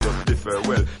differ.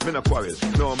 Well, me no quarrel,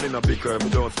 no me no bicker. Me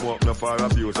don't smoke no for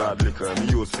abuse hard liquor. Me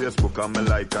use Facebook and me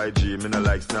like IG. Me no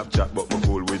like Snapchat but me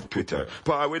cool with Twitter.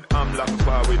 Par with Amla,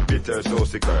 par with bitter, so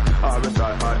sicker.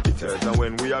 RSI hard hitters. And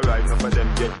when we arrive, none of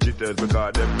them get jitters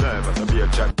because them nervous to be a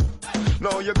chat.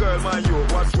 Now your girl, man, you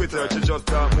what's with her? She just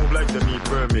can't move like the meat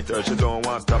permitter. She don't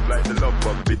want stop like the love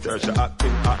bug bitter. She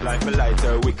acting hot like me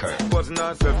lighter wicker. Wasn't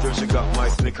herself till she got my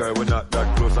snicker. We're not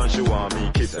that close and she want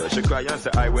me kiss her. She cry and say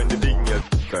I when the big nail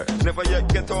her. Never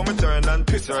yet get home and turn and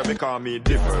piss her. Because me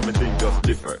differ, me think just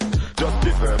differ. Just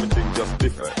differ, me think just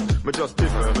differ. Me just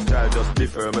differ, my style just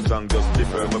differ. My song just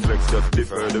differ, my flex just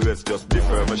differ. The rest just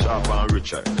differ, my sharp and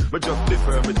richer. Me just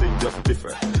differ, me think just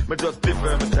differ. Me just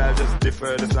differ, my style just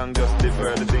differ. The song just differ.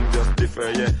 The thing just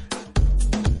differ, yeah.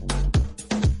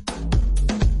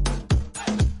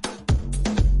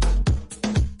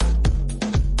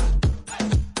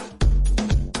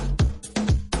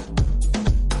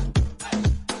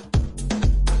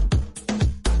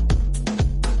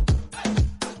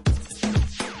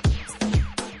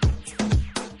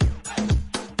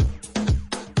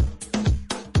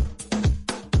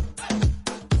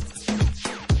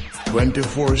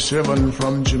 24/7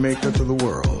 from Jamaica to the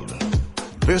world.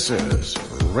 This is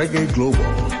Reggae Global.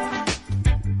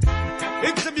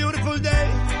 It's a beautiful day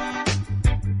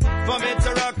for me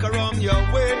to rock around your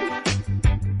way.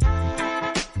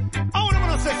 I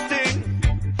wanna say sting.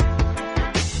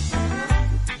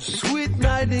 Sweet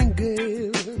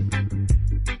nightingale,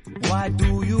 why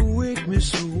do you wake me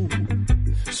so?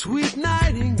 Sweet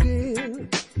nightingale,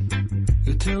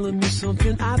 you're telling me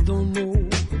something I don't know.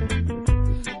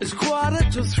 It's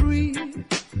 2:45.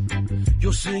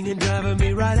 You're singing, driving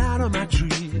me right out of my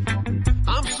tree.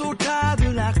 I'm so tired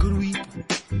that I could weep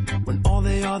when all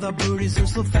the other birdies are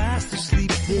so fast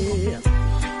asleep. Yeah.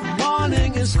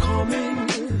 Morning is coming.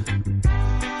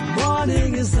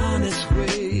 Morning is on its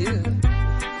way.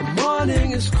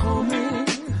 Morning is coming.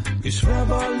 It's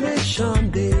Revelation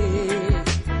Day.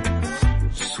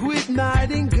 Sweet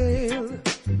nightingale,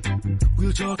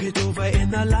 we'll talk it over in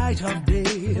the light of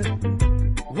day.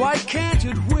 Why can't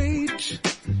it wait?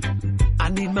 I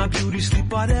need my beauty sleep,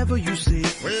 whatever you say.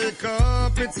 Wake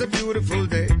up, it's a beautiful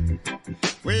day.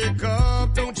 Wake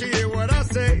up, don't you hear what I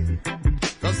say?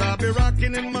 Cause I'll be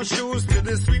rocking in my shoes to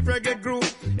this sweet reggae groove.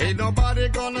 Ain't nobody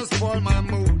gonna spoil my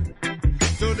mood.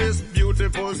 To this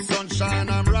beautiful sunshine,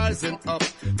 I'm rising up.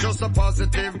 Just a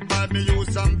positive vibe, me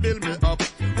use and build me up.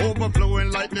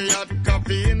 Overflowing like the hot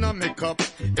coffee in a cup.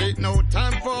 Ain't no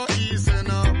time for easing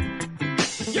up.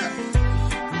 Yeah.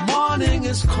 Morning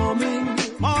is coming.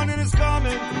 Morning is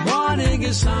coming. Morning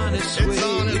is on its way. It's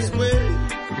on its way.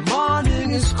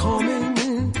 Morning is coming.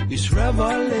 It's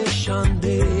Revelation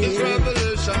Day. It's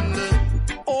Revelation Day.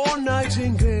 Oh,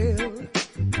 nightingale,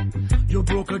 you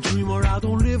broke a dream or I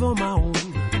don't live on my own.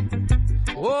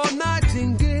 Oh,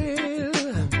 nightingale,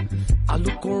 I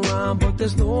look around but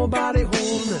there's nobody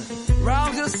home.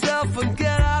 Rouse yourself and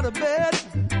get out of bed.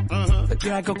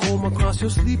 Drag a comb across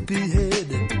your sleepy head.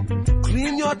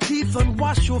 Clean your teeth and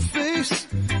wash your face.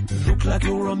 Look like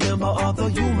you're a member of the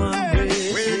human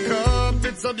race. Wake up,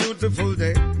 it's a beautiful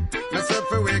day.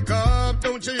 Myself, wake up,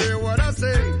 don't you hear what I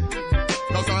say?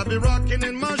 Cause I'll be rocking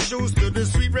in my shoes to the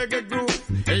sweet reggae groove.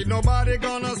 Ain't nobody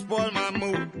gonna spoil my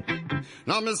mood.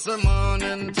 Now me say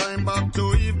morning time back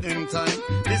to evening time.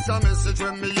 This a message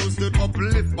when me used to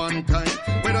uplift mankind.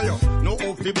 Whether you know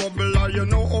how to bubble or you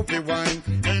know how to wine,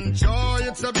 enjoy,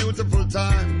 it's a beautiful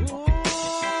time. Oh,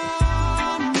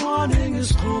 morning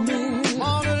is coming.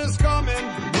 Morning is coming.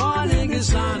 Morning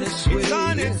is on its way. It's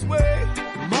on its way.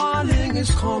 Morning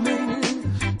is coming.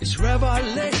 It's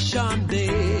Revelation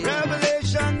Day.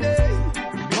 Revelation Day.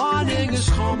 Morning is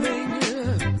coming.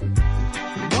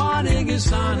 Morning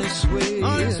is on its way.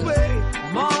 On its way.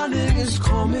 Morning is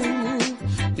coming.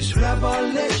 It's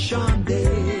Revelation Day.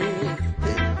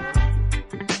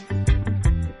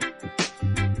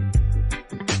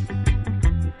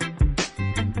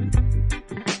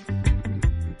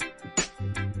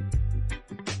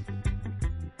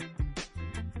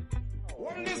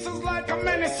 Well, this is like a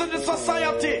menace to the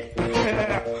society.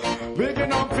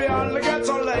 Bigging up for all the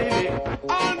ghetto lady.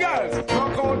 All girls,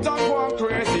 rock out and go on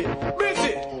crazy.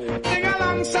 Busy, ding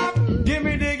along stop. Give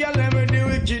me the girl, let me the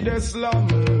wickedest slum.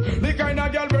 The kind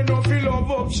of girl we don't feel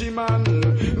love up, she man.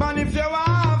 Man, if you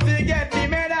want to get the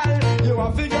medal, you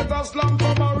have to get a slum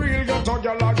from a real ghetto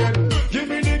girl again. Give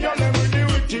me the girl, let me the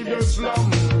wickedest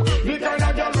slum. The kind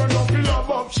of girl we don't feel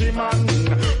love up, she man.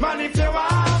 Man, if you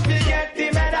want to get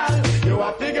the medal, you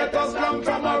have to get a slum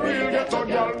from a real ghetto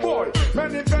girl, boy.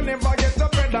 Man, if you never get a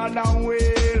pedal down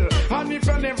wheel, and if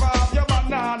you never have your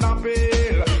banana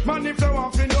peel, man, if you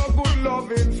want to no good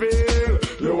loving feel,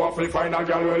 you have fi find a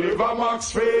girl who live a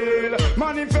Maxfield.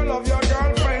 Man, if you love your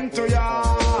girlfriend to ya,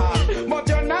 but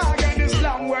you not get this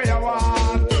long where you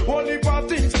want. Only for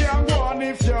things can go on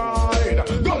if you hide.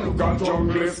 Go look at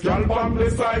junglist, girl from the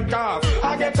side cars.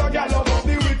 I get a girl over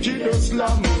the wicked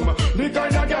slum. The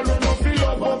kind of girl who no feel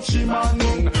love up she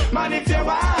man. Man, if you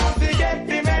want to get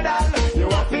the medal, you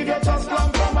have to get a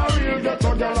slum from a real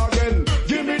ghetto girl again.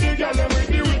 Give me the girl with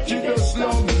the wicked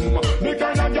slum. The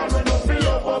kind of girl who no feel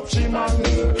love up she man.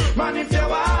 Man, if you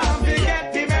want to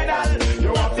get the medal,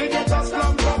 you have to get a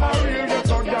slum from a real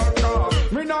ghetto girl.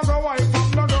 Me not go wife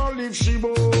up no girl if she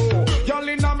bow. Girl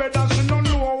in a bed and she don't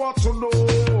know what to do.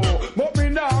 But me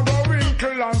now go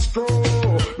wrinkle and screw.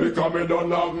 Because me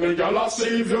don't have me girl a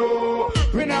save you.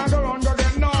 Me now go run go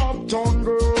get no uptown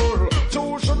girl.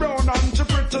 So she brown and she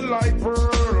pretty like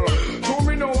pearl. So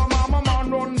me know a mama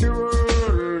man run the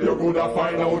world. You coulda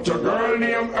find out your girl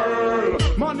named Earl.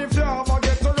 Man, if you ever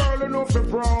get a girl, you know fi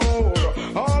proud.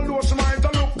 Although she might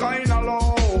look kinda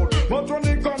loud, but when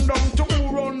it come down to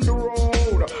who run the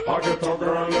road, I get a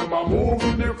girl and I move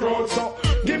in the crowd. So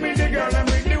give me the girl and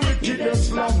with the wickedest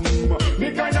slum.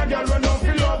 The kind of girl when no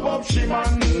feel love up she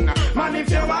man. Man, if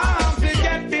you want to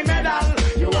get the medal,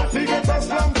 you have to get a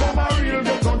slum from a real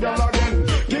ghetto girl again.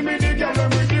 Give me the girl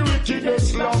and with the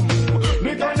wickedest slum.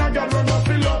 The kind of girl when no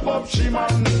feel love up she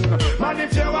man. Man,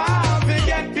 if you want to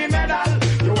get the medal,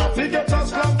 you have to get a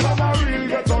slum from a real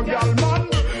ghetto girl man.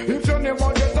 If you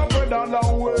never get a pedal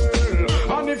and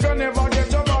well, and if you never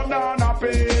get a banana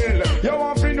peel, you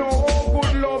want to know how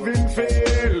good loving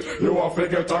feel. You want to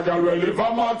get a girl who live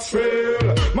a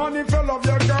Maxfield. Man, if you love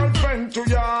your girlfriend to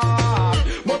ya,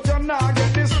 but you not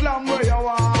get this slam where you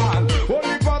want.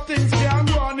 Only for things can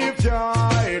go on if you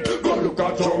hide. Go look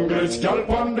at junglist,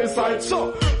 girl on the side.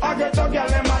 So I get a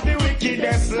girl and at the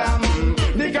wickedest slam.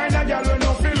 The kind of girl who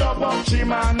no feel love up she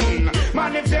man.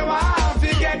 Man, if you want to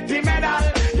get the medal,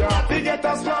 you have to get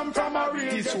a slam from a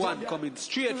real. This one coming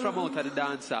straight from out of the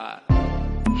dancer.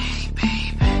 Hey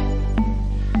baby,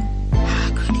 how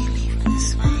could you leave me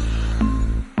this way?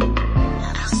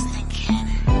 I was thinking,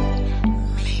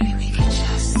 maybe we could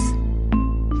just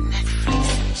Netflix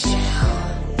and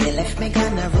chill. You left me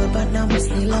on the road, but now we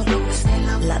still up.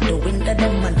 Lock the window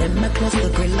down and then I close the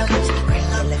grill up.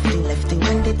 You left it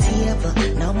on the table.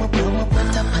 Now my palm up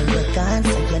on top of your gun,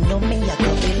 so you know me, I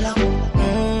go below.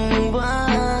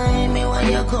 Why me when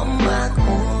you come back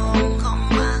home?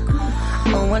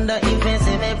 I wonder if you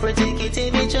see me pretty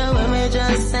kitty picture when me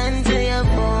just send to your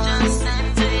phone.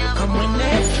 Come with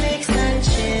Netflix and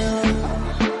chill.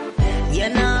 You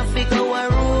know if we go a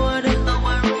road.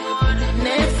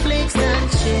 Netflix and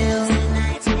chill.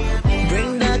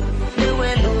 Bring that the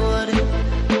way load.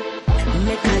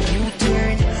 Make a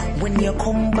U-turn. When you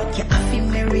come back you have to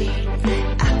marry.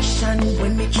 Action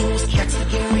when me choose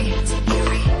category.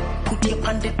 Put you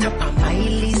on the top of my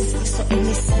list. So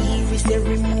any series the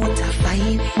remote I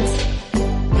find it.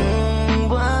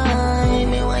 Why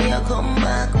me when you come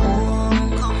back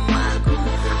home?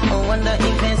 I wonder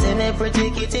if you see me pretty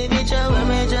kitty picture when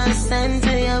me just send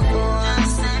to your phone.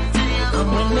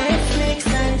 Come with Netflix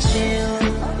and chill.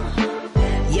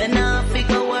 You know if we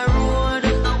go a road.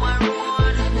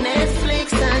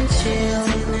 Netflix and chill.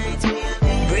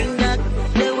 Bring that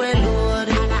the way load.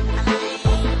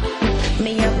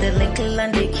 Me have the little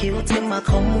and the cute him I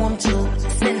come home to.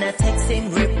 Send a text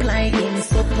him reply him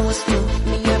supposed to.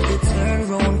 Me have the turn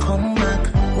round come back.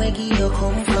 Where give your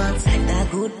comfort. That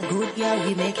good girl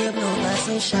we make your blow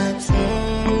passing shots.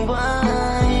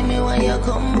 Why me when you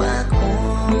come back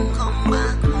home?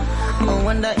 I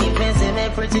wonder if you see me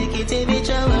pretty kitty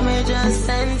picture when me just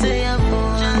send to your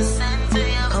phone.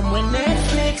 Come with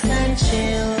Netflix and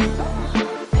chill.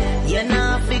 You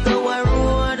know if we go a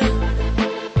road.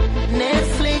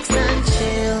 Netflix and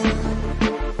chill.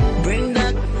 Bring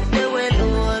that the way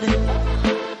load.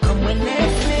 Come with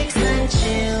Netflix and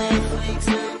chill.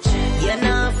 You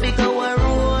know if we go a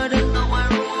road.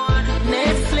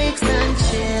 Netflix and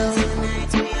chill.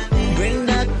 Bring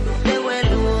that the way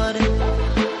load.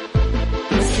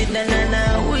 You sit down and I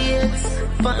wait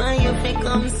for you to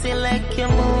come select your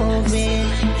movie.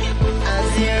 As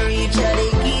you reach the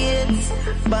gates,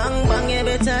 bang bang you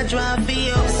better drop for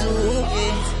your zoo.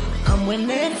 Come with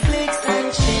Netflix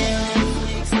and chill.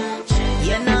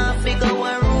 You know if we go a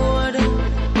road.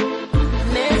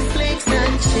 Netflix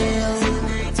and chill.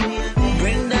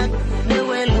 Bring that the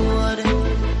way load.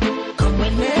 Come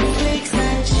with Netflix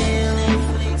and chill.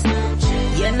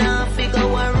 You know if we go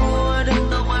a road.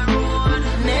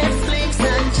 Netflix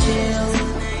and chill.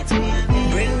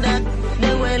 Bring that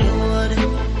the way load.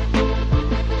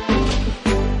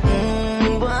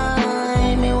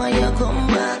 Why me when you come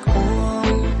back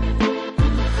home?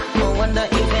 wonder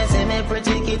if you see me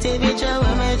pretty kitty picture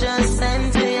when me just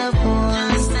send to your phone.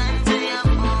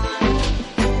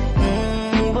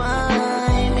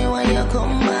 Boy, me when you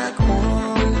come back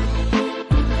home.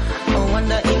 I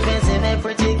wonder if you see me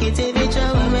pretty kitty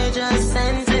picture when me just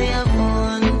send to your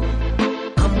phone.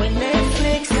 I'm with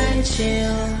Netflix and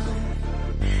chill.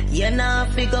 You know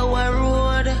figure a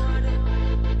road.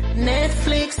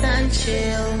 Netflix and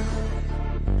chill.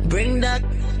 Bring that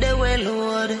the well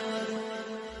load.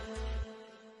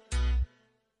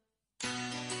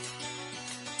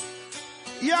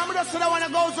 Yeah, I'm just saying I want to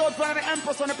go out for the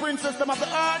empress and the princess of the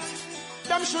earth.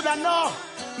 Them should have know.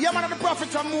 Yeah, man, the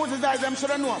prophets and Moses, them should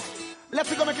have know.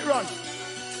 Let's go make it run.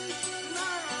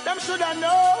 Them should have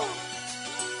know.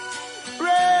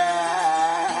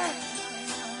 Red.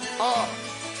 Oh.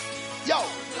 Yo.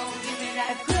 Don't give me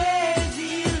that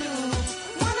crazy look.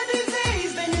 One of these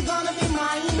days, then you're gonna be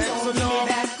mine. Don't give me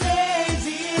that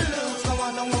crazy look. I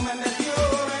want a woman that's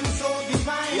pure and so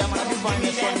divine. Yeah, man, I define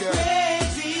this one there.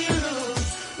 Crazy look.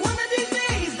 One of these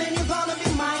days, then you're gonna be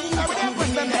mine. Don't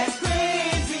give me that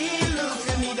crazy look.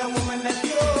 I need a woman that's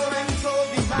pure and so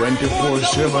divine.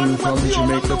 24/7 from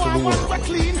Jamaica to the world.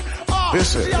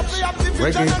 This is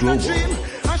Reggae Global.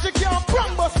 And she can't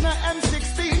prom bust na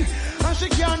M16. And she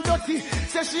can't dirty,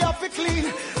 say she have to clean.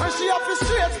 And she have to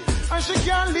straight, and she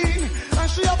can't lean. And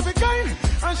she have to kind,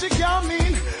 and she can't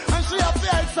mean. And she have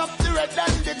to ice up the red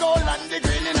and the gold and the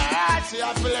green in her heart. She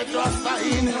have to let us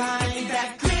sign. Like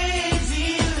that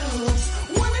crazy looks.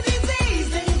 One of these days,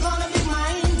 then you're gonna be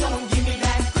mine. Don't give me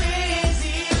that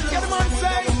crazy looks. Get the man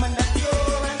say. Woman that's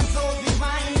pure and so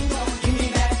divine. Don't give me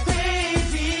that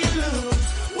crazy looks.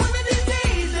 One of these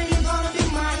days, then you're gonna be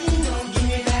mine. Don't give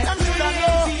me that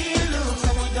crazy looks.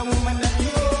 I need a woman that's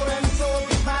pure and so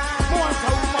divine. Want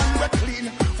a woman we clean,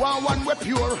 want one we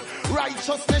pure.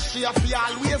 Righteousness she have to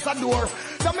always adore.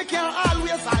 So me can't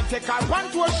always take her one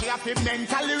tour. She have to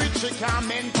mentally rich, she can't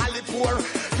mentally poor.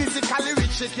 Physically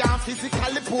rich, she can't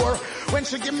physically poor. When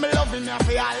she give me loving, I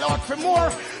feel a lot for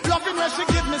more. Loving when she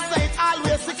give me sight,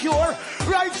 always secure.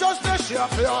 Righteousness she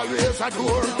have to always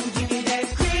adore. Don't give me that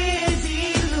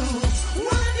crazy looks.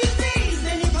 One of these days,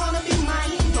 then you're gonna be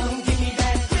mine. Don't give me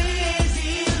that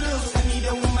crazy looks. I need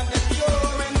a woman that's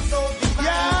pure and so divine.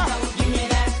 Yeah. Don't give me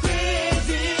that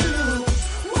crazy looks.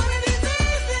 One of these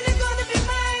days, then you're gonna be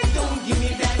mine. Don't give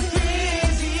me that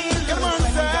crazy looks. Come on, I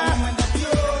need sir. a woman that's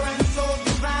pure and so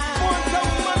divine. Want a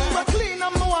woman we clean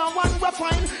and me want one we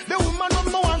fine. The woman when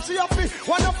me want she have to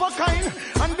one of a kind.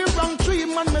 And the wrong tree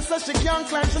man me say she can't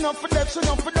climb. She not for deaf, she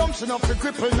not for dumb, she not for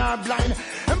cripple nor blind.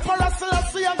 Emperor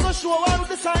Selassie I go show her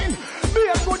the sign. Be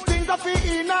a good thing to be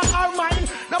in her mind.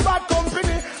 No bad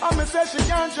company. And me say she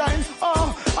can't join.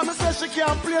 Oh, and me say she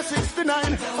can't play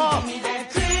 69. Oh. Give me that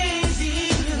crazy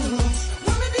looks.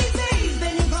 One of these days,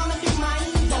 then you're gonna be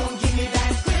mine. Don't give me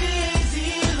that crazy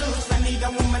looks. I need a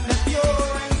woman that's pure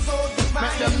and so divine.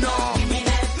 Make them know. Give me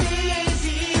that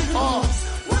crazy looks.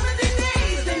 One of these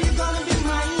days, then you're gonna be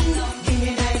mine. Give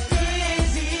me that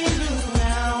crazy look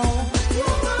now.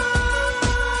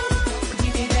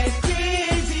 Give me that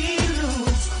crazy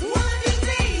looks. One of these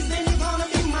days, then you're gonna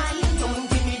be mine. Don't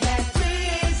give me that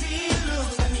crazy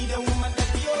looks. I need a woman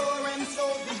that's pure and so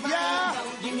divine. Yeah.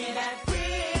 Don't give me that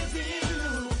crazy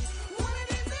looks. One of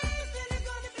these days, then you're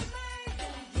gonna be mine.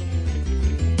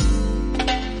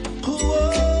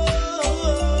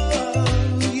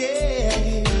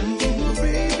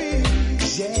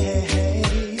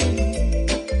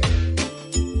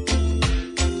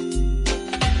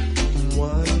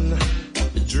 One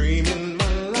dream in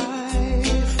my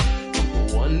life,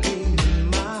 one in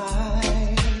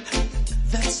mine.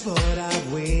 That's what I've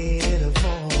waited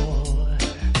for.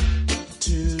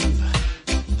 Two,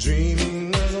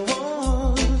 dreaming of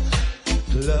one.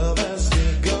 Love has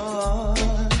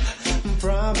begun,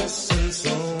 promising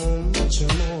so much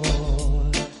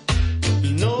more.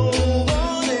 No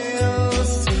one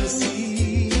else can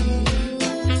see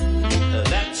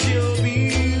that you're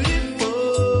beautiful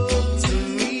to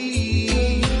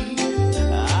me.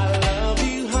 I love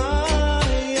you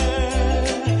higher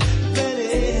than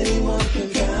anyone can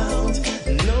count.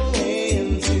 No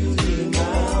end to the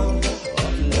amount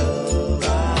of love I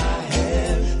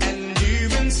have, and you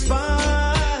inspire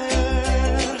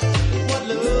what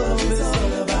love is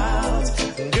all about.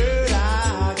 Girl, I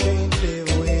can't live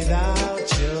without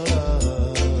your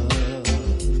love.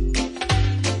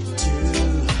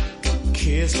 Two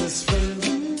kisses from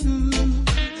you,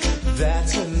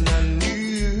 that's when I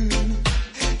knew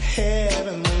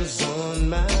heaven was on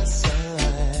my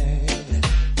side.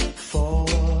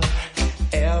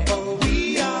 Forever we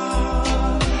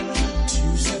are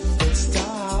two separate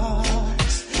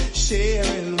stars,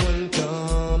 sharing one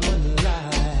common life.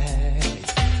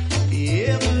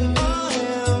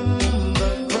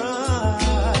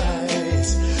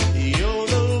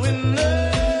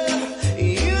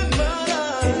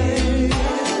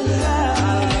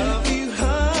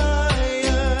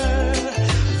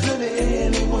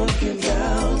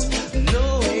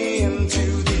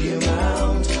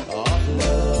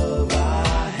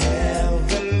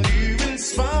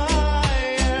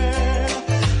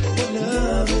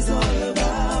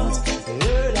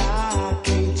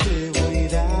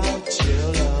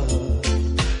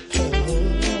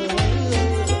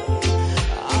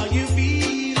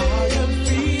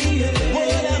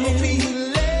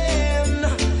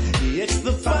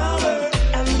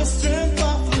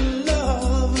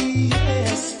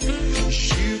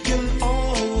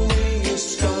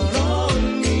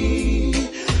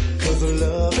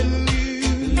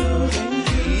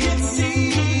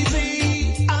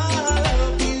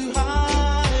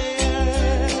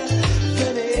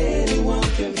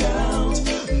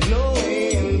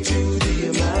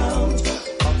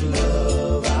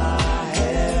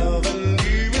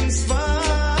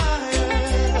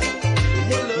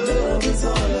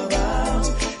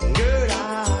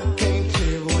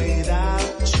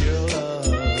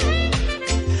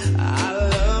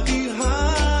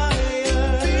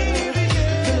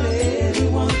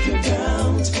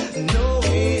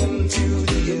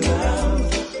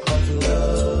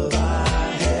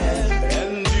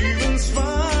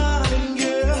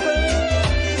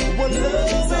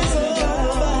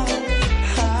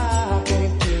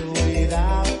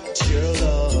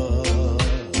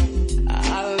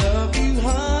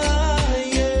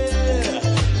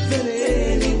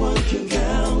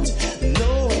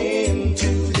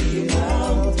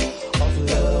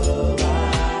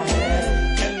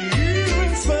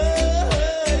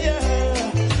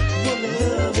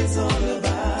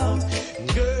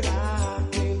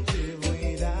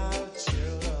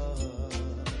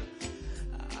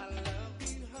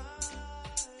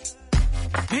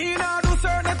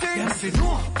 fi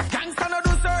know. Gangsta no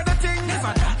do certain things.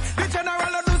 Never that. The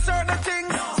general no do certain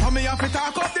things. So me have to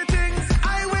talk up the things.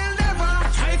 I will never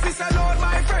try to sell out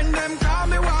my friend them. Call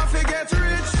me want to get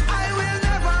rich. I will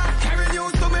never carry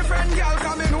news to me friend girl.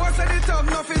 Come in, what's the tub,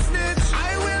 no fi snitch.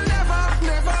 I will never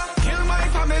kill my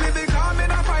family because me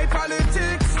not fight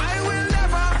politics. I will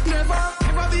never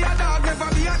be a dog, never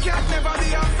be a cat, never be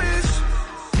a fish.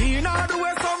 Me not do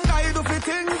what some guy do for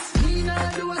things. Me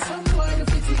not do what some boy do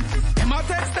for things. Them a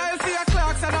textile for your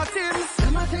clocks and a Tims.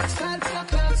 Them a textile for your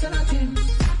clocks and a Tims.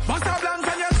 Bust a blanks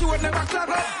and your shoe never clog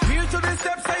up. Feel to the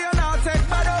steps so you not take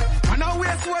bad up. And a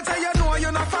waste water you know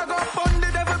you not fag up. On the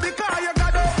devil because you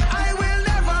got up. I will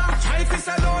never try to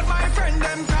sell out my friend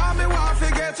them. Call me want to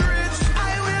get rich.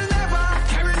 I will never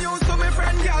carry news to me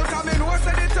friend girl. Come in, what's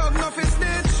the tub, no fi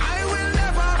snitch. I will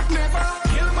never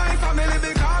kill my family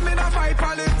because me not fight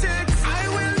politics. I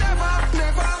will never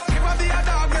be a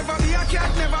dog, never be a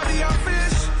cat, never be a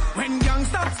fish. When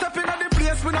gangsters stepping at the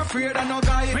place, we not afraid of no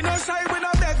guy. We no shy, we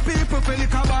no beg people for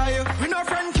liquor buy. We no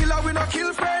friend killer, we no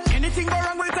kill friend. Anything go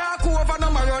wrong, we talk over,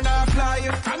 no more run or fly.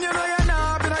 From you know you're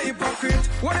not been a hypocrite.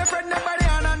 What a friend never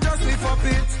on and just lift up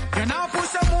it. You now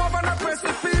push them over and press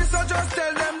the piece, so just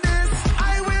tell them this.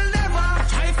 I will never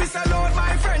try to sell out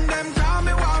my friend them. Call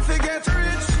me want to get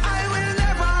rich. I will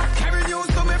never carry news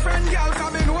to me friend girl.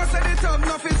 Come in, what's the tub,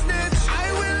 no fi snitch. I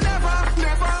will never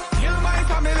kill my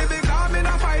family because me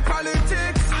not fight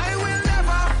politics. I will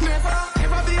never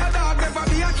be a dog, never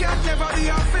be a cat, never be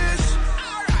a fish.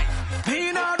 Alright,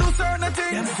 me not do certain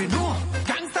things. Them fi know.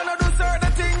 Gangsta no do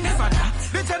certain things. Never that.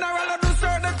 The general no do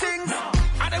certain things.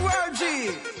 And the world G.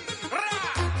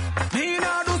 Me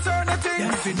not do certain things.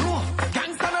 Them fi know.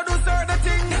 Gangsta no do certain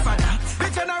things. Never that. The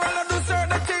general no do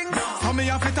certain things. So me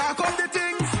have to talk up the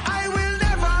things. I will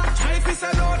never try to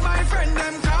sell out my friend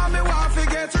them. Call me want to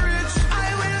get rich. I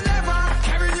will never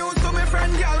carry news to me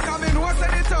friend girl. Come in, what's the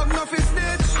tub, no fi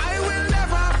snitch. I will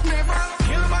never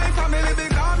kill my family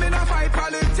because me not fight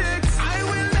politics. I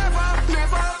will never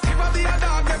be a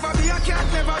dog, never be a cat,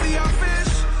 never be a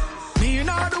fish. Me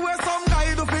not do what some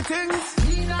guy do for things.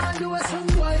 Me not do what some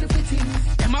boy do for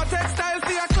things. Them a textile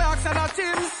for your clocks and a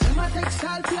Tims. Them a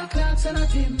textile for your clocks and a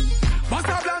Tims. Bust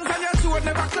a blanks and your shoe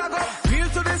never clog up. Feel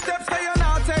to the steps so you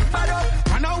not take bad up.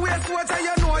 And a waste water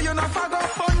you know you not fag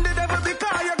up. On the devil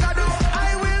because you got up.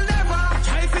 I will never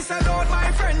try to sell out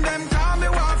my friend them. Call me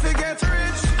want to get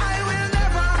rich. I will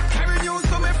never carry news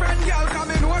to me friend girl.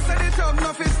 Come in, what's the tub,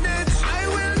 no fi snitch. I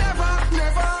will never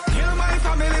kill my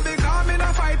family because me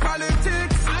not fight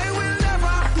politics. I will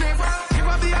never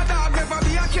be a dog, never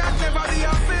be a cat, never be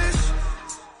a fish.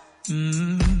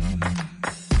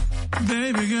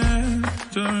 Baby girl,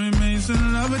 don't remain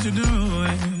in love what you're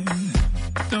doing.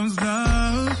 Don't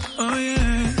stop, oh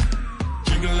yeah.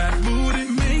 Jiggle that booty,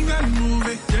 make that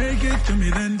movie. Take it to me,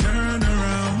 then turn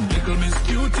around. Little Miss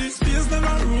Cutie, space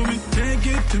never roomy. Take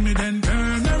it to me, then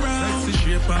turn around. Sexy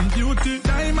shape and beauty,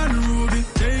 diamond ruby.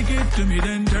 Take it to me,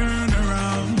 then turn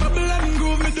around. Bubble and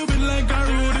groove, me do it like a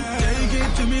Rudy. Take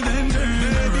it to me, then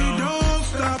turn around. Baby, don't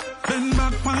stop, bend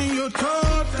back on your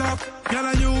toe top.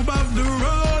 Girl, you above the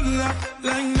road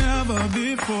like never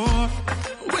before.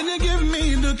 When you give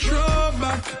me the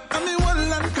throwback, I'm the one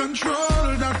and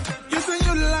control that. You say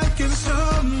you like it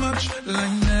so much,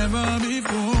 like never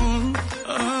before.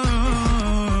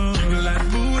 Oh, jiggle that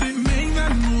booty, make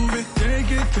that movie.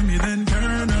 Take it to me, then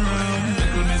turn around.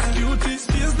 Little Miss Cutie,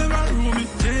 space never roomy.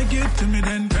 Take it to me,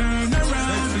 then turn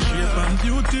around. Sexy shape and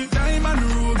beauty, diamond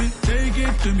ruby. Take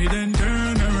it to me, then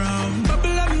turn around.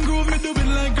 Bubble and groove, me do it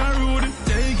like a Rudy.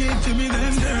 Take it to me,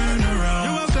 then turn around.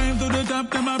 You have time to the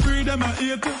top, them a free, them a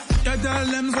hate. You tell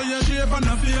them so you shape and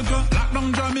a faker. Lock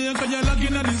down Jamaica, you're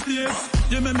locking at the States.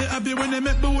 You make me happy when they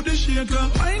make booty shaker.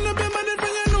 Wind up your money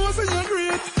when you know so you're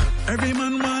great. Every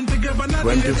man want to get banana.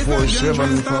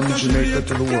 24/7 from Jamaica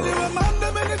to the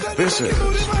world. This is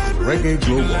Reggae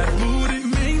Global.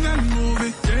 Make that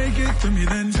movie. Take it to me,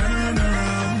 then turn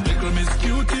around. Little Miss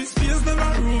Cutie, space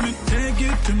never roomy. Take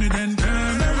it to me, then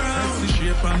turn around. Sexy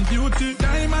shape and beauty,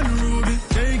 diamond ruby.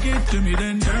 Take it to me,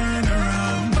 then turn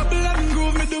around. Bubble and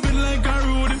groove, me do it like a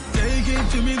Rudy. Take it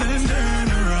to me, then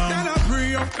turn around. Then I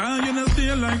free up, and you know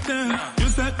stay like that. You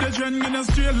set the trend, you know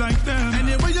straight like that.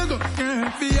 Anywhere you go,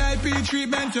 yeah, VIP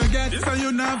treatment you get. So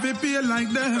you not be pay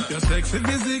like that. Your sexy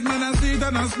physique, man, I see it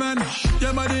and I Spanish.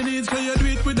 Your body needs so you do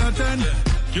it with a 10.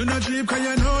 You not cheap, cause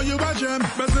you know you a gem.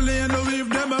 Brazilian, no weave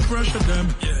them, a pressure them.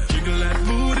 Jiggle that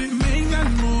booty, make that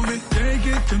movie. Take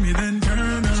it to me, then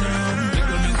turn around.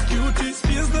 Little Miss Cutie,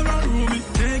 space never roomy.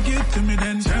 Take it to me,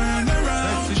 then turn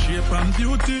around. Sexy shape and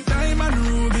beauty, diamond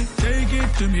ruby. Take it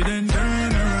to me, then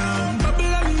turn around. Bubble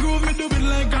and groove, me do it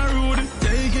like a Rudy.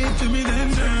 Take it to me,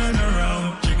 then turn around.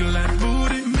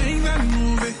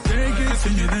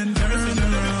 me, then turn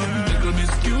around. Little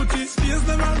Miss Cutie, space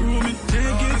never roomy.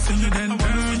 Take it to me, then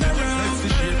turn around. Sexy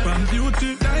shape and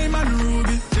beauty, diamond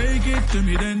ruby. Take it to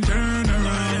me, then turn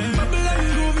around. Bubble and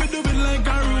groove, me do it like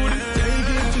a Rudy. Take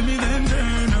it to me, then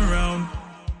turn around.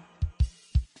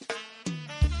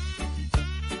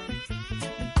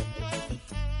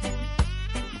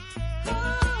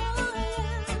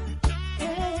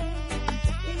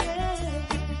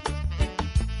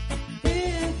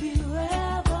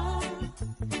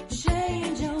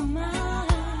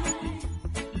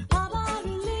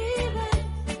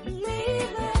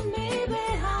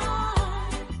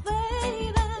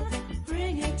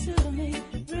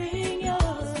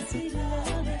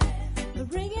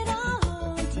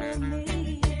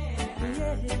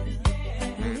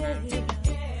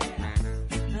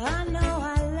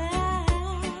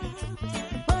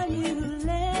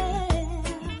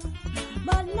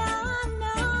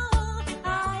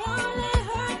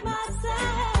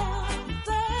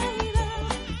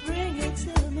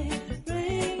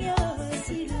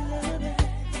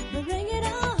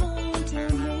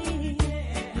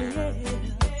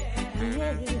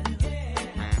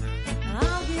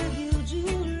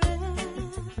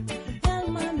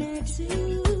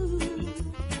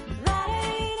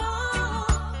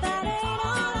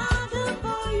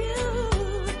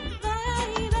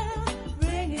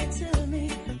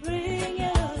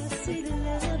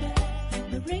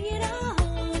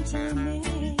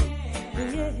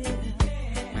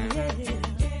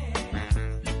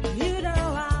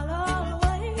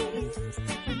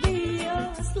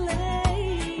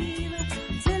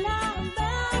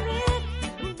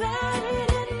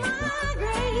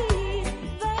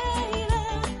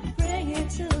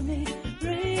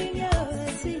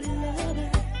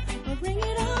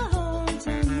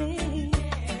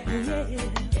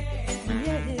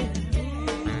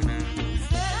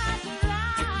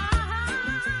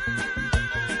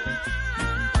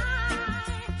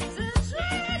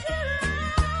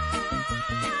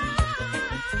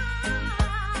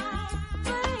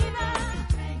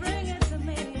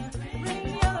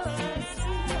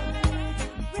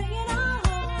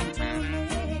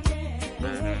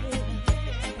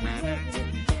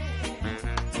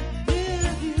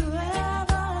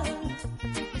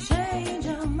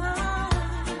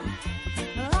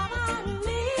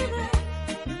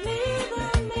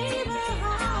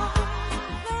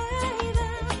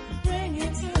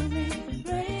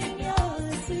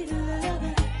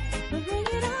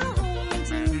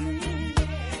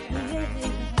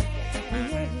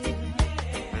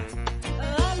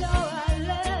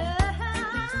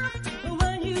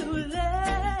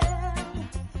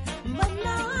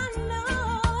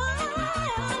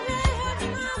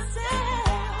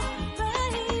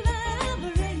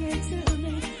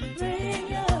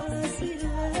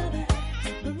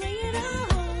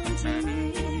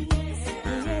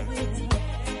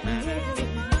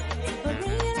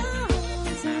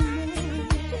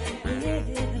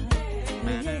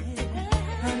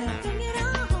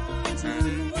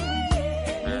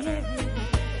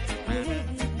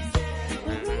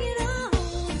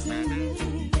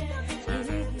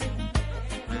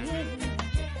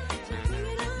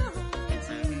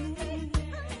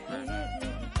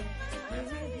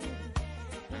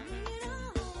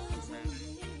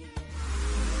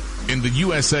 In the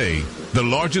USA, the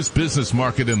largest business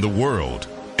market in the world,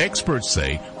 experts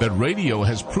say that radio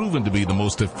has proven to be the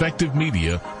most effective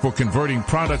media for converting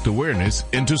product awareness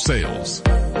into sales.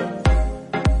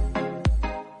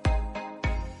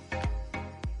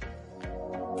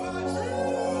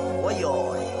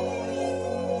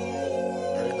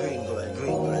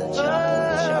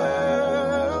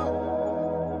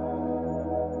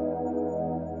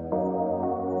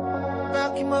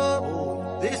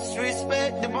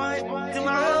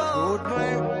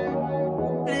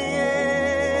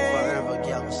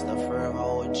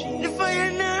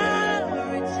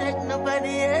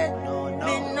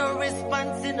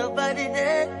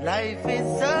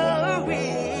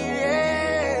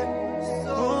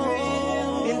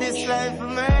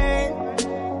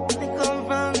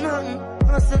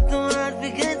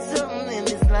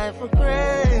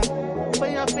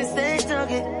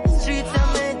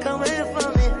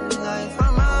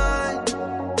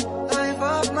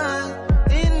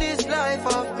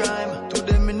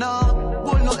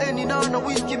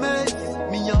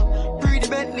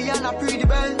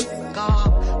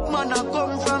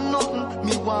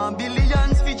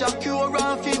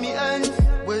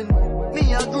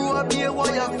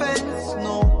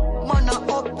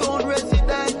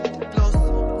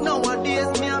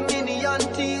 Nowadays me and Mini and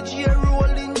TJ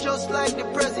rolling just like the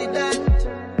president.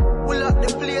 Will I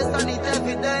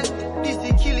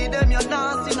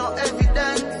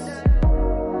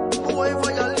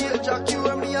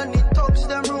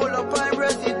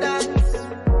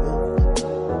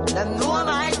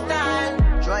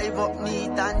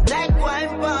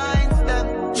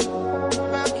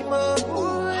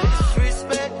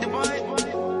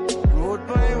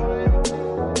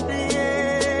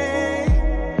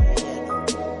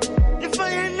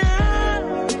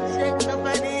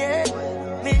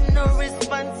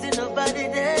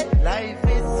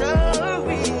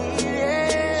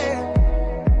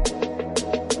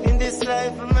this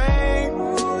life of mine,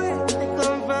 they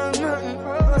come from nothing.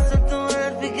 Must have to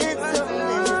work to get something.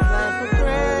 In this life of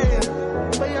crime,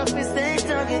 but you have to stay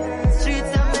target.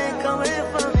 Streets are make away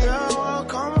from me. Yeah, where I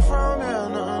come from, yeah,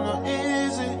 nothing not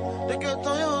easy. They get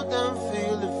on you, then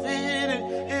feel defeated.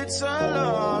 It's a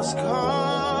lost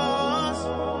cause.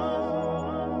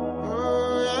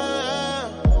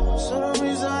 Yeah. So the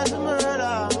reason to murder,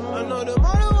 I know the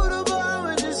mother would have born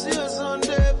when you see her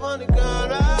Sunday on the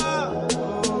corner.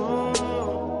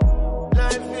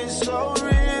 Life is so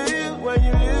real when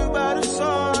you live by the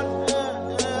sun.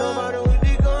 No matter what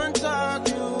they gon' talk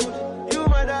you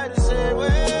might die the same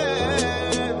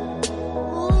way.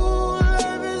 Ooh,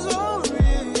 life is so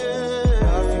real,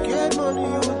 yeah. If you get money,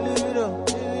 you would live it up.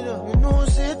 You know,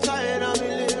 say tired, I'm a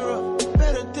little rough.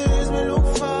 Better things we look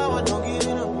forward, don't give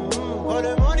it up. All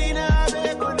the money now,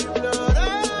 they put the blood on.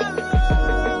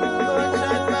 Don't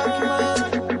chat back, man.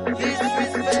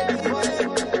 Disrespect, boy.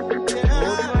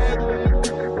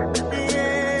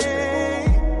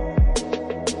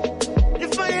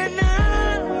 If I ain't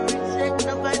now, check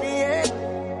nobody yet.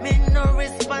 Me no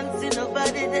response to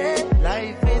nobody there.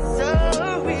 Life is so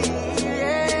real,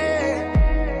 yeah.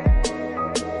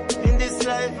 In this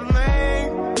life of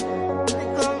mine, they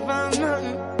come from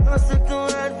nothing. Must have to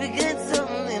hard to get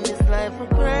something. In this life of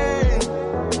crime,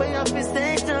 but you have to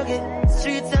stay target.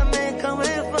 Streets are make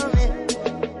away from me.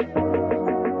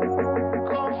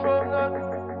 Come from nothing,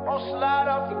 hustle hard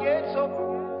and forget something.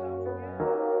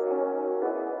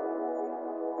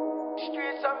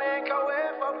 Streets are make away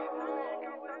from me.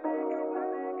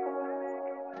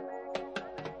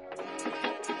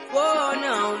 Whoa,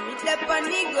 now, me step on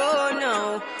the go now.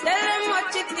 Tell them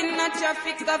watch it in the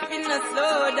traffic up in the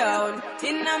slow down.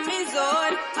 In a me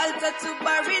zone, alter to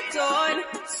baritone.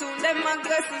 Soon them a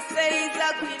guess to say it's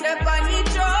like we step on the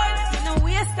throne. You know,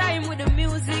 waste time with the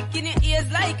music in your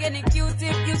ears like any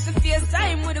Q-tip. Used to face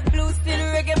time with the blues, still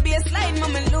reggae bass line,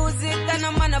 mama lose it. And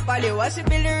I'm on a poly, watch it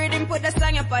build the rhythm, put the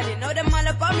song up on it. Now them all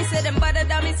up on me, say them bother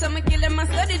down me, so me kill them and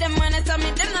study them, man, tell me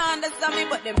them not understand me,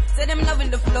 but them say them loving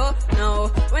the flow. Now,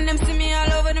 when them see me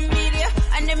all over the media,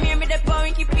 and them hear me they on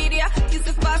Wikipedia, used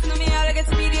to pass no me all I get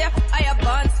speedier. I a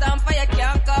born stamp, fire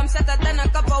can't come, shatter than a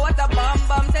cup of water bomb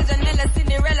bomb. Tell Janella,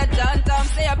 Cinderella, John Tom,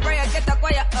 say a prayer, get a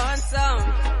quiet answer.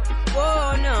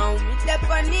 Whoa now, me step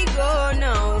on the go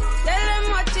now. Tell them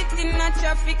watch it in the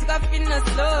traffic up in the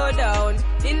slow down.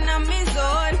 In a me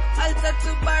zone, alter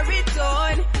to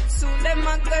baritone. Soon them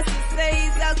a guess to say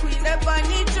it's a queen up on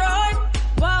the throne.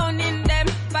 Wound in them,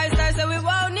 5 stars so we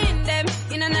wound in them.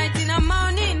 In a night in a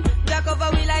morning, black over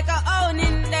we like a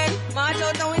owning them. March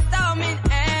out and we storming,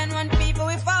 and when people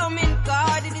we foaming.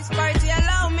 God in this party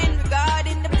allowing,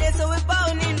 regarding the place so we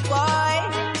bounding, boy.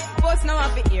 Post now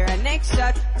off it here a next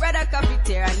shot, rather coffee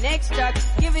tear a next shot.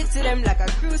 Give it to them like a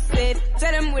crusade,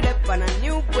 tell them we up on a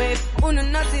new wave. Uno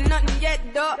nothing yet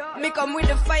though, me come with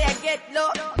the fire get low.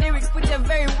 Lyrics put you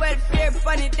very well fair,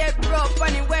 funny deck bro,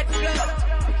 funny wet flow.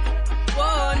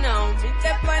 Whoa now, me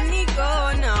step on the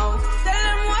go now. Tell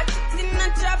them watch it in the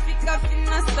traffic up in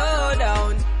the slow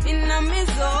down. In a me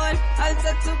zone,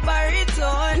 alter to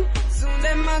baritone. Soon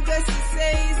them a guess to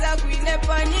say it's a queen up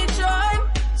on the throne.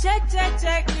 Check,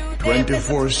 new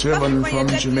 24/7 from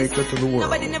Jamaica to the world.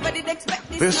 Nobody expect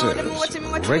this. This now, is them watch me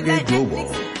Reggae like Global.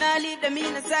 Netflix. Now leave them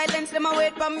in the silence. Them a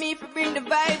wait for me to bring the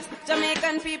vibes.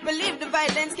 Jamaican people leave the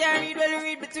violence. Can't read well,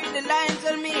 read between the lines.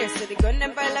 Tell me here, so they gun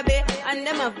them pile a bay. And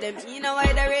them of them in a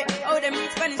wide array. Oh, them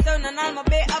reach Spanish town and all my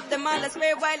bay. Of them all a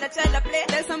spray while a child a play.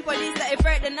 There's some police that if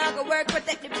hurt, they not go work.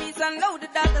 Protect the peace and load the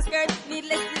daughter skirt.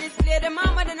 Needless to display the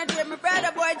mama, then I drip my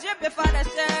brother boy, drip your father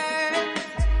shirt.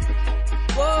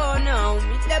 Whoa now,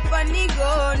 me step on the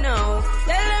go now.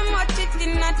 Tell them watch it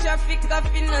in the traffic up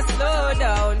in the slow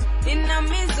down. In a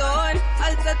me zone,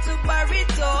 alter to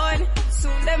baritone.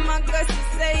 Soon them a guess to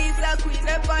say it's a queen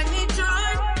up on the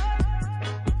throne.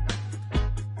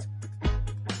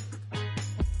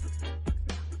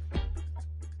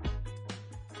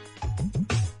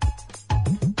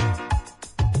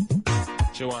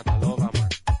 She want a lover man.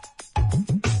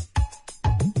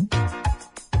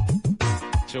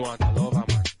 She want a lover man.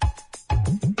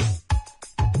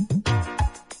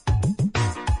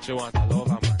 She want a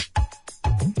lover man.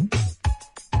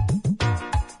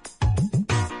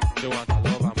 She want a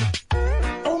lover man.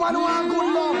 Woman want good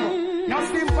love. Now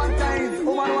sympathize.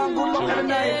 Woman want good love every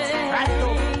night. Right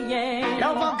now.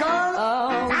 Love a girl.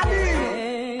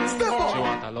 Step up. She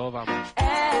want a lover man.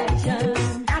 Action.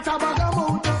 That's a bag of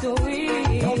mood. So we.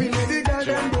 Don't be ready, girl,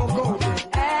 them broke out.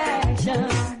 Action.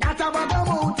 That's a bag of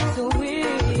mood. So we.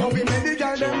 Don't be ready,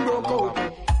 girl, them broke out.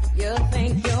 You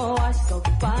think you are so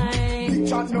fine. Big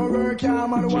chat no work, yeah,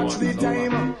 man, watch the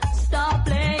time. Stop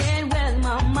playing with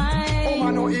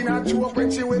in a joke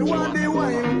when she will want the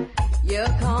wine. You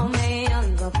call me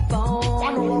on the phone.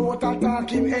 I know what a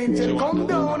talking angel come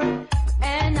down.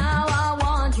 And now I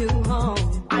want you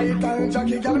home. I tell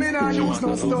Jackie, girl, me not use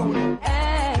no stone.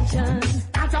 Action.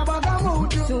 At a bag of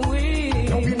mouth. Sweet.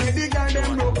 Don't be made the girl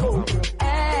them broke out.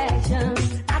 Action.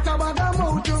 At a bag of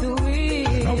mouth.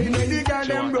 Sweet. Don't be made the girl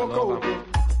them broke out.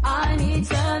 I need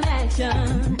some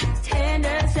action.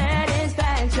 Tender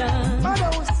satisfaction.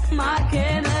 My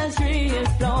chemistry is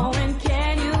flowing.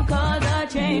 Can you cause a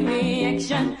chain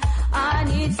reaction? I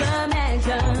need some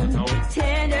action.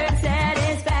 Tender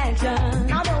satisfaction.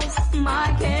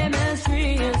 My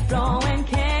chemistry is flowing.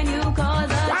 Can you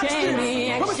cause a chain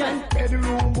reaction?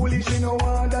 Bedroom bully, she know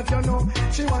all that you know.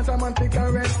 She wants a man to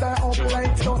caress her up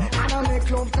like so. And I make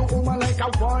love to woman like a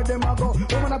war them a go.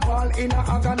 Woman a ball in a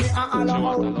agony and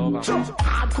all about. So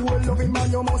hardcore loving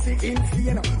man, you must see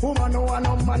insane. Woman no one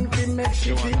no man can make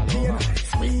she feel pain.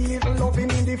 Sweet loving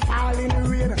in the falling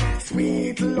rain.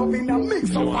 Sweet loving a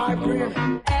mix of hard brain.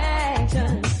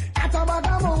 Action. At a bag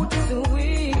of mouth.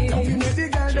 Sweet. Don't be made the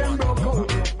girl them broke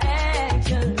out.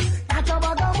 Action. At a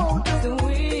bag of mouth.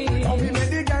 Sweet. Don't be made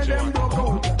the girl them broke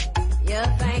out. You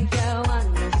think you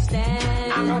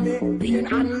understand? Agony, pain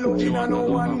and loving a no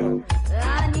one.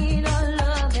 I need a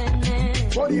loving man.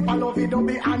 But if I love it, don't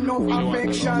be enough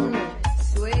affection.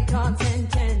 Sweet talks and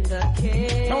tender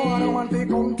kiss. No, I don't want to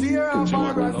come tear up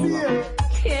or Brazil.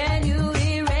 Can you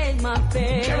erase my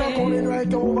face? You're coming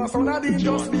right over, so now they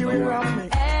just beware of me.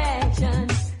 Action.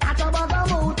 At a bag of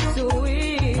mouth.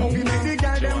 Sweet. Don't be make the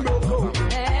girl them broke out.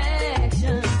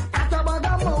 Action. At a bag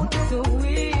of mouth.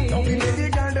 Sweet. Don't be make the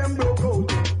girl them broke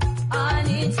out. I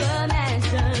need some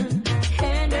action.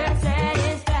 Tender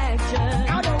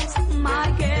satisfaction.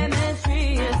 My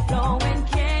chemistry is flowing.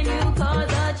 Can you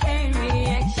cause a chain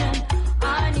reaction?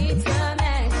 I need some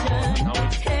action.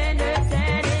 Tender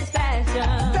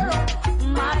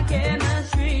satisfaction. My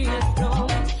chemistry is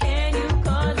flowing. Can you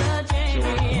cause a chain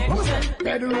reaction?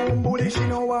 Bedroom bully, she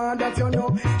know one that you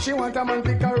know. She want a man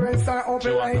to caress her up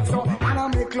like so. And I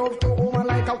make love to woman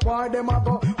like a war them a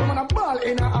go. Woman a ball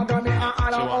in a agony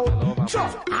and all out.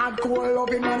 Just hardcore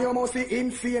loving man, you must be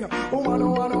insane. Woman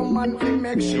no want no man to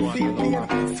make she feel pain.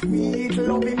 Sweet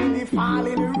loving in the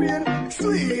falling rain.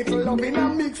 Sweet loving a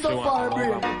mix of our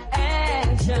brain.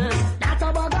 Action. At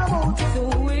a bag of mouth.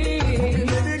 Sweet. Don't be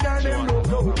made the girl them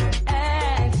broke out.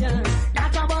 Action.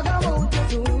 At a bag of mouth.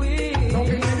 Sweet. Don't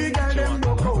be made the girl them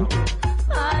broke out.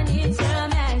 I need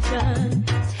some action.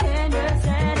 Tender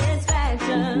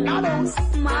satisfaction.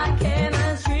 My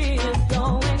chemistry is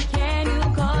flowing. Can you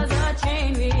cause a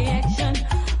chain reaction?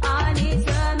 I need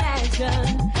some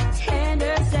action.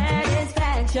 Tender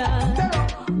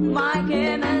satisfaction. My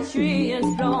chemistry is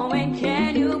flowing.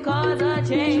 Can you cause a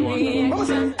chain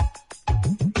reaction?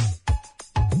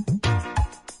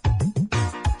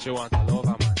 She want a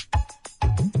lover, man.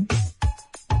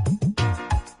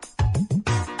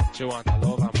 She want a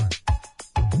lover, man.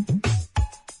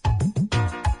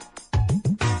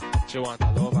 She want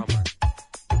a lover, man.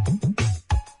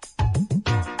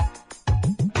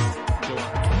 She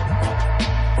want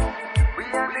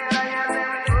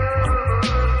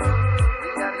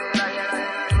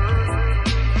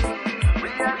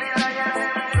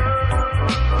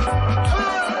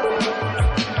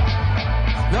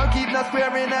no keep no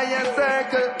square in a your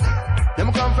circle.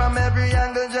 Them come from every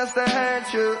angle just to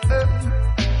hurt you.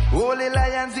 Holy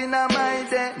lions in a my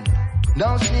den.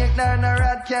 No snake nor no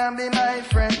rat can be my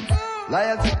friend.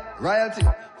 Loyalty, royalty,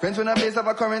 friends when a base of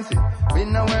a currency. We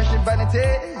no worship vanity,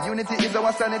 unity is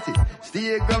our sanity.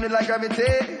 Stay grounded like gravity,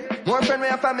 more friend we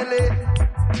a family.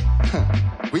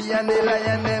 We and the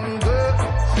lion them go.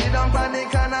 Sit down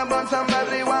panic and a bun some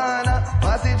marijuana.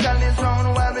 Pass the challenge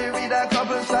round while we read a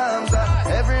couple psalms.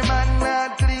 Every man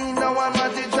not clean, no one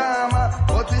want the drama.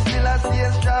 But we still a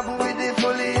serious job with the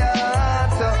fully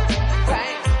heart.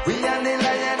 We and the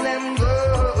lion them go.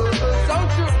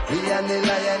 We and the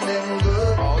lion them go.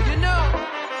 Oh, you know.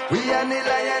 We and the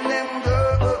lion them go.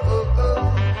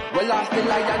 Well, ask the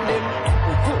lion them.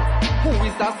 Who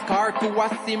is a scar to a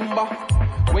Simba?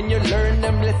 When you learn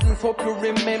them lessons, hope you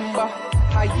remember.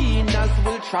 Hyenas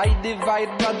will try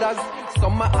divide brothers.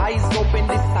 Some my eyes open,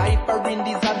 decipher in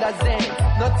these others. Then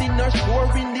nothing are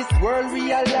sure in this world,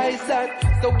 realize that.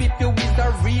 So if you is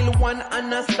a real one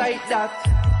and a sight that,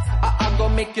 I go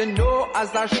make you know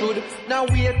as I should. Now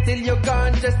wait till you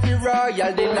gone, just the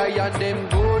royal, the lion them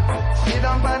good. Sit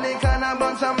down panic and a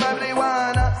bunch of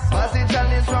marijuana. Pass the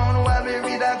chalice round while we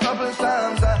read a couple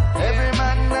psalms. Every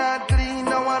man not clean,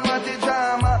 no one want the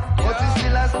drama. But we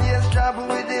still a stage job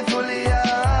with the fully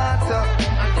heart.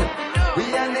 We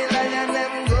and the lion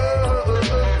them go.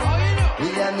 We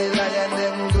and the lion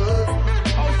them good.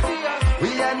 We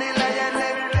and the lion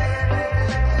them.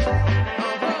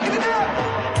 Give it up.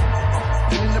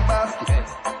 Fill in the basket.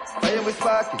 Fire with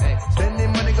sparking.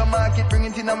 Spending money go market. Bring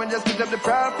it in and we just put up the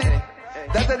profit.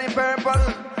 That's the purpose.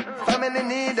 Family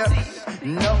need us.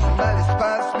 No malice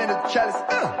pass me the chalice.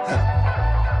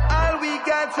 All we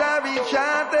got are each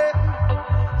other.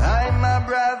 I'm my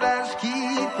brother's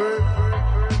keeper.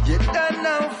 You done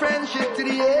now friendship to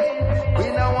the end. We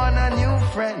don't want a new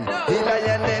friend. The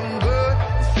lion them good.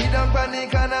 See don't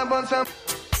panic and a bunch of.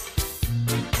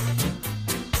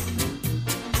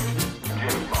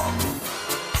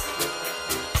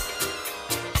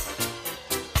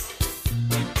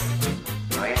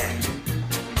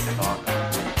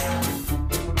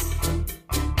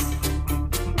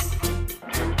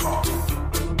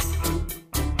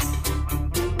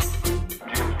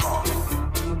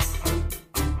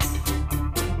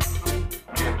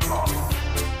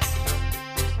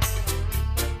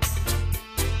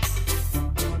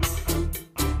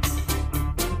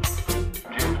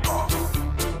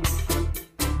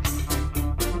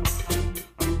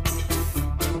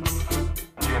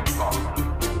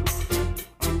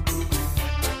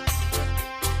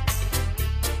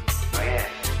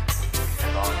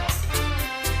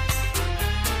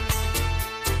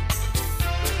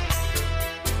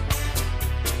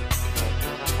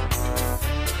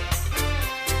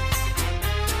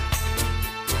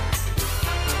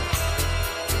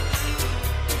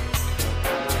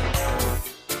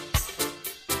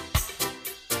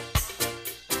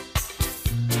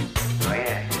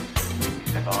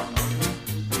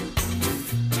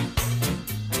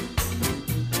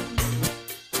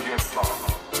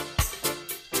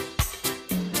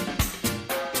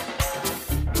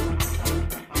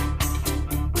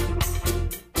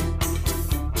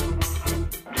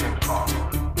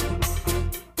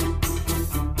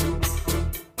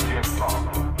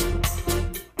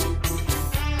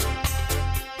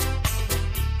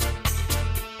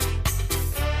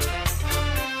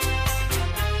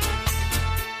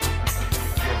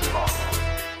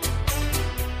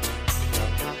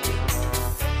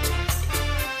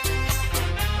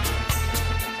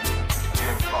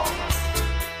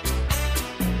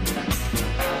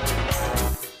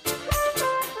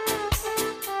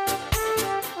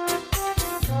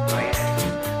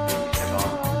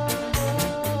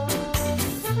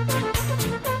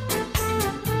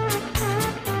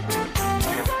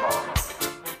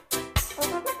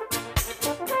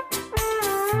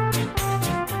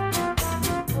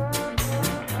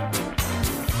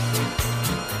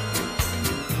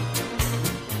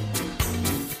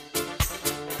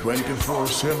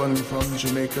 "24/7 from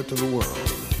Jamaica to the world.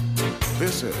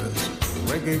 This is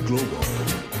Reggae Global."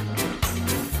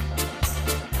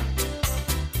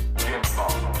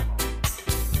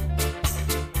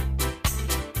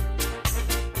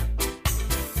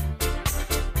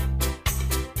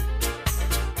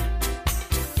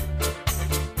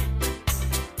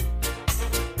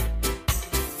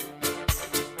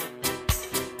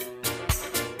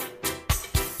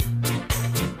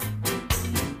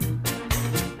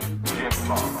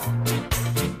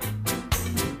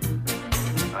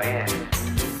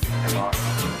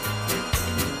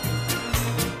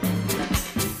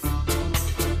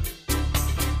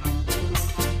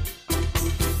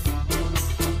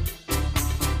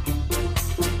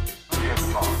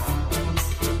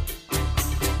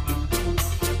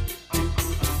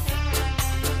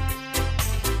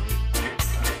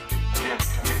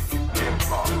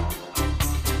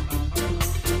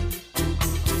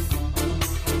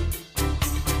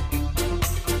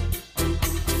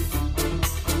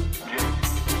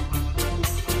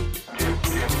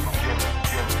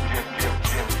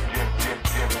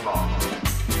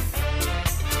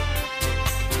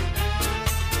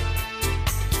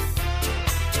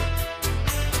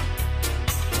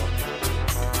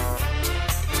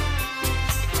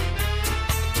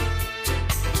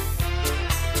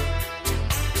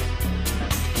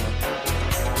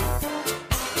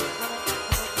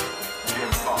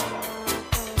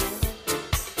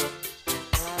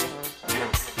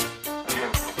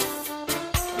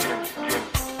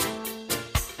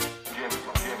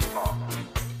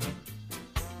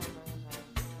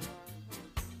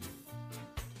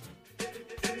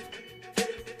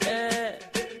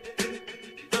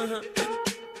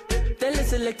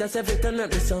 Selectors every turn up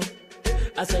the song.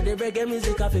 I said the reggae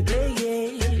music off it play,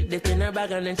 yeah. They in her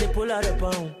bag and then she pull out a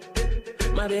pound.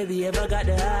 My baby ever got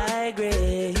the high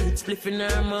grade. Spliff in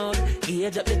her mouth.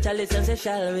 Gauge up the chalice and say,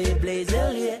 shall we blaze?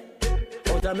 Hell yeah.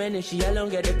 Out of many, she alone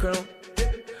get the crown.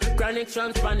 Chronic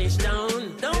from Spanish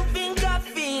Town. Don't think I'm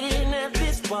feeding at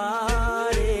this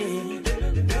party.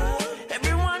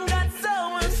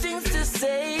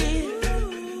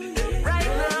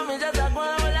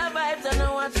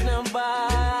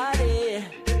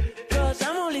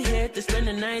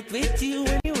 night with you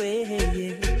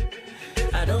anyway.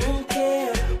 I don't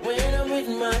care when I'm with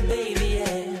my baby,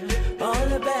 yeah. All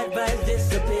the bad vibes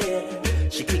disappear.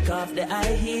 She kick off the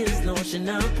high heels, no, she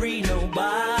not free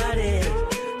nobody.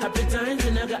 Happy times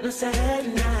and I got no sad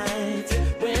nights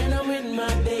when I'm with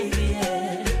my baby,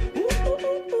 yeah.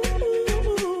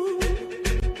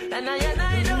 And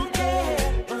I don't care,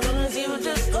 as long as you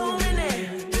just hold me there.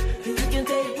 You can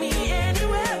take me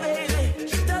anywhere, baby.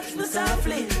 She touch me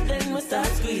softly, then we start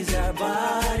squeeze her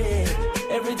body.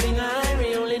 Everything I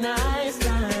read, only nice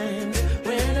times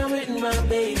when I'm with my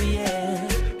baby, yeah.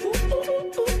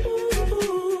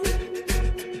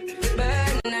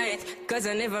 Bad night, cause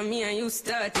I never me and you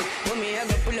started. For me, I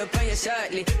go pull up on you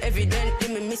shortly. Evidently,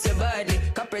 me miss you badly.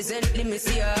 Cause presently, me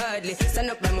see you hardly.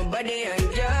 Stand up by my body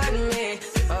and guard me.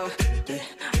 Oh, yeah,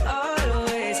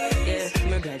 always, yeah.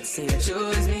 My God, say you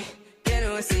choose me. You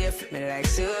know, say you fit me like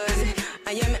Susie.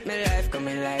 And you make my life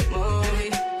coming like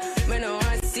movie. Me no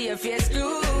want to see your face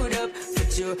screwed up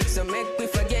with you. So make me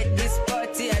forget this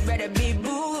party. I'd rather be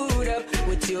booed up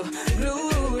with you,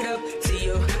 glued up to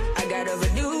you. I got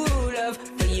overdue love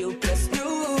for you, plus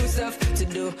new stuff to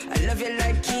do. I love you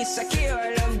like Keisha K,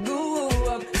 I love goo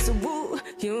up. So woo,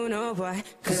 you know why?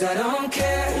 Cause I don't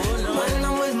care when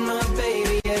I'm with my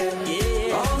baby,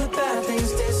 yeah. All the bad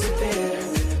things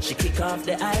disappear. She kick off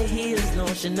the high heels, no,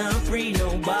 she not free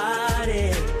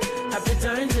nobody. Happy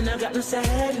times and I got no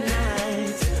sad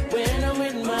nights when I'm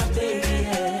with my baby,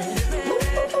 yeah.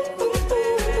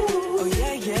 Oh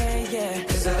yeah, yeah, yeah.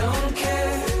 Cause I don't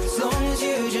care, as long as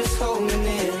you just hold me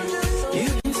near. You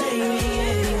can take me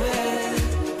anywhere.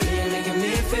 You're making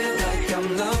me feel like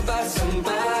I'm loved by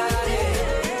somebody.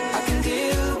 I can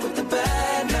deal with the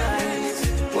bad nights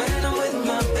when I'm with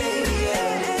my baby,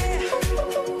 yeah.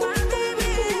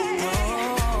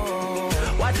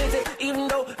 What is it? Even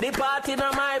though the party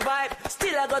not my vibe,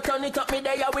 still I go turn it up me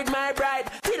there with my bride.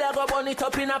 Still I go burn it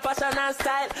up in a fashion and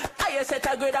style. I set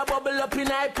a grade a bubble up in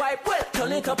a pipe. Well,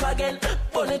 turn it up again,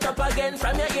 burn it up again.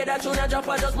 From your ear that tune a drop,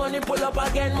 I just money pull up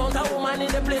again. Mount a woman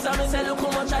in the place and me say look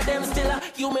how much of them still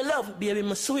you me love, baby,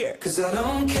 me swear. Cause I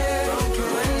don't care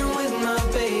when I'm with my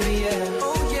baby, yeah.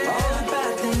 Oh yeah. All the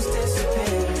bad things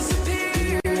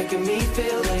disappear. You're making me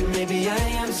feel like maybe I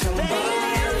am somebody.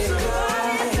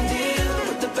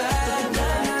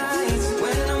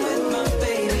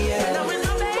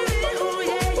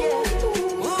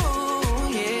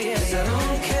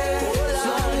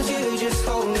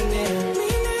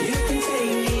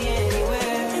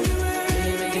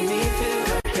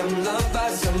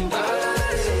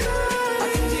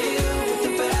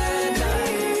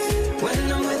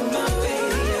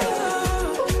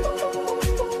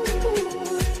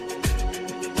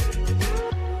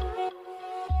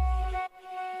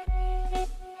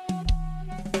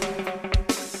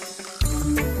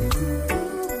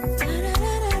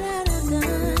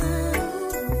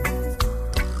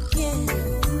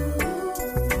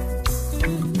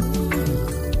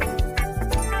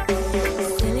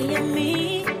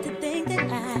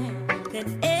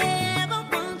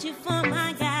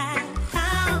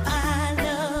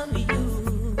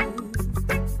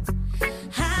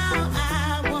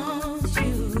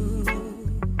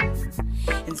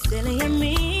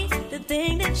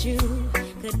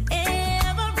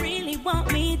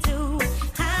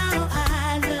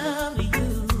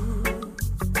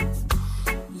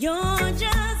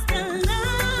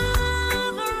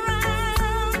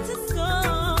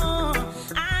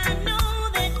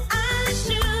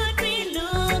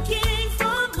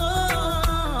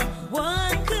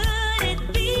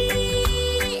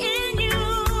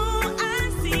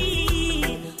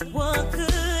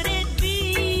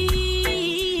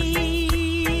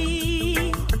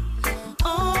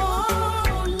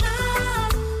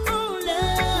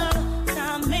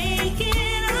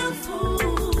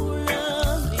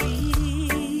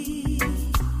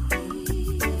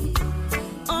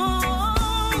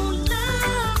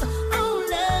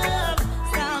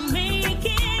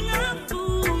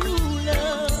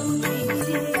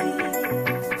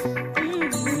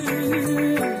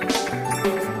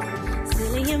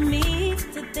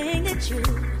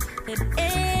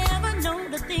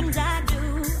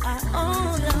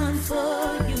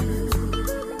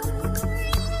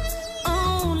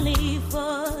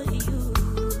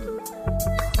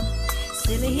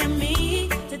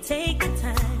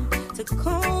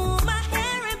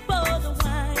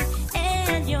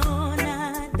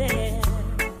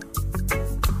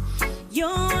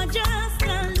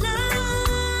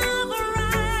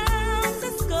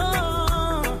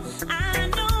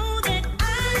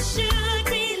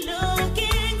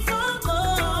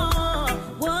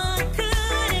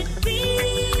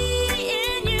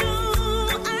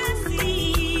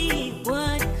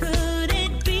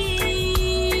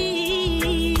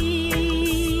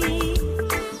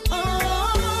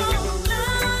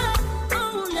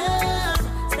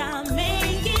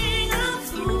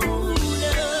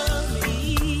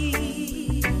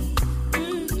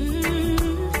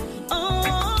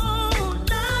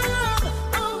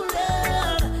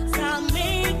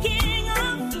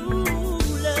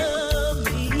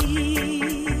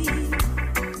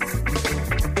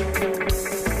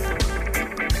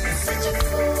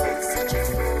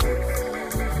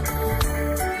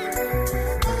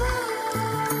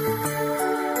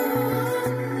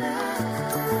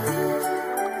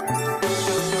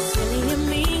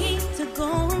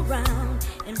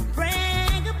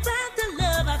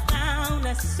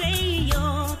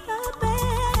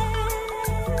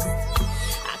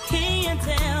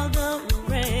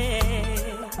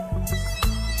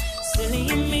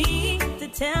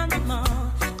 tell them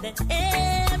all that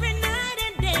every night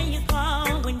and day you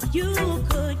call when you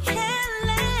could care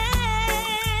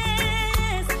less.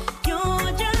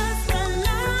 You're just a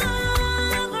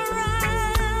lover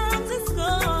out to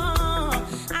score.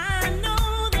 I know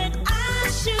that I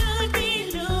should be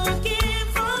looking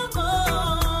for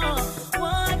more.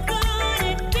 What could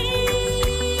it be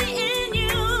in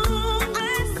you?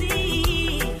 I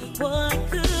see. What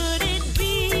could it be?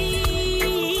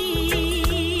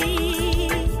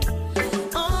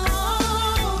 Oh,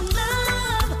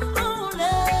 love,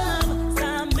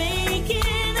 stop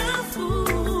making a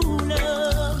fool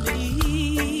of me.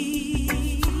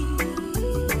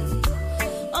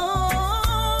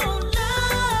 Oh,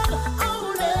 love,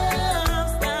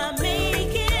 stop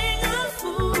making a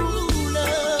fool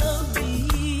of me.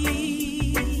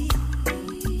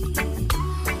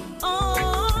 Oh,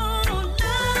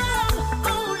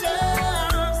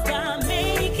 love, stop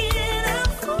making a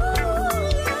fool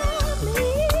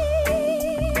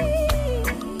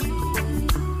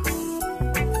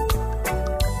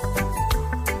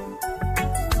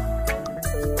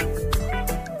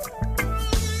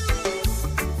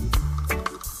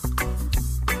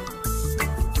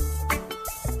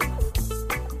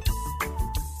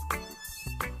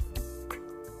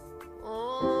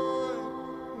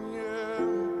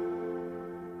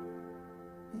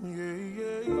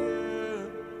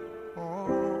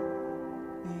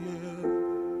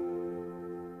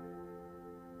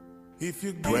If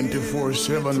you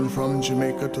 24/7 from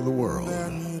Jamaica to the world.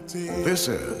 This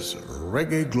is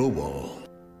Reggae Global.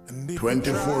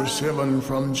 24/7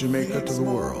 from Jamaica to the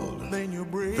world.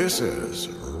 This is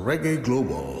Reggae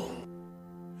Global.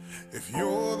 If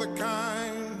you're the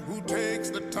kind who takes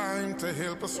the time to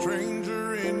help a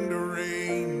stranger in the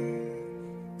rain,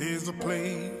 there's a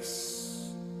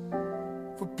place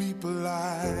for people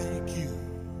like you.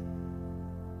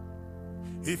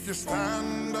 If you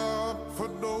stand up for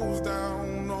those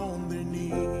down on their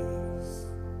knees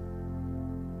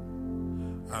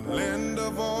and lend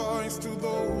a voice to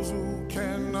those who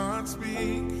cannot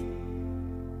speak,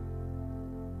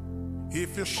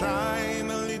 if you shine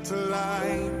a little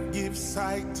light, give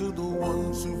sight to the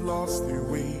ones who've lost their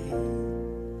way,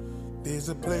 there's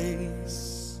a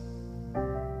place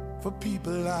for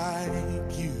people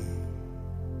like you.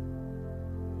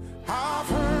 I've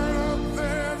heard up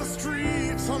there the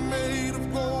streets are made of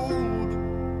gold,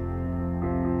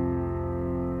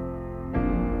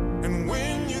 and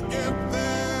when you get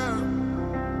there,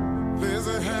 there's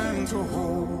a hand to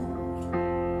hold.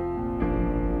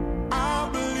 I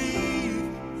believe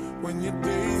when your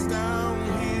days down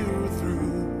here are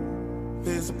through,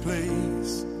 there's a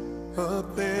place up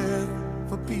there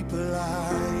for people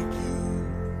like you.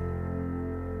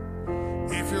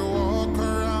 If you walk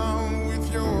around with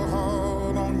your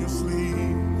heart on your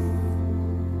sleeve,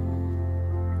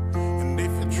 and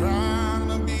if you're trying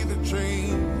to be the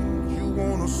change you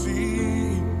wanna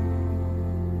see,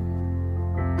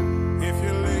 if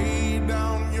you lay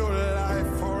down your life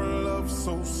for love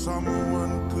so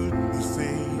someone could be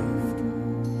saved,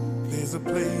 there's a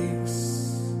place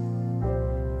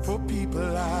for people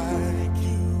like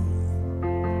you.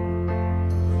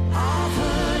 I've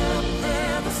heard up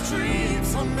there the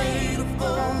streets are made of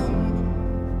gold,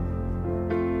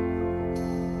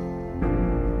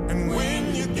 and when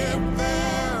you get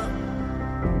there,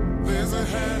 there's a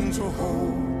hand to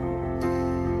hold.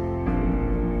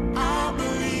 I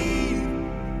believe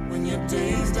when your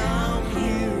days down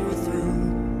here are through,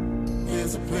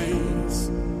 there's a place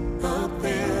up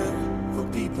there for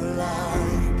people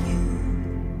like you.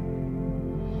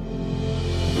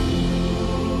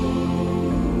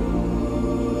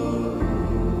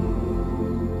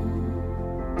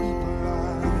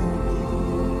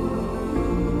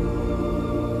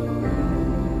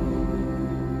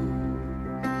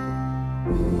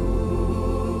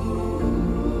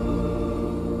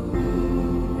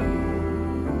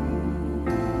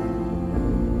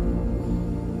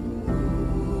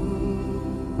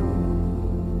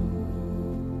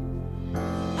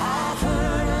 I've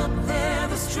heard up there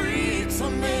the streets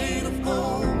are made of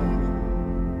gold,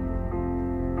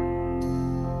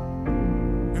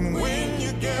 and when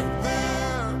you get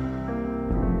there,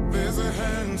 there's a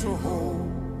hand to hold.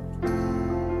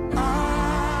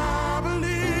 I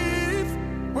believe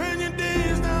when your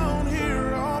days down here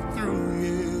are through,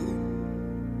 yeah,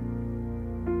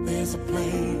 there's a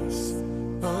place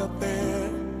up there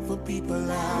for people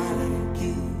like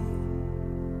you.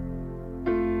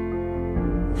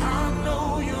 I know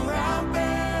you're out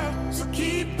there, so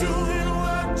keep doing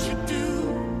what you do,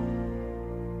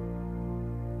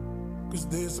 'cause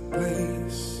there's a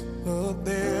place up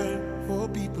there for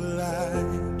people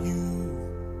like you.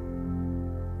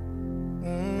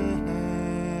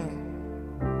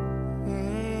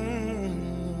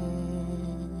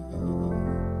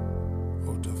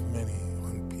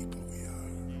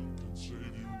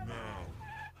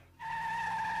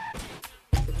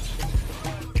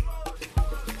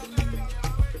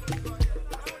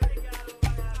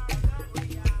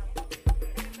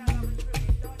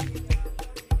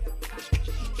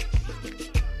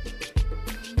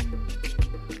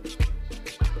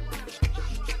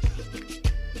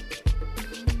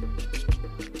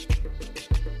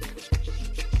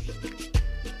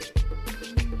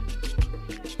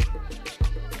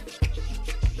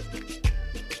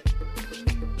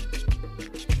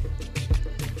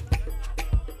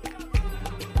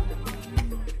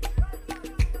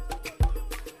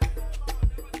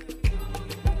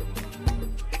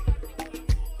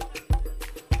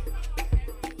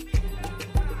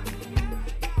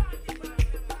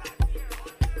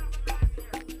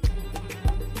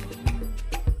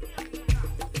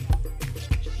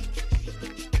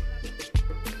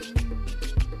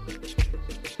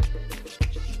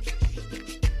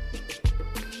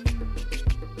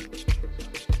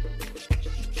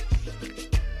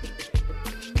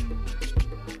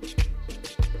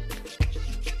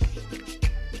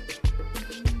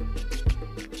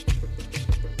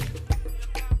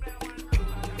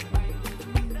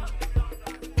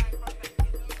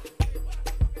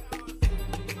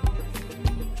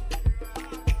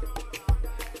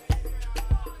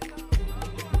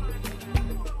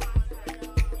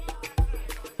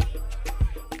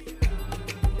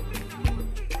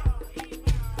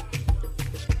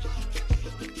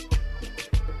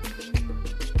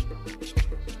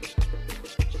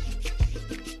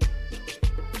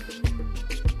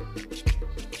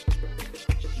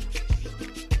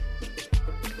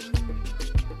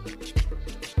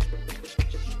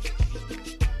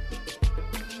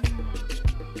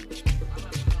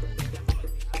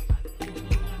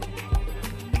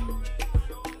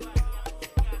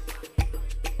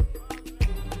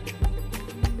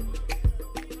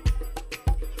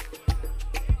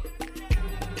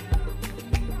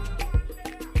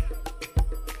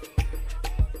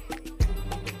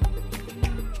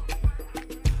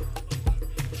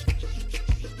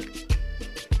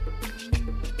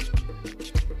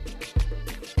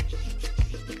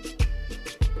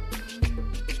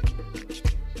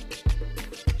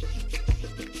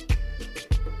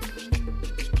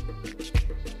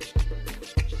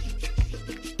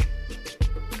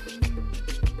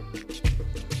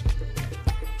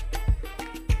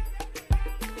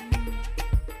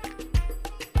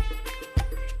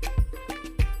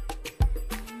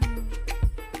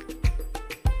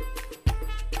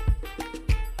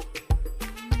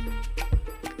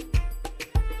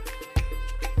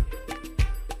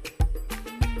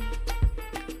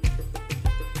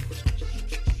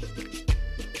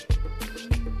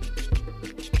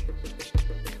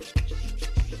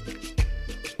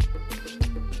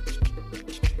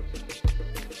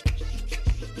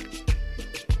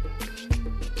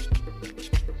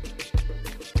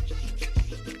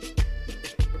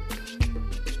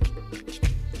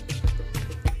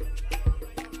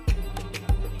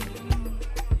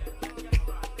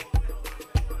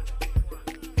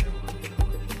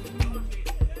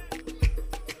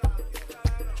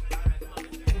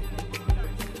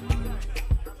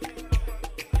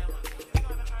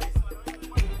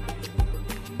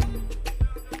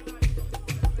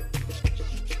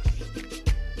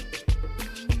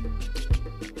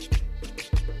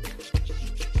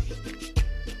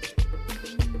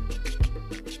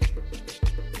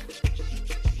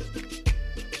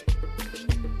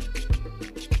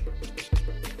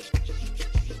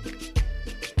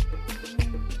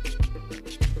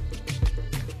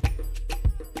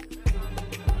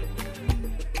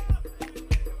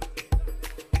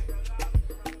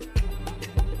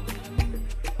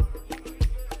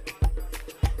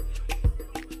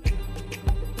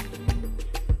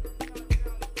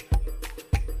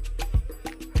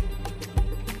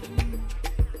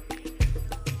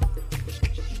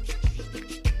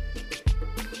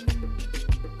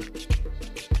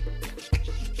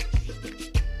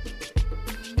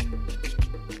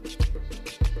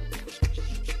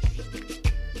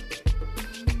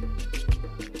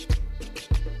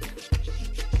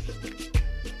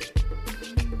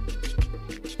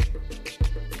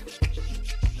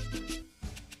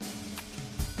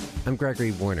 I'm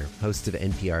Gregory Warner, host of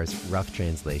NPR's Rough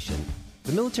Translation.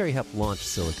 The military helped launch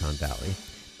Silicon Valley,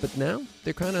 but now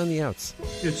they're kind of on the outs.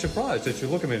 You're surprised that you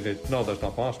look at me and think, no, that's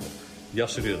not possible.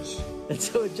 Yes, it is. And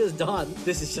so it just dawned,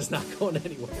 this is just not going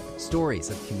anywhere. Stories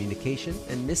of communication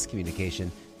and miscommunication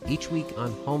each week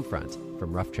on Homefront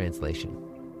from Rough Translation.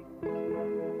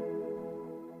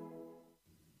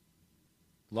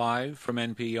 Live from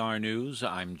NPR News,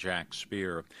 I'm Jack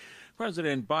Spear.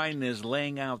 President Biden is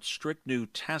laying out strict new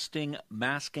testing,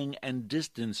 masking, and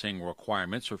distancing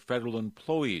requirements for federal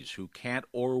employees who can't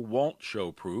or won't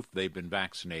show proof they've been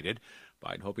vaccinated.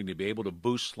 Biden hoping to be able to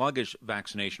boost sluggish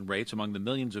vaccination rates among the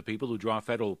millions of people who draw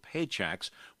federal paychecks,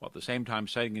 while at the same time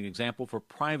setting an example for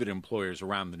private employers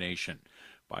around the nation.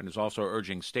 Biden is also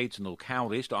urging states and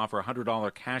localities to offer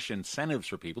 $100 cash incentives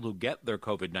for people who get their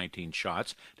COVID-19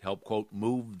 shots to help, quote,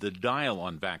 move the dial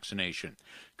on vaccination.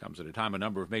 Comes at a time a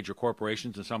number of major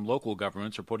corporations and some local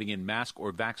governments are putting in mask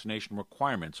or vaccination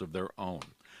requirements of their own.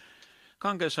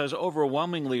 Congress has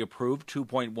overwhelmingly approved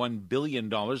 $2.1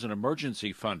 billion in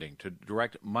emergency funding to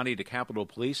direct money to Capitol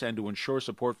Police and to ensure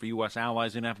support for U.S.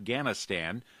 allies in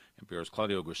Afghanistan. NPR's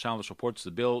Claudio Grisales reports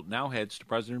the bill now heads to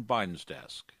President Biden's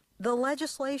desk. The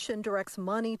legislation directs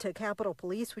money to Capitol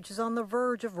Police, which is on the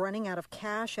verge of running out of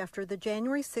cash after the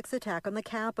January 6 attack on the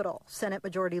Capitol. Senate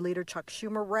Majority Leader Chuck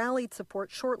Schumer rallied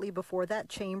support shortly before that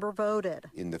chamber voted.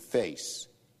 In the face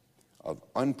of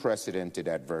unprecedented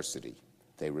adversity,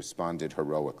 they responded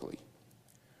heroically.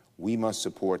 We must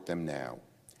support them now,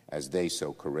 as they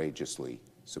so courageously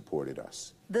supported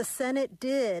us. The Senate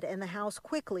did, and the House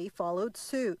quickly followed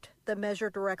suit. The measure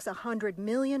directs $100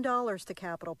 million to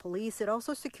Capitol Police. It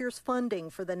also secures funding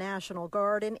for the National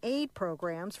Guard and aid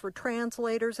programs for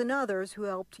translators and others who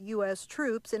helped U.S.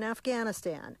 troops in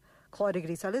Afghanistan. Claudia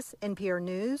Grisales, NPR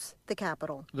News, the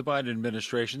Capitol. The Biden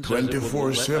administration says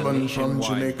 24/7 from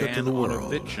Jamaica to the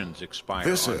world. Evictions expire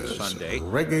This on is Sunday.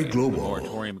 Reggae Global. The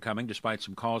moratorium coming despite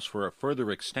some calls for a further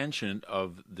extension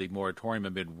of the moratorium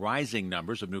amid rising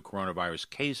numbers of new coronavirus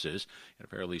cases and a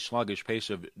fairly sluggish pace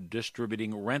of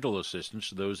distributing rental assistance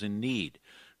to those in need.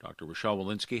 Dr. Rochelle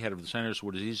Walensky, head of the Centers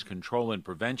for Disease Control and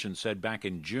Prevention, said back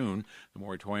in June the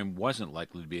moratorium wasn't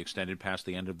likely to be extended past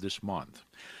the end of this month.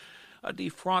 A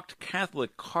defrocked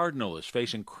Catholic cardinal is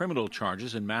facing criminal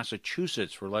charges in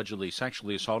Massachusetts for allegedly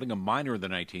sexually assaulting a minor in the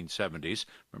 1970s.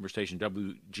 Member station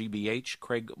WGBH,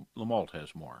 Craig Lamalt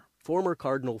has more. Former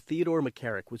Cardinal Theodore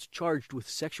McCarrick was charged with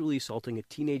sexually assaulting a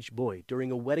teenage boy during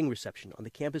a wedding reception on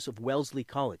the campus of Wellesley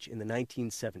College in the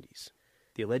 1970s.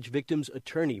 The alleged victim's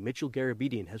attorney, Mitchell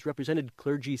Garabedian, has represented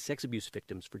clergy sex abuse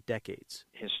victims for decades.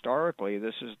 Historically,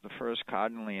 this is the first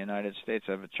cardinal in the United States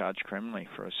ever charged criminally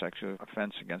for a sexual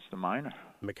offense against a minor.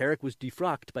 McCarrick was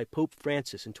defrocked by Pope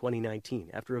Francis in 2019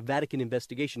 after a Vatican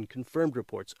investigation confirmed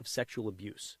reports of sexual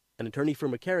abuse. An attorney for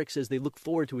McCarrick says they look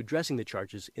forward to addressing the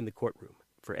charges in the courtroom.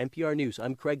 For NPR News,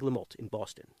 I'm Craig Lamalt in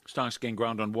Boston. Stocks gained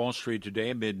ground on Wall Street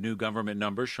today amid new government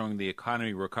numbers showing the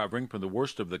economy recovering from the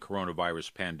worst of the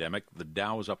coronavirus pandemic. The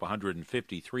Dow was up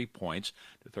 153 points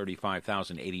to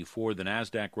 35,084. The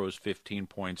Nasdaq rose 15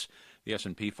 points. The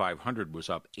S&P 500 was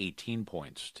up 18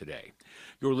 points today.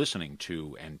 You're listening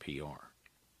to NPR.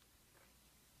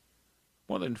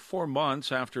 More than 4 months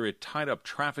after it tied up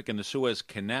traffic in the Suez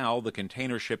Canal, the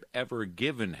container ship Ever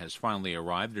Given has finally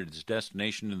arrived at its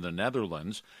destination in the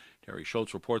Netherlands. Terry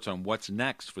Schultz reports on what's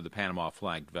next for the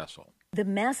Panama-flagged vessel. The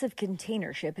massive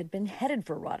container ship had been headed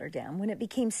for Rotterdam when it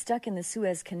became stuck in the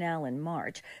Suez Canal in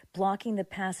March, blocking the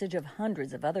passage of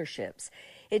hundreds of other ships.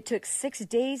 It took 6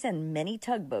 days and many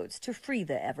tugboats to free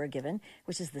the Ever Given,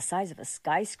 which is the size of a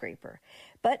skyscraper.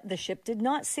 But the ship did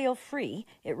not sail free.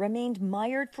 It remained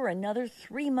mired for another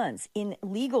 3 months in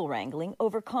legal wrangling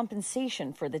over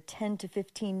compensation for the $10 to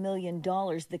 $15 million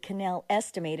the canal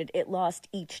estimated it lost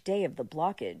each day of the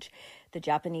blockage. The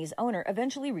Japanese owner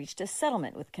eventually reached a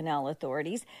settlement with canal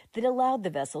authorities that allowed the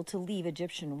vessel to leave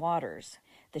Egyptian waters.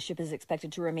 The ship is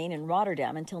expected to remain in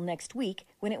Rotterdam until next week,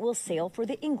 when it will sail for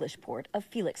the English port of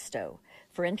Felixstowe.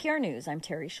 For NPR News, I'm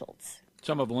Terry Schultz.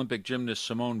 Some of Olympic gymnast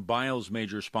Simone Biles'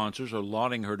 major sponsors are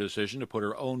lauding her decision to put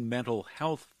her own mental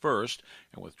health first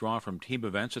and withdraw from team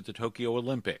events at the Tokyo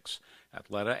Olympics.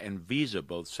 Athleta and Visa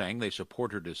both saying they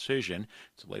support her decision.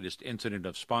 It's the latest incident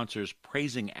of sponsors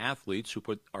praising athletes who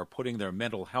are putting their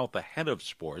mental health ahead of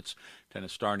sports.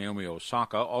 Tennis star Naomi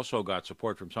Osaka also got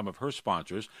support from some of her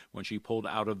sponsors when she pulled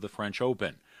out of the French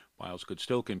Open. Biles could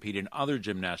still compete in other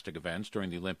gymnastic events during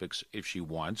the Olympics if she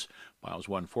wants. Biles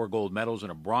won 4 gold medals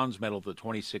and a bronze medal at the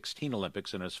 2016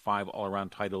 Olympics and has 5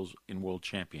 all-around titles in world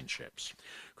championships.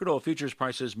 Crude oil futures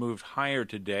prices moved higher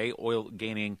today, oil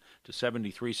gaining to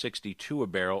 $73.62 a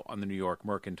barrel on the New York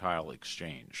Mercantile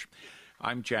Exchange.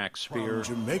 I'm Jack Spear.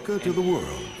 From Jamaica to the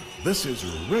world, this is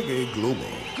Reggae Global.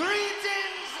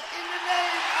 Greetings in the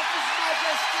name of His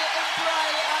Majesty Emperor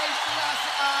Haile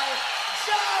Selassie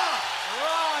Jah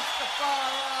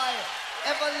Rastafari,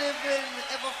 ever living,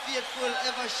 ever faithful,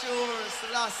 ever sure,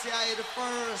 Selassie I the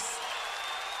first.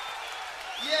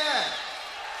 Yeah.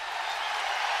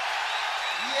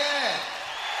 Yeah.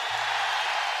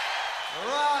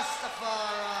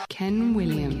 Rastafari. Ken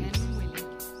Williams.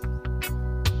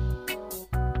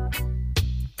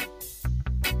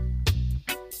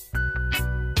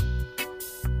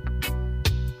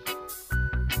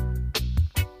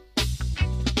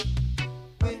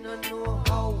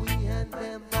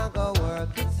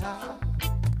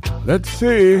 Let's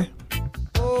see.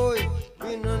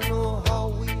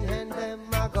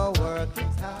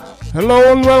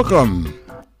 Hello and welcome.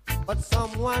 But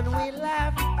someone will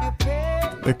have to pay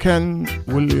The Ken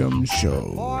Williams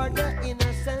Show. for the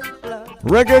innocent blood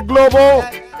Reggae Global.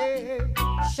 that they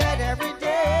shed every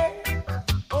day.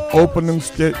 Opening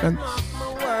statements. My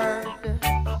word,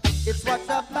 it's what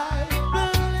the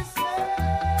Bible says.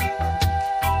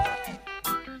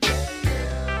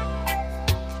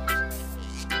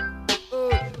 Oh,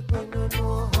 we don't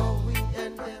know how we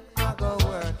and them are gonna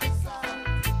work it out.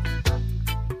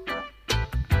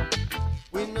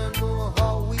 We don't know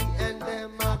how we and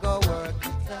them are gonna work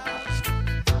it out.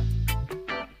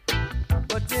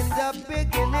 But in the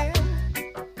beginning,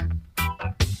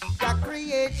 God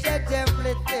created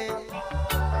everything.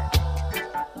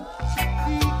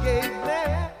 He gave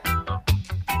man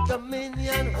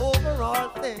dominion over all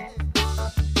things.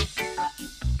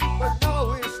 But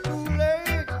now it's too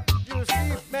late. You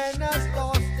see, men has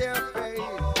lost their faith.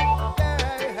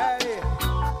 Hey, hey,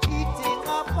 eating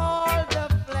up all the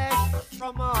flesh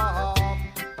from off.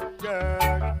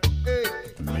 Yeah, hey.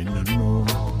 Me no know.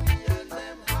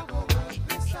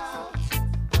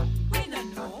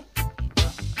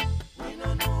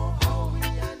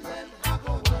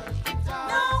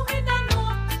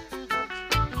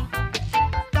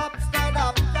 Stop, stand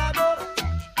up, stand up.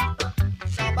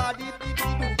 Somebody be do.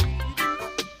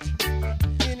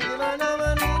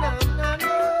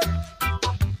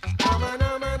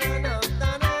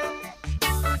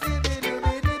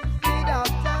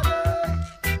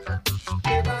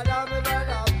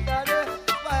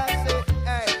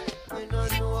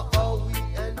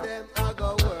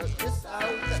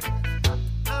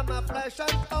 I'm a flesh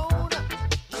and bone.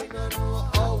 We don't know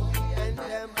how we and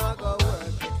them are gonna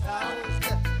work it out.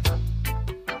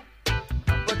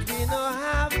 But we don't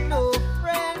have no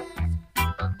friends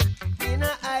in a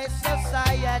high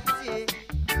society.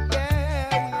 Yeah,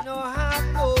 we don't have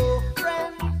no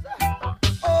friends.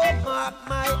 Oh, mark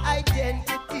my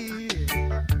identity.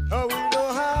 Oh, we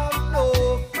don't have no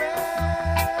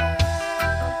friends.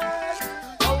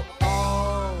 Oh,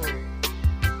 oh.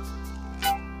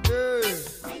 Yeah.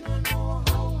 We don't know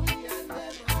how we and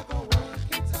them are gonna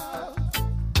work it out.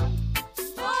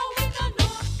 No, we don't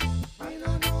know. We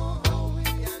don't know how we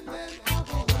and them are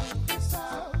gonna work this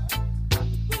out.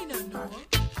 We don't know.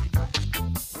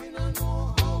 We don't know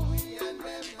how we and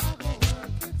them are gonna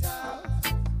work it out.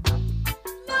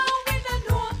 No, we don't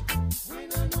know. We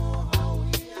don't know how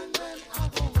we and them are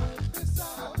gonna work this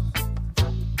out.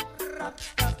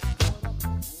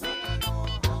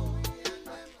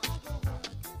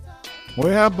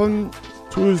 What happened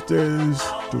Tuesdays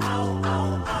to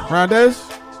Fridays?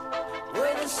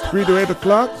 3 to 8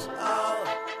 o'clock.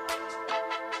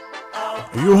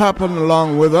 You happen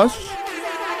along with us.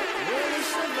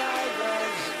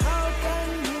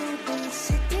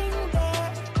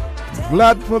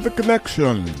 Glad for the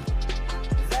connection.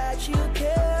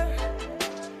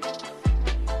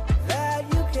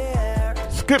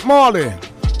 Skip Marley.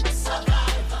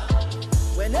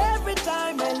 When every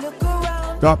time I look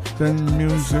around, Top 10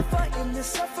 music. in the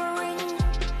suffering,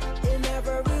 in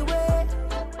every way,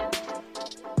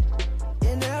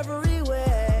 in every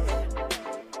way.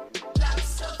 Black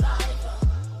survivor.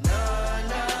 No,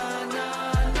 no, no,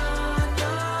 no,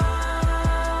 no,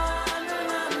 no,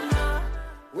 no, no.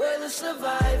 We're the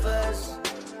survivors.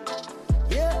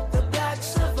 Yeah, the black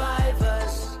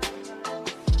survivors.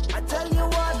 I tell you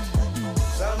what,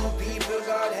 some people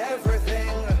got everything.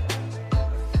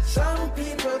 Some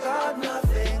people got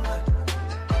nothing.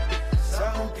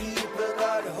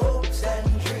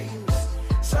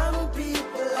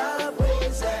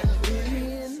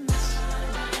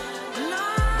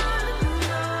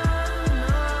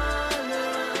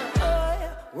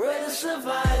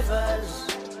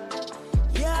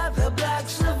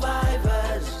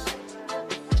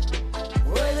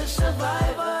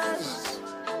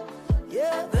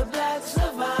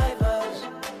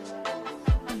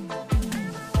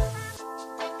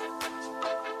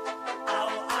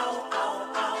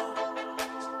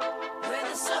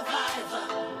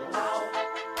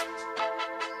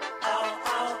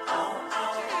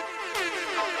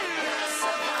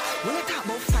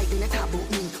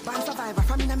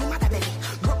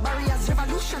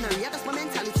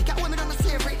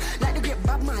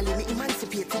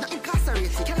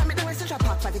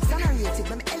 5 exonerated,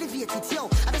 but I'm elevated, yo.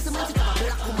 I just want to have a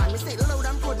black woman. We say loud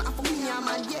and proud, but I'm for me, yeah,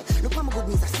 man, yeah. Look how my good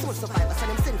means a soul survivor, so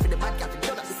them send for the bad guy to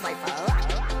blood up this life.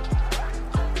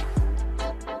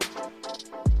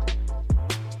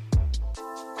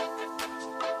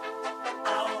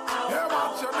 Yeah,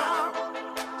 watch your now.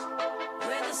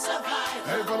 We're the survivors.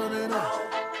 Hey, follow me now.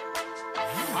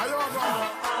 Are you going?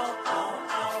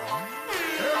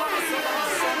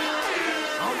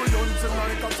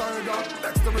 Like a tiger,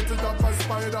 next to me to jump a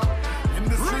spider. In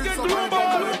the streets of my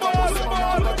body, like a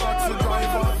postman, like a taxi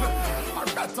driver. I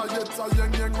got a yet a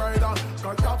young rider.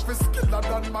 Got half his skiller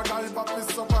than my guy, but we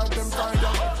survive them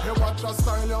tiger. Hey, watch a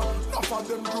style, ya. Enough of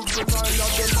them juvenile, ya.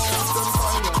 Them out, them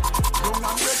fire. Young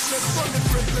and reckless, running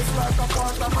reckless like a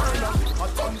part of murder. A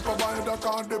ton provider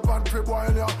can't depend for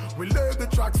boil, ya. We lay the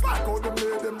tracks like how them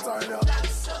lay them tile, ya.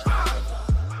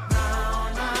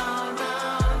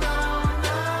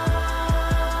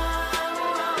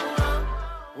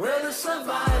 We're the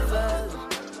survivors,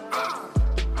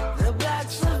 the black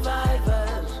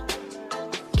survivors.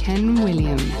 Ken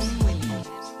Williams.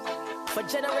 For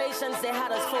generations, they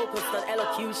had us focused on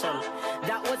elocution.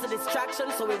 That was a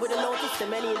distraction, so we wouldn't notice the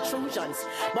many intrusions.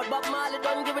 But Bob Marley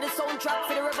done give it a soundtrack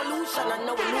for the revolution. And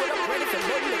now we load up, ready to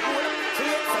run the goal,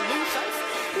 create solutions.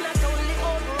 Not only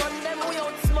outrun them, we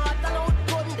outsmart and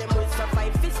outgun them. We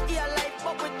survive 50 alive,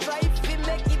 but we try to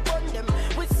make it bun them.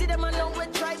 We see them and now we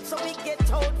try, so we get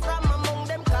out from among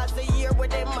them. Cause the year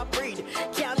with them a breed,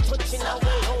 can't touch in our way.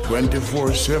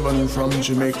 24/7 from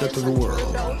Jamaica to the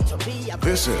world.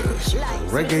 This is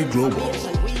Reggae Global.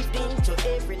 We've been to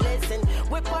every lesson.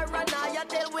 We paranoia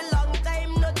till we long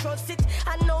time no trust it.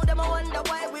 I know them I wonder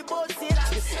why we both it.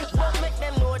 But make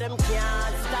them know them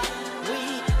can't stop.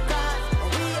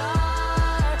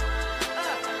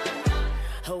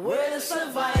 We're the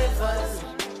survivors.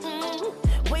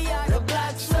 We are the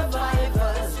black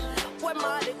survivors. When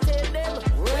Marley tell them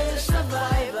we're the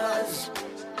survivors.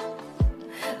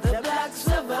 The black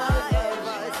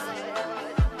survivors.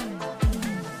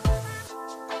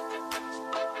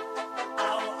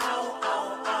 Ow, ow, ow,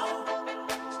 ow.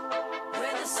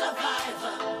 We're the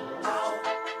survivor. Ow.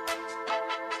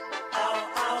 Ow,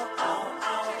 ow, ow,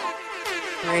 ow.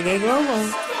 Reggae Global.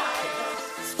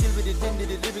 Skill with it, wind it,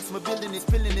 lyrics, my building it,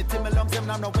 spilling it. Till my lungs, them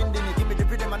now no wind in it. Give me the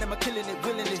rhythm and I'm killing it,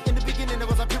 willing it. In the beginning, there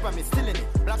was a pyramid, still in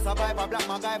it. Black survivor, black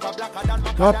MacGyver, blacker than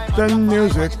my Top 10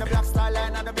 music. The black style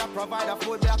line and the black provider,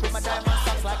 full black with my diamond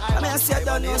socks like I mean, I see it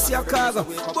down here, see a cargo.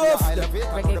 Both.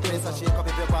 The place I shake up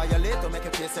if you violate to make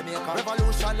a face in Jamaica.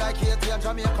 Revolution like Haiti and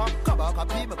Jamaica. Kabaka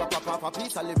P, me go pop a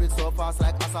piece. I live it so fast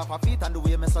like cassava feet. And the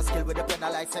way me so skill with the pen, I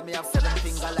like say me have 7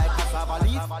 fingers like cassava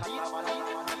leaf.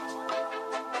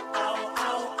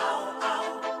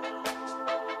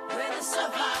 We're the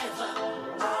survivor.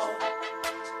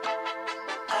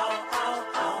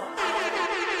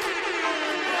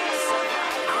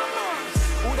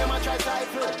 Who them a try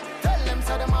trifle? Tell them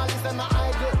say them all is them a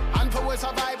idle. And for we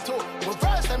survive too. We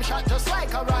first them shot just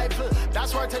like a rifle.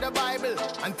 That's word to the Bible.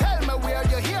 And tell me where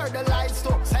you hear the lights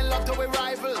to. Send love to we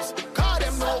rivals. Cause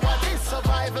them know what is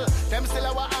survival. Them still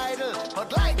our idol.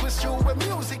 But like we stew with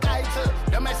music idol.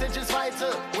 The message is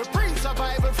vital. We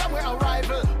pre-survival from our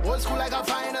arrival. Old school like a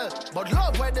final. But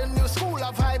love where the new school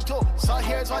a vibe to. So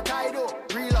here's what I do.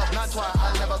 Real love, not why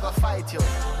I'll never go fight you.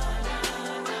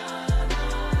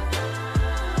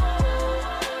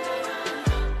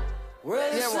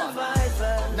 We're the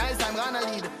survivors. Nice time gonna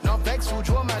lead. No vex through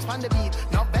drummers on the beat.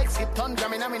 No vex hip ton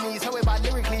drumming on my knees. How we bad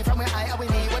lyrically from where I we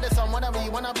need. Where the sun wanna be.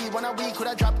 Could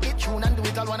have dropped it tune and do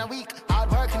it all 1 week. Hard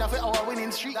work enough for our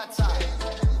winning streak. That's all.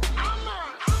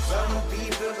 Some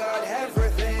people got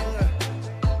everything.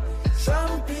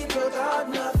 Some people got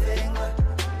nothing.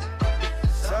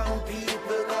 Some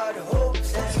people got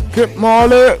hopes and Kip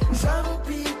Marley. some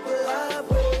people have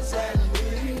hopes and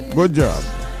dreams. Good job.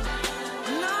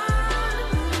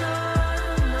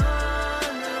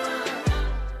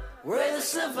 We're the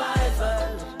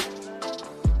survivors.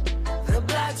 The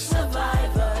black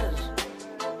survivors.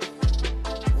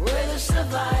 We're the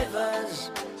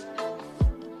survivors.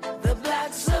 The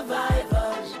black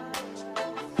survivors.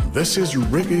 This is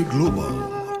Reggae Global,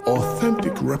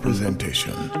 authentic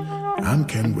representation. I'm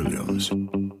Ken Williams.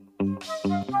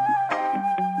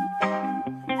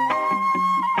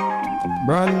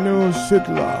 Brand new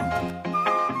Sittler.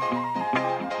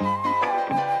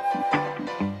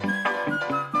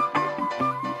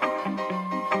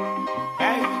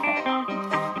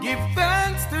 Give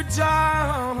thanks to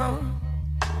Jah.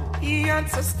 He had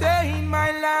sustained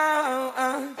my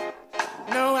life.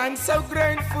 Now I'm so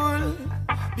grateful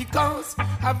because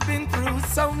I've been through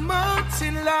so much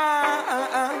in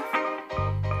life.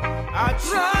 I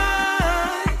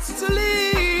tried to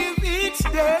live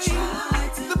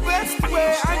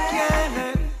way I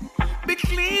can be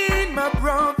clean, my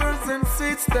brothers and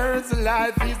sisters.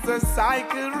 Life is a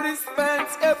cycle,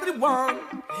 respect everyone.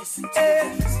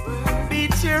 Be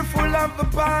cheerful of the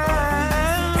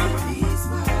past.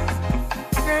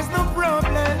 There's no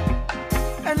problem,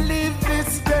 and live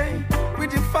this day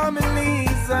with your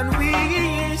families, and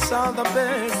wish all the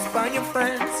best by your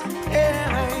friends.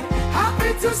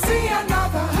 Happy to see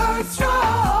another heart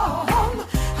strong.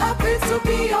 Happy to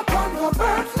be upon the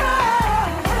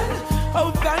birthland.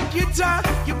 Oh, thank you, Jah,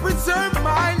 you preserve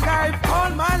my life,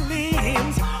 all my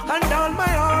limbs, and all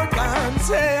my organs.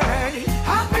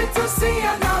 Happy to see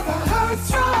another heart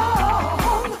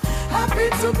strong. Happy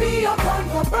to be upon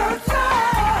the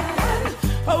birthland.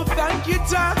 Oh, thank you,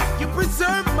 Jah, you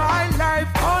preserve my life,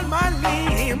 all my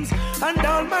limbs, and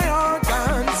all my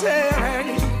organs.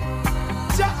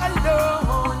 Jah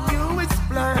alone, you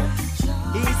explain.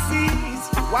 He sees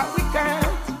what we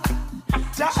can't.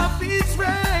 Jah of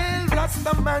Israel,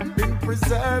 Rasta man been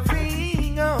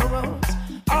preserving us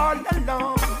all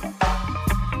along.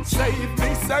 Save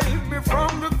me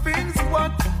from the things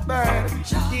what bad.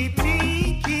 Keep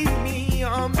me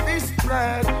on this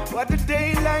thread. What a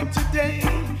day like today,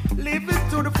 live it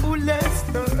to the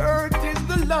fullest. The earth is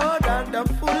the Lord and the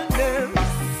fullness.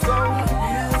 So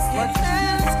what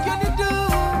else can you do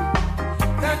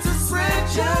than to spread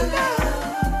your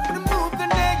love, remove the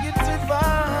negative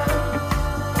vibe?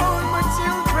 All my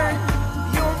children,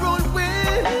 you're all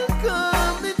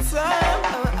welcome inside.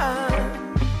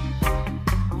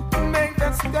 Make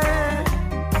that stand,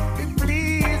 be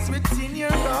pleased within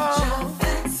your heart.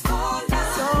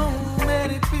 So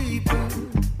many people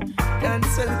can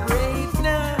celebrate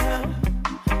now,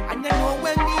 and you know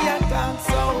when we are down.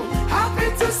 So happy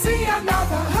to see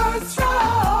another heart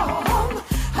strong.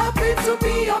 Happy to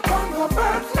be upon the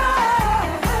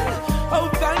birthland. Oh,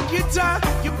 thank you, Jah,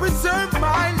 you preserve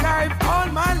my life, all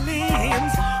my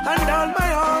limbs, and all my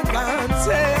organs.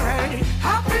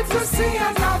 Happy to see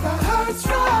another heart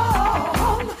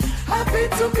strong. Happy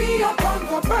to be upon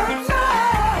the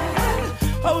birthland.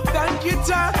 Oh, thank you,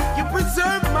 Jah, you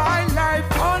preserve my life,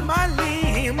 all my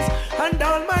limbs, and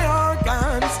all my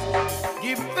organs.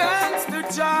 Give thanks to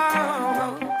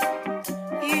Jah,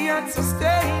 He had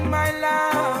sustained my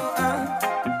life.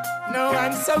 No,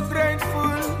 I'm so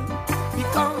grateful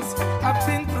because I've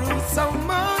been through so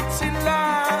much in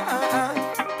life.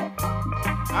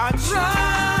 I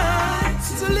try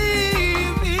to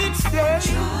live each day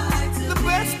the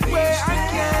best way I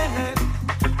can.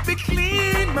 Be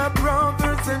clean, my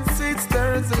brothers and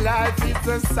sisters. Life is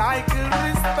a cycle,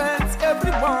 respect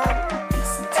everyone.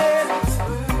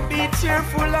 Be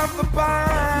cheerful of the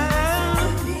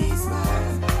past.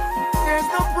 There's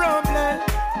no problem,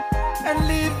 and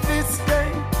live this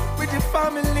day with your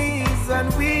families, and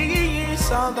wish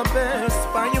all the best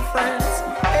by your friends.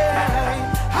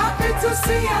 Happy to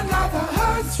see another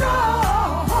heart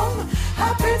strong.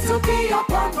 Happy to be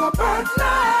upon the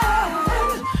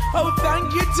birthland. Oh,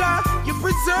 thank you, Jah, you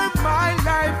preserve my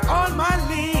life, all my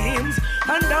limbs,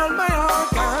 and all my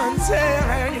organs.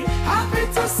 Happy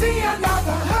to see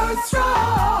another heart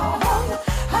strong.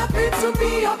 Happy to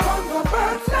be upon the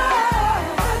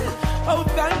birthland. Oh,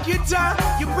 thank you, Jah,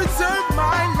 you preserve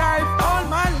my life, all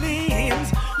my limbs,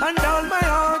 and all my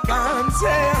organs.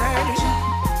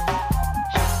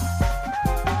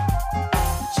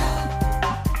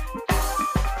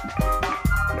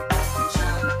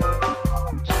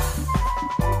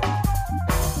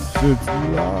 It's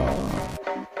love,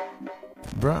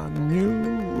 brand new.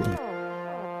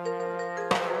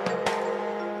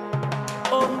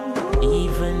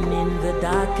 Even in the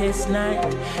darkest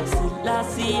night,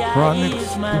 Selassie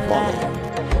is my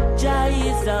light. Jah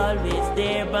is always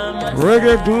there by my side.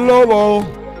 Reggae Global.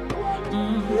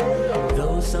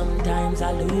 Though sometimes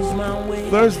I lose my way,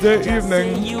 Thursday Jah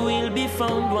evening. say you will be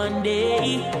found one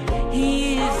day.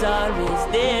 He is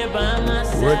always there by my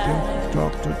side. Working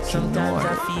Dr. Sometimes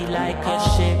I feel like a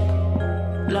ship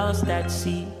lost at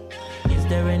sea. Is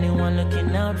there anyone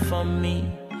looking out for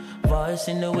me? Voice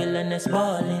in the wilderness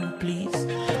bawling, please.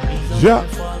 Please don't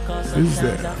fall, 'cause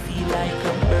sometimes I feel like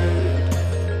a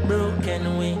bird,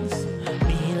 broken wings,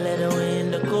 being led away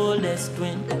in the coldest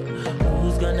wind.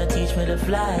 Who's gonna teach me to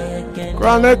fly again?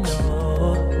 Chronix.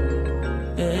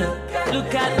 Yeah.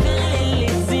 Look at the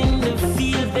lilies in the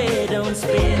field, they don't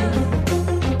spin,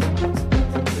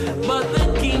 but the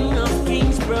King of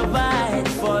Kings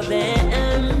provides for them.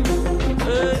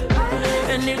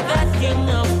 And if that King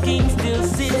of Kings still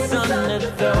sits on the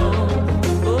throne,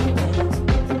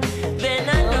 then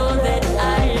I know that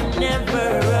I am never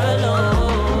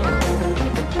alone.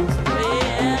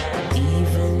 Yeah.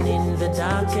 Even in the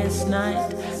darkest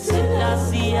night,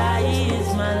 Selassie, I is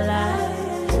my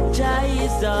life. Jah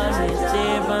is always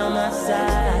there by my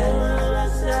side.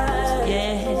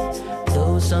 Yeah,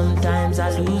 though sometimes I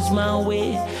lose my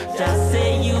way, just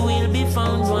say you will be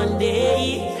found one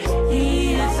day.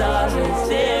 He is always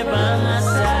there by my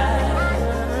side,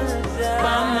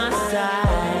 by my side.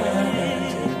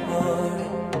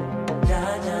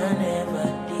 Jah never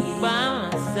leave by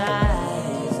my side.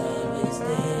 He's always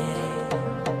there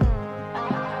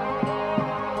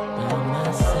by my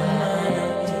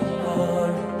side.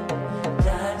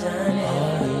 Jah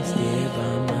always there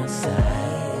by my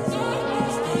side. He's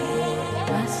always there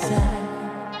by my side.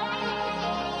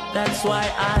 That's why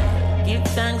I give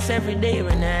thanks every day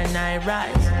when I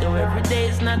rise. Though every day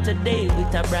is not a day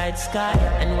with a bright sky.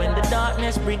 And when the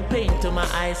darkness brings pain to my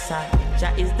eyesight,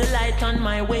 Jah is the light on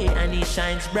my way and he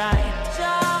shines bright.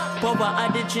 Power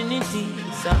of the Trinity,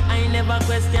 so I never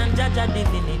question Jah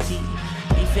divinity.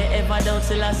 If you ever doubt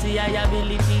Selassie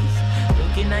abilities,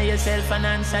 looking at yourself and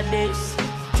answer this.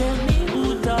 Tell me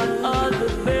who taught all the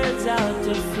birds how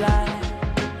to fly?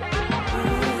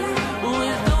 Who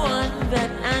is the one that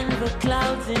hang the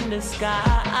clouds in the sky?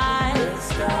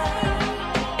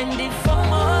 And if for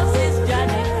Moses, Jah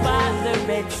divided the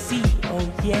Red Sea, oh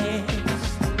yes,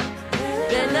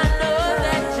 then I know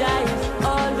that Jah is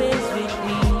always with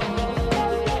me.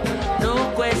 No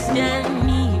question,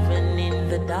 even in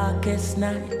the darkest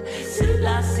night,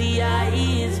 Selassie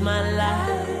is my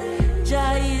life.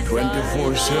 Jah is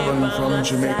 24/7 from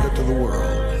Jamaica to the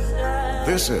world.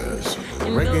 This is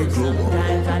Reggae Global.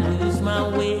 Sometimes I lose my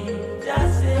way.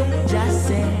 Just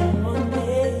say,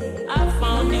 I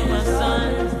found you, my son.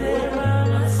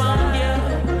 I found you.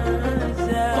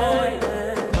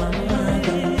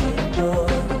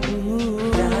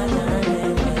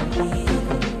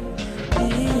 He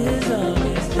is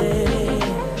always there.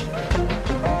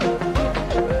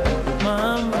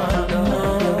 Mama,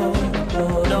 don't,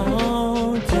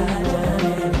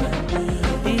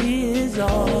 he is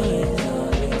always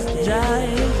there. Jah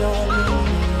is always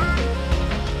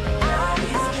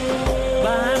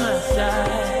by my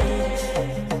side,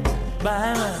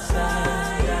 by my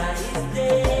side,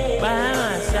 by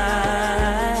my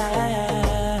side,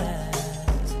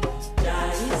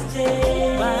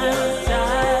 by my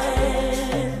side,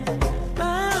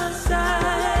 by my side,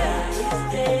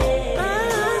 by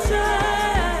my side.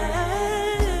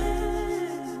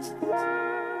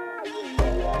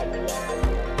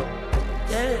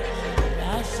 Yeah,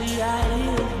 I see I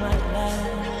live my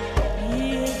life. He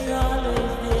is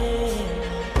always there.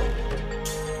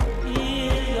 He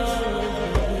is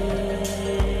always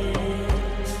there.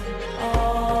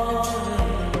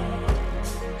 Always,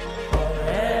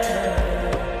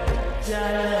 forever.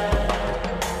 Jah.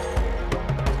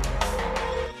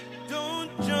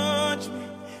 Don't judge me,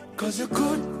 'cause you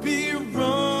could be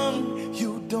wrong.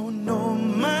 You don't know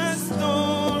my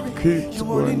story. Keep You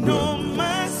only going know good.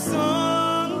 my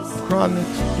songs.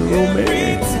 Chronics to Every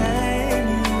Romeo. time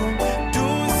you do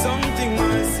something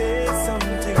or say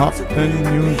something Top to 10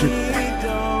 bring music. me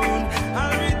down, I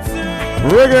return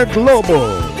Reggae Global.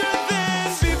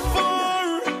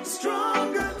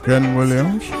 stronger. Ken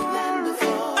Williams.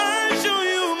 I'll show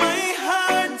you my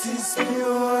heart is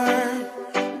pure.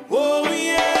 Oh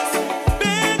yes,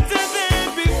 better than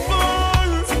before.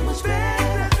 So much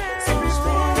better than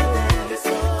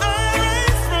before. I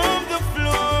rise from the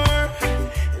floor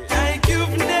like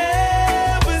you've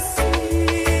never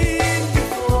seen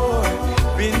before.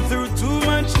 Been through too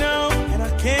much now, and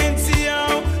I can't see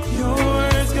how your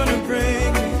words gonna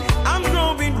break me. I'm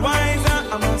growing wiser,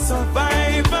 I'm a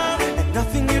survivor, and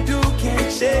nothing you do can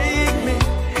shake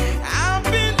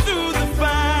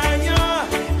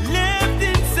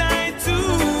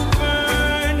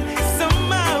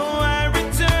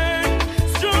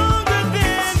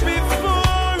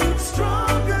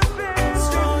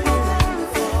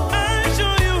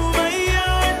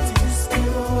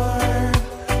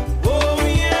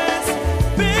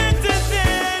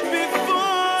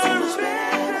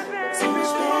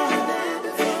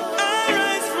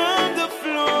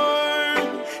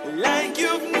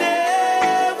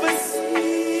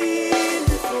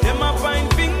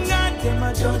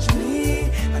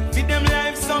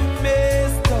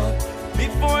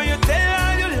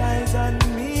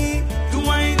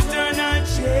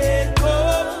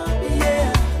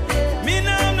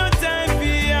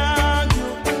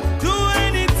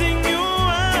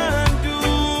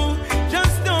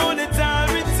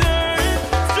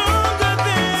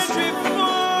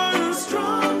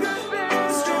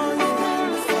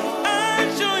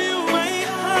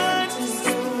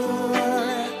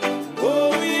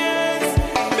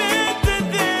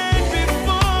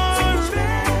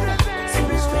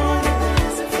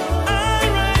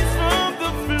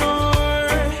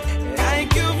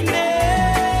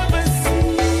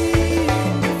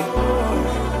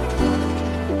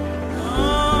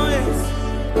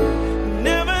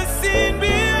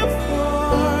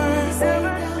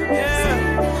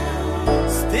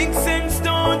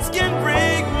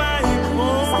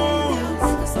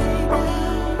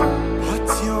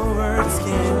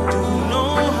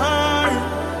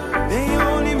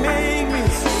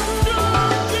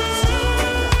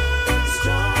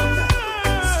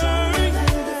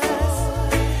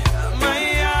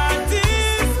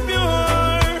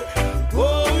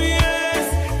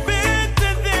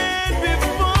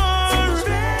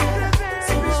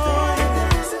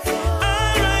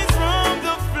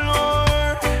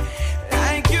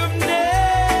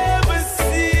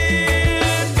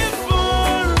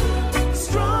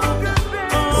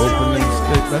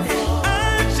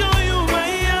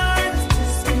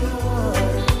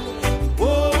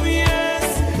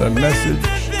The message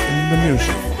in the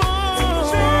music.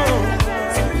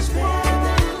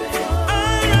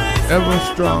 Ever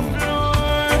strong.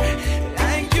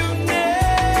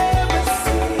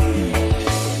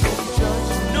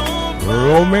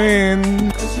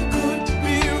 Romaine.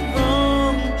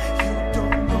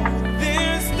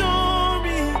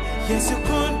 Yes, you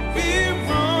could be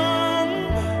wrong.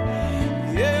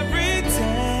 Every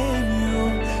time you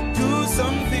do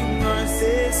something or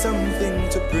say something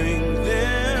to bring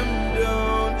them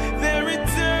down, they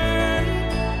return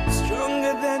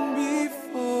stronger than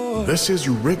before. This is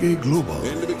Reggae Global,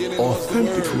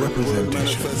 authentic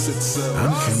representation.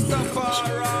 And Ken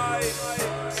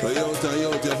Williams. So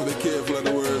you have to be careful of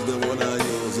the words that one I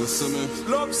use. You see me?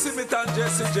 Love Simit and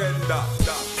Jesse Gender.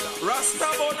 Rasta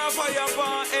Bonafire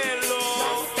Van Elo.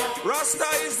 Rasta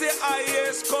is the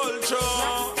highest culture.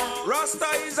 Rasta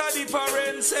is a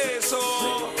different say so.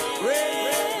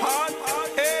 Hot,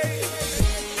 hey.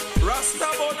 Rasta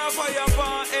Bonafire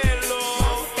Van Elo.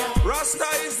 Rasta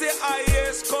is the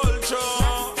highest culture.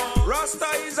 Rasta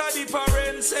is a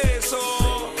different say so.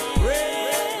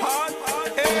 Hot,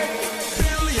 hey.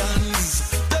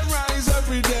 Billions, they rise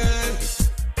every day.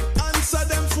 Answer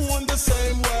them phone the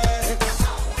same way.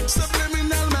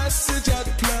 Subliminal message at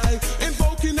play,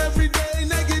 invoking everyday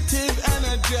negative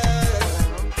energy.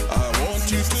 I want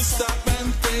you to stop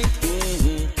and think.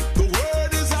 The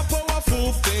word is a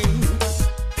powerful thing.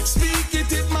 Speak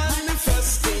it, it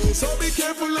manifesting. So be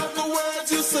careful of the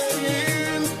words you're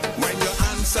saying. When you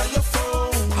answer your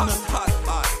phone,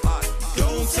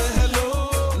 don't say hello.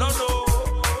 No, no.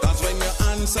 'Cause when you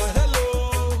answer hello,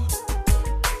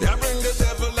 you bring the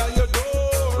devil at your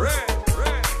door.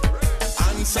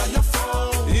 Answer your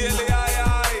phone,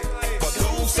 but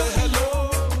don't say hello.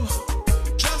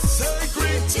 Just say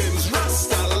greetings,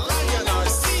 Rasta, Lion or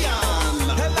Sion.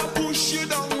 Hella push you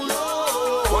down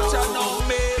low. Watch out now,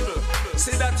 Mabel.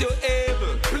 Say that you're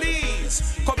able. Please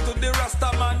come to the Rasta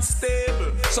man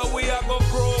stable. So we are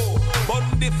gonna grow. Bun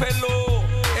the fellow.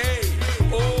 Hey,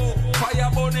 oh,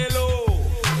 fire bonelo.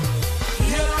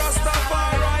 Here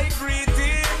Rastafari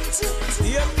greetings.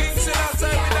 Here King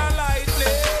Selassie with a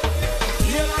lightning.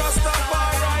 Here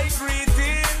Rastafari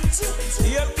greetings.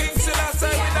 Here King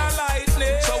Selassie with a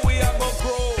lightning. So we are gonna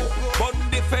grow. Bun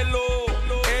the fellow.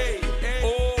 Hey,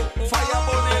 oh, fire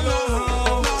bonelo.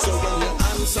 So when you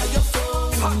answer your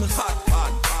phone,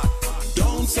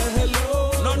 don't say hello.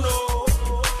 No, no.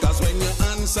 'Cause when you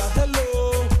answer hello,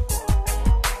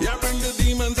 you bring the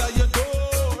demons at your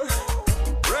door.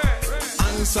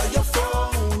 Answer your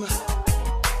phone,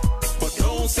 but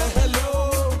don't say hello.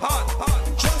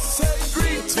 Just say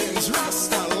greetings,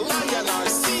 Rasta, Lion or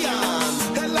Sion.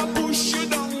 Hella push you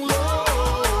down low.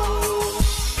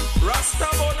 Rasta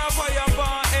Bonafire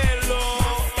Van Elo.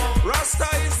 Rasta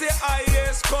is the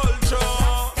highest culture.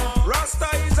 Rasta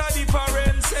is a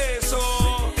different say so.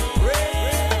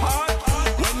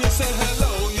 When you say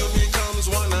hello, you becomes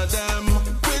one of them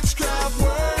witchcraft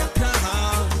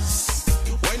workers.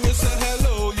 When you say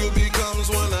hello, you becomes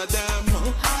one of them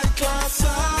high class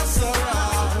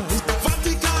sorcerers.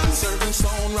 Vatican serving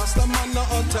sound, Rasta man no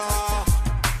utter.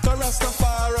 'Cause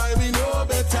Rastafari we know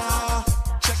better.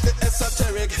 Check the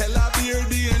esoteric, hella beer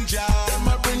danger. Them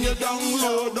a bring you down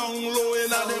low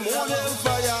in a them own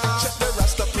hellfire. Check the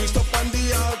Rasta priest up on the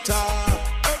altar.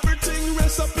 Everything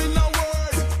rests up in a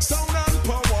word, sound and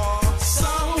power.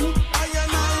 Sound, I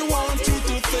and I want you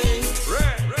to think.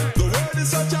 The word is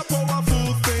such a powerful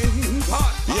thing.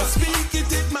 You speak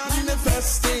it, it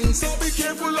manifesting. So be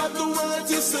careful of the words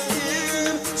you're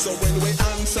saying. So when we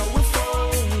answer with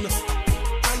phone,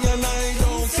 I and I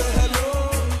don't say hello.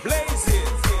 Blaze it.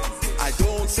 I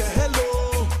don't say hello.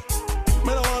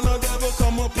 Me don't want no devil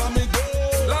come up on me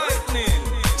door. Lightning.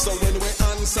 So when we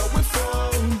answer with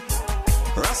phone,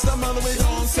 Rasta man we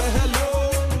don't say hello.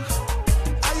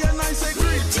 I and I say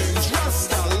greetings,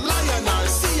 Rasta, Lion or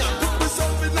Sion. Put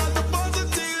myself in at the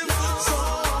positive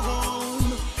zone.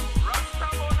 Rasta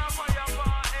Bonafire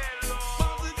Van Elo.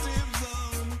 Positive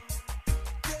zone.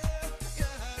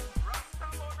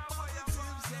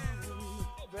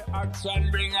 Every action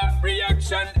bring a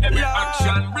reaction. Every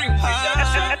action bring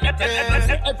reaction.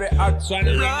 Every action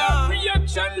bring a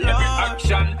reaction.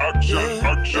 Every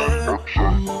action.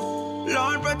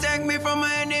 Lord, protect me from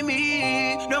my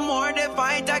enemy. The more they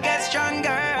fight, I get stronger.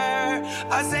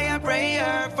 I say a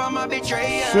prayer for my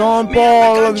betrayer. Sean Me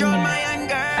Paul have to control and my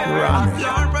anger. Ronnie.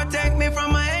 Lord, protect me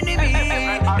from my enemy.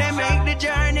 They make the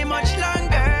journey much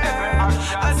longer.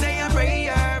 I say a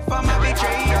prayer for my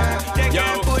betrayer. They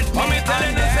can't put me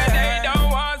under. They don't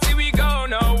want to see we go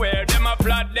nowhere. Them a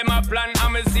plot, them a plan.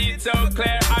 I'ma see it so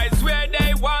clear. I swear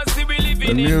they want to see we live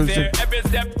in The fear. music Every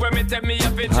step when me tell me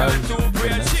if it turn to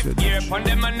prayer. Shift gear upon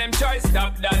them and them try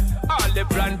stop that. All the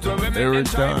plans where we make them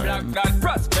try block that.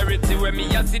 Prosperity where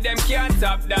me I see them can't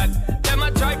stop that. Them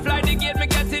a try fly the gate, me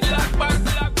get it locked back.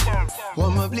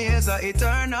 One my blazer,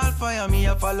 eternal fire. Me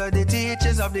I follow the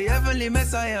teachings of the heavenly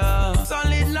Messiah.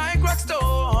 Solid like rock stone,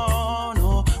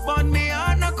 oh, but me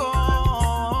are not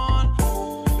gone.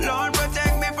 Lord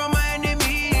protect me from my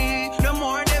enemy. The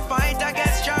more they fight, I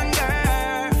get stronger.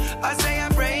 I say a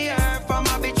prayer for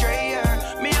my betrayer.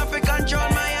 Me have to control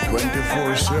my anger.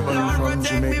 24/7 from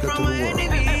Jamaica to the world.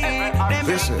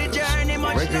 This is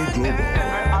Reggae Global.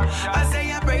 I say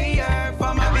a prayer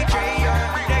for my betrayer.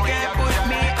 They can't put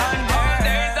me under. All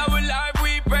days of our life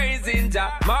we praising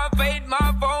Jah. My faith,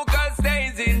 my focus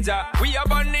stays in Jah. We are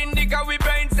born indica, we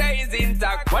brain stays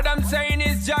intact. What I'm saying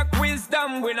is Jack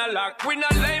wisdom, we not lack. We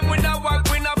not lame, we not walk,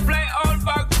 we not play all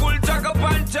back. Full track up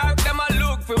and track. Them a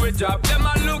look for we drop, them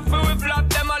a look for we flop,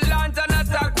 them a launch and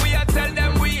attack. We a tell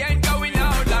them we ain't going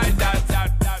out like that.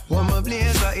 One my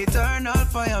blazer, eternal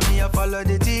fire. Me I follow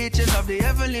the teachings of the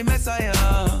heavenly Messiah.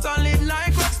 Solid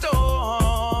like rock stone,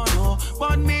 oh,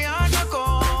 but me are not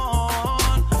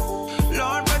gone.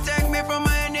 Lord protect me from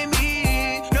my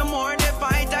enemy. The more they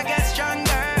fight, I get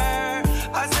stronger.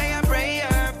 I say a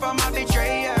prayer for my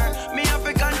betrayer. Me have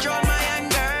to control my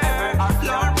anger.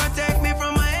 Lord protect me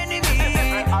from my enemy.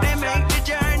 They make the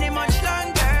journey much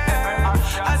longer.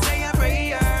 I say a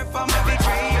prayer for my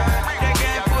betrayer. They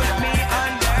can't put me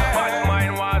under. But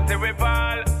mine was the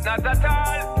fall, not at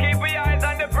all. Keep your eyes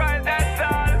on the prize, that's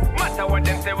all. Matter what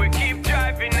them say, we keep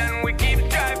driving and we keep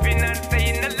striving and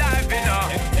staying alive, you know.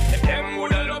 Them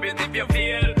woulda love it if you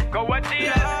feel. Go a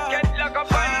deal, get locked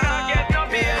up and not get no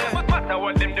bail. Matter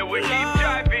what them do, we keep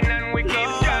driving and we keep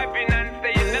striving and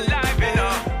staying alive, you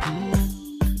know.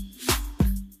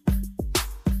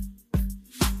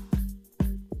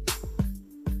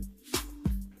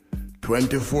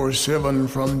 24/7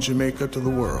 from Jamaica to the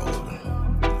world.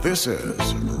 This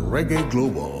is Reggae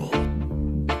Global.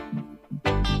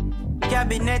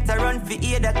 Cabinet a run for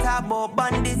ear that talk about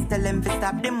bandits. Tell them to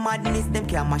stop the madness. Them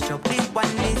can't mash up this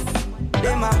oneness.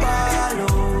 Them a ball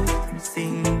out,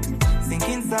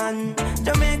 sinking sun.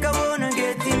 Jamaica wanna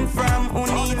get him from who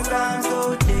needs some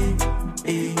so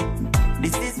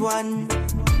this is one.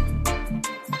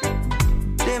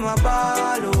 Them a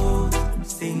ball out,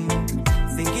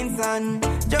 sinking sun.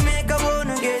 Jamaica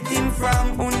wanna get him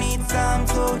from who needs some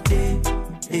so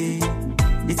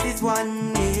this is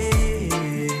one.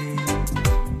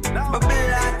 But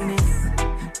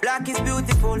black is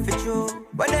beautiful for true.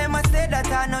 But them a say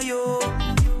that I know you.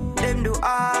 Them do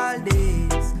all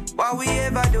this. What we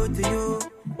ever do to you?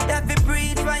 That we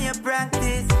preach when you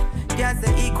practice. Can't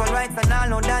say equal rights and all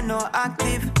know that no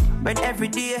active. When every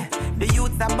day the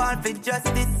youths are born for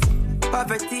justice.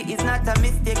 Poverty is not a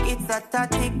mistake, it's a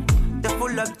tactic. The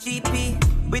full of GP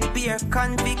with beer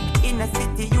convict. In a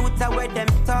city youths are where them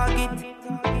target.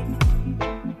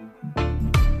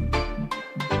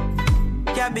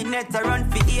 Cabinet a run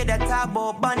for ear that talk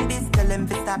about bandits. Tell them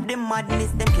to stop the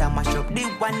madness. Them can't mash up the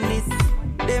oneness.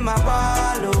 Them a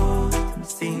ball out,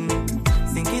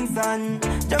 sinking sun.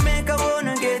 Jamaica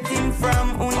wanna get him from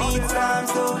who needs some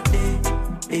so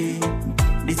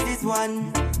this is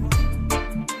one.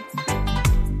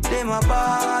 Them a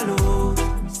ball out,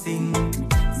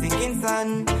 sinking sun.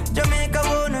 Jamaica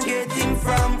wanna get him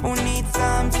from who needs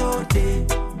some so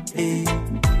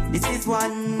this is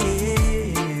one.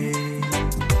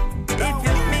 If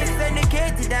you're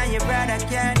miseducated and your brother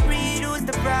can't read, who's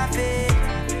the prophet?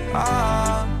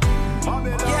 Oh,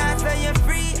 can't say you're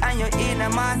free and you're in a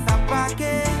master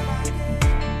pocket.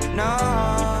 No,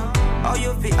 oh,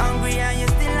 you feel hungry and you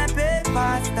still a pay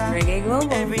pasta. Reggae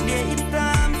Global. Every day it's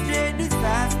time straight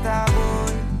disaster,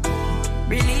 boy.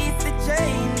 Release the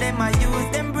chain, them I use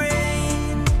them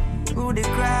brain. Who the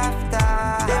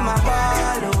crafter? Them a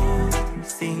ball out,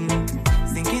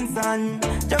 sinking sun.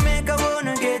 Jamaica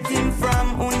wanna get him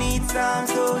from who needs some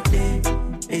so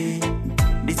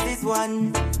this is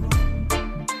one.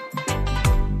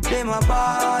 Them a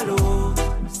ball out,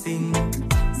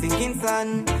 sinking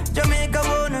sun. Jamaica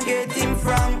wanna get him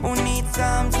from who needs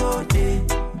some so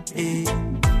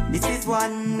this is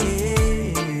one.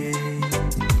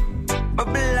 But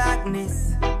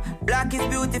black is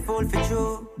beautiful for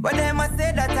true. But them a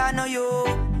say that I know you.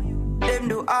 Them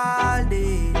do all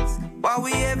this. What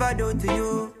we ever do to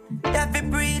you? That we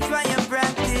preach when you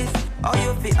practice. Or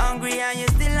you feel hungry and you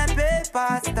still a pay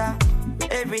pasta.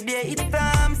 Every day it's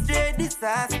time straight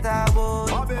disaster, boy.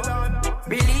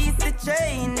 Release the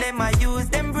chain, them I use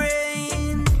them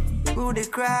brain. Who the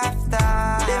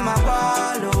crafter? Them a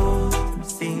ball out,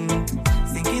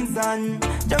 sinking son.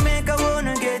 Jamaica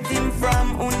wanna get him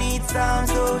from who needs some,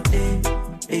 so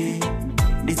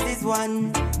this is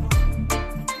one.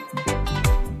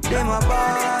 Them a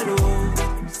ball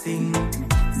out,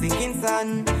 sinking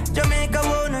sun. Jamaica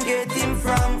wanna get him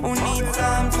from who needs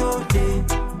some, so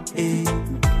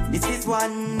this is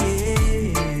one,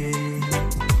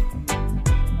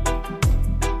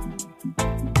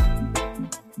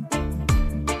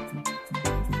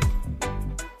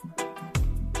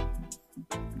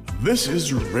 This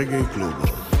is Reggae Global,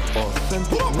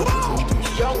 authentic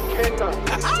representation. Young Kenner.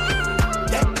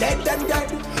 Dead.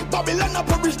 Babylon up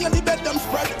originally bed them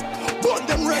spread. Burn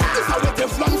them red, this how what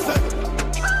Teflon said.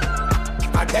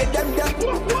 I dead them.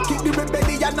 Kick the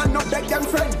rebellion and not beg them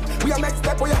friend. We are next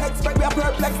step, we are expect, we are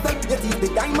perplex them. Yet is the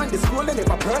diamond, the scroll, and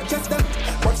never purchase them.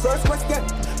 But first question,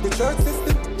 the church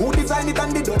system. Who designed it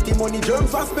and the dirty money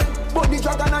germs was spent? But the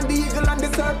dragon and the eagle and the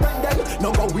serpent then.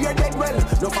 No go weird dead well,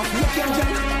 no for fake angel.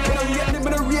 When I rate them,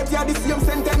 when I rate you the same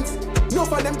sentence. No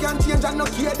for them can change and no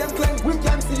care them cleanse. We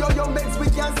can see your young meds, we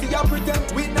can see your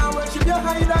pretend. We now worship your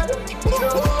highlight.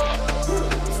 No.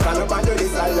 Stand up and do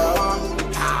this alone.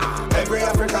 Every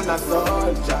African a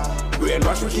soldier.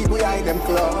 Brainwash we keep we hide them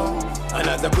claws. And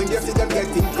as the queen you see them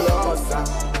getting closer.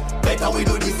 Better we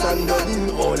do this and done.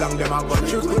 How long them a gun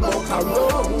shoot we bout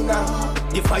corona.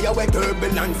 The fire wet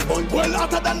turbulence burn. Well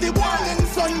hotter than the boiling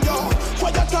sun, yo.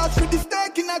 Fire touch with the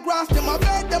snake in the grass. Them a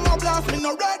bed, them a blast. Me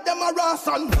no red, them a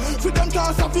ration. For them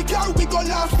cars of the car we go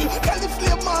last. Tell the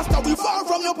slave master we far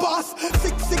from your past.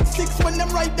 666 when them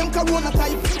write them corona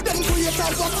type. Them create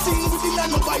a vaccine with the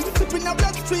nanobite. Sipping a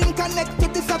bloodstream connect to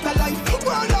the satellite.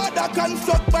 World order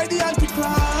construct by the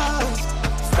Antichrist.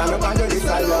 Stand up and do this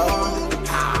alone.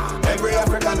 Every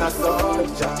African a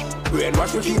soldier.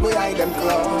 Brainwash we keep we hide them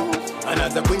claws. And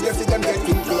as the queen you see them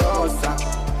getting closer.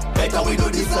 Better we do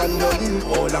this and done.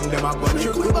 How long them a gun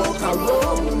shoot we bout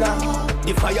corona.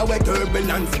 The fire wet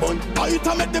turbulence burn. I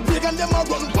to make the pig and them a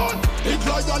run burn. Big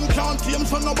lion can't tame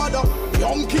so no bother.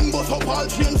 Young king bust up all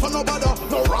chains so no bother.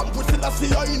 No ramp with still a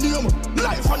see I name.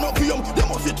 Life and no game. They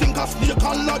must think a snake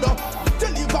and ladder.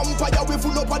 Tell the vampire we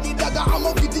full up of the dagger. I'm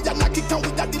a giddy and a kick and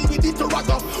with a deal with it to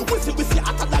ragga. We see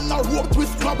hotter than a rope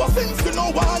twist grabber. Since you know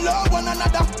one love one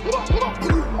another.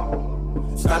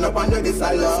 Stand up and do this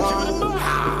alone.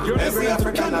 Every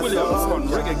African a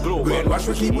soldier. Brainwash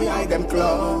we keep we hide them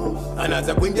claws. And as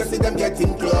the queen you see them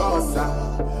getting closer.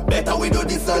 Better we do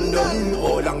this and done.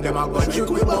 How long them a gun shoot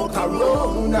we bout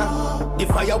corona. The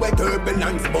fire wet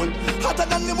turbulence burn. Hotter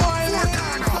than the boiling.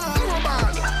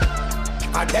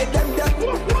 I dead them.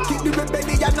 Kick the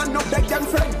rebellion and not beg them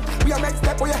friend. We are next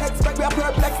step, we are expect, we are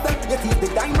perplex them. Yet is the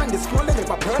diamond, the scroll, and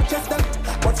never purchase them.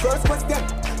 But first question,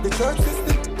 the church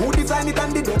system. Who designed it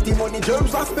and the dirty money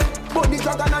germs was spent? But the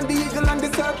dragon and the eagle and the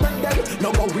serpent dead.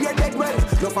 No go weird dead well,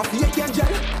 no for fake angel.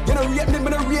 You know rape them,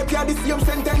 but no rape you the same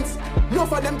sentence. No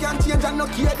for them can change and no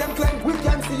care them claim. We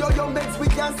can see your young meds, we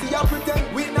can see your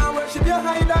pretend. We now worship your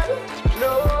highlight.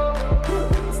 No.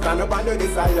 Stand up and do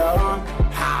this alone.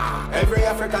 Every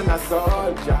African a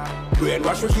soldier.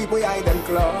 Brainwash we keep we hide them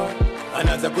claws. And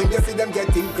as the queen you see them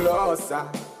getting closer.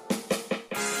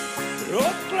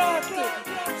 Road clock.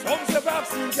 Some say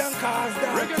vaccine can cause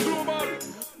that. Reggae Global.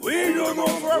 We don't know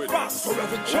for a fact, so we have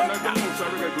to check that.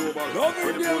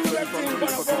 Nothing there with that thing but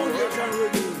a foundation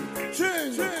review.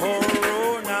 Change.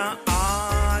 Corona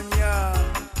Anya.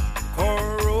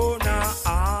 Corona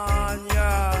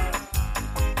Anya.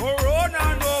 Corona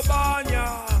no banya.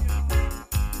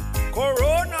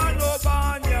 Corona no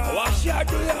banya. What she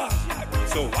do ya?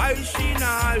 So why she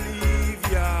not leave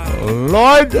ya?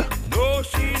 Lord. No,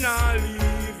 she not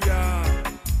leave ya.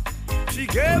 She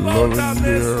gave out a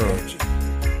message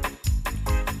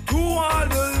to all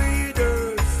the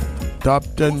leaders. Top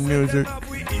 10 music.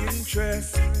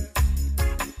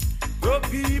 The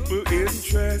people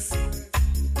interest.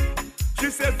 She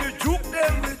said to juke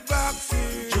them with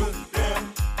vaccine.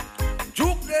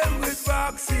 Juke them with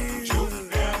vaccine.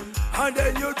 And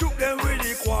then you juke them with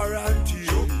the quarantine.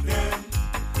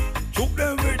 Juke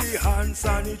them with the hand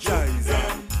sanitizer.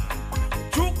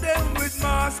 Juke them with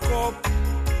mask up.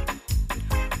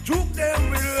 Juke them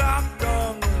with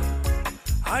lockdown.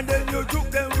 And then you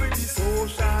juke them with the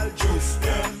social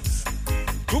distance.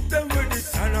 Juke them with the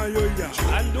Tanaya.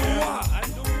 And do what?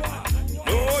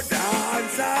 No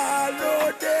dance,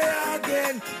 no day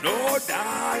again. No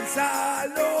dance,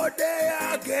 no day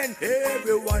again.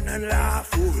 Everyone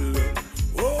unlawful.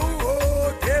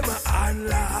 Oh, them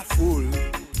unlawful.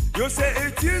 You say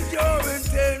it is your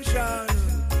intention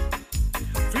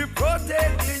to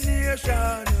protect the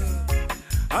nation.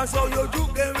 And so you do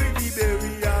them with the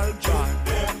burial chant.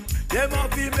 Them have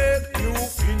to make new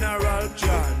funeral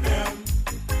chant.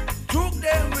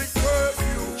 them with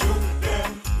curfew. Juke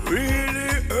them.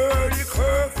 Really early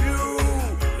curfew.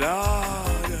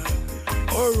 Lord,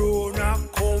 Corona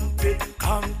Company,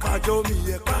 conquer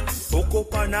Jamaica. Hook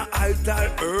up on a altar,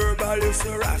 herbalist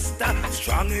Rasta.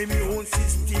 Strong immune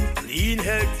system, clean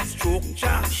healthy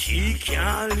structure. She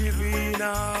can't live in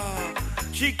her.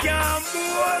 She can't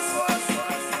boast.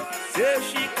 Say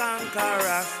she conquer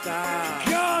Rasta.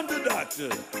 Can't do that.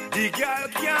 The girl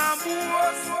can't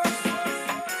boast.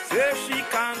 Say she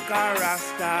conquer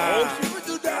Rasta. How she will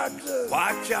do that?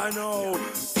 Watch her now.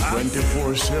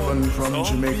 24/7 from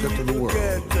Jamaica to the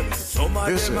world.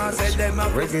 This is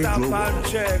Reggae Global.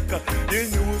 Check the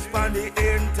news on the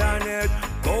internet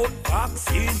about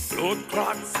vaccine blood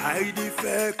clot side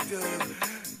effect.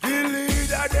 The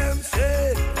leader them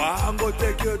say, I'm gonna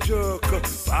take your joke.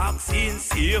 Vaccine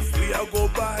safe, we are go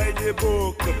buy the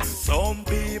book. Some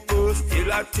people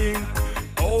still a think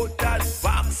about that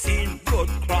vaccine blood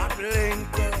clot link.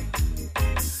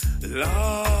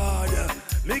 Lord,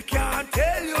 me can't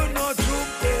tell you no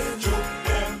juke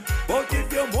them. But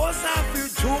if you must have to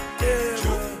juke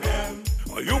them,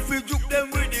 or you feel juke them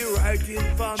with the right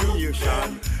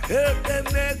information, help them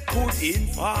make good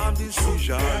informed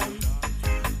decision.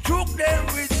 Juke them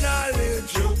with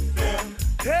knowledge.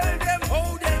 Tell them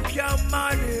how them can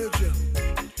manage.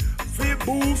 We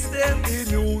boost them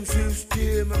immune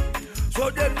system, so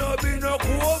them no be no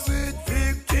COVID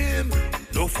victim.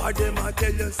 No for them I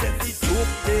tell you, say we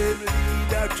juke them,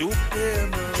 leader, juke them.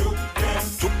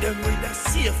 Juke them with a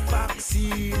safe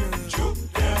vaccine. Juke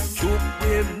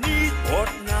them neat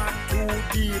but not too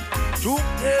deep.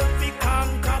 Juke them we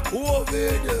conquer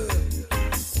COVID.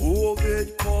 COVID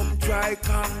come try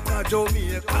conquer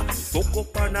Jamaica. Hook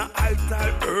up on a altar,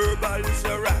 herbalist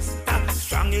Rasta.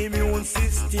 Strong immune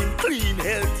system, clean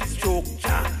healthy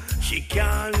structure. She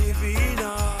can't live in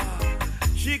her.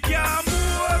 She can't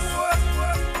move.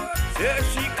 Say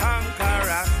she conquer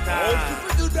Rasta. How she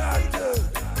will do that?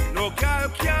 No girl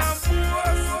can't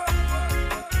move.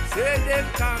 Say them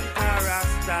conquer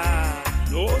Rasta.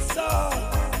 No sir.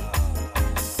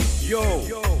 Yo.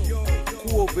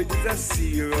 COVID is a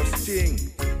serious thing,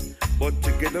 but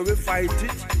together we fight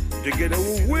it, together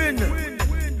we win.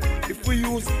 If we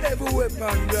use every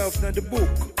weapon we have in the book,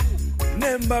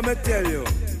 remember me tell you,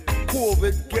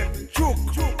 COVID get choke.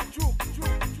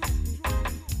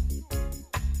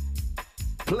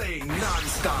 Playing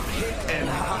non-stop hit and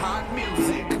hot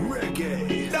music,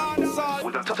 reggae, dancehall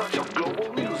with a touch of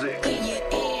global music.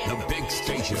 The big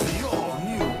station, the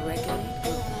all-new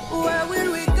Where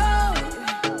will we go?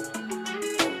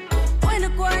 When the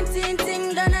quarantine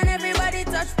thing done and everybody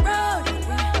touch road.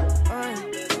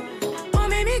 Oh,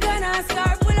 maybe gonna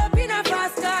start, pull up in a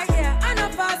fast car, yeah. I know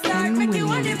fast start, make you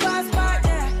want the fast part,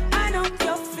 yeah. I know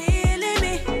you're feeling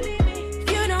me,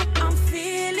 you know I'm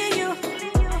feeling you.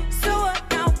 So what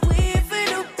now we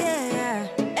feel, yeah.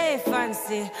 Hey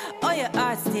fancy, oh your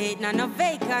heart state, now no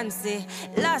vacancy.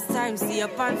 Last time see you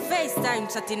on FaceTime,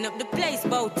 chatting up the place,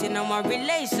 bout you know my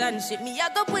relationship. Me I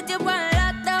go put you on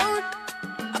lockdown.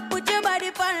 Put your body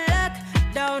on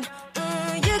lockdown.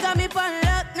 You got me on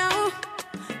lock now.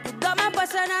 You got my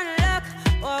passion on lock.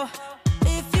 Oh,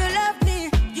 if you love me,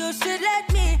 you should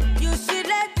let me. You should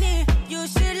let me. You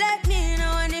should let me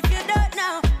know. And if you don't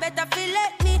know, better feel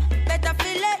let me. Better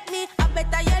feel let me. I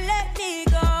better you let me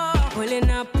go. Pulling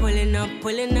up, pulling up,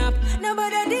 pulling up.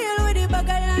 Nobody deal with the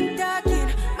bagel and talking.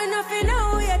 Me nothing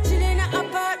now. We are chilling in an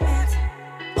apartment.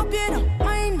 Hope you don't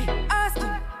mind me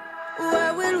asking,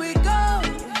 where will we go?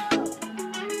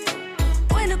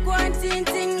 Quarantine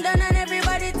thing done and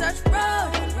everybody touch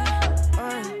road.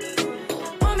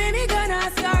 Oh, maybe gonna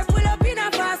start, pull up in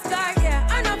a fast car, yeah.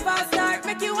 I know fast start,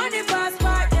 make you want the fast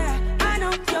part, yeah. I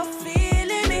know you're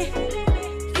feeling me,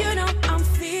 you know I'm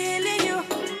feeling you.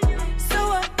 So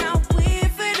what now we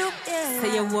for do, yeah.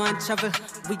 Say you want travel,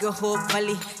 we go Hope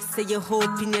Valley. Say you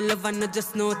hope in your love and not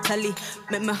just no tally.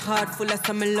 Make my heart full of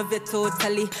some, I love you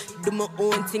totally. Do my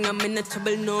own thing, I'm in no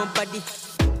trouble, nobody.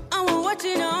 I'm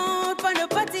watching out on the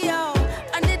patio.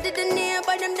 And they didn't hear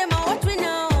by them I watch me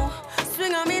now.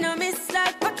 Swing on me, no miss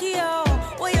like Pacquiao.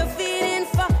 What you feeling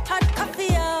for hot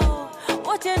coffee, yo?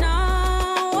 What you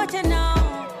know, what you know?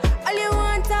 All you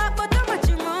want talk about how much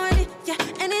you money. Yeah,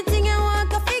 anything you want,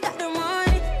 coffee got the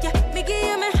money. Yeah, me give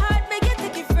you my heart, make you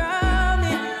take it from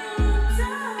me.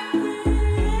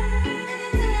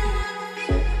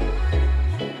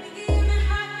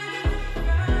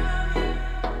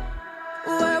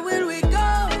 Where will we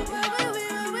go?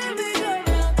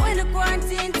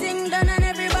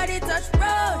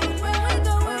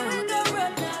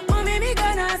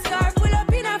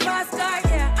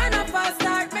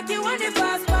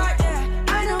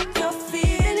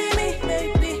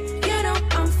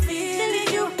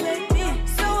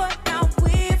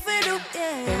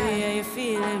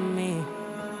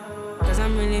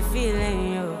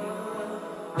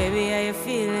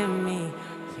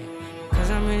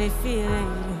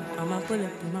 Pull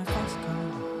up in my fast car.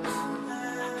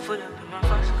 Pull up in my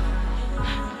fast car.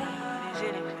 Everybody's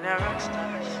in it for the rock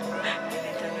stars.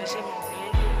 Anytime you see me,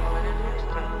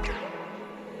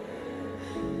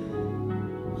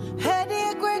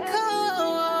 Headache will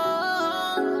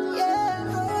come, yeah.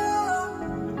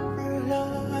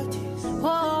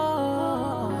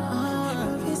 Whoa.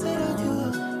 He said that you.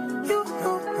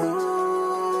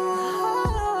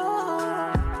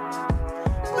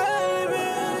 Baby,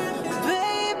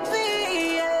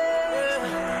 yeah.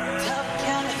 Top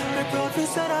cat, the prophet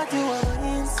said that you are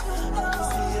wise.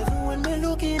 See everyone me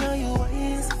looking at you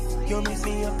wise. You make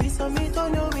me a piece of meat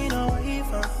on your in a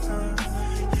wife.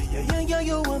 Yeah,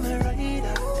 you want me right.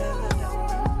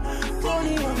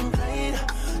 Bonnie and Clyde.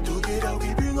 Together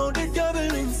we bring out the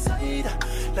devil inside.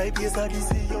 Like yes, I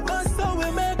see you. That's how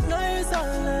we make nice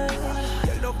and light.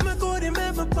 You love me good, you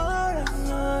make me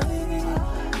paranoid.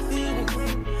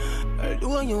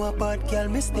 Although you a bad girl,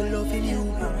 me still loving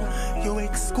you. You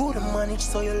ex good and manage,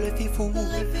 so you left you fool. Me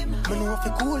know if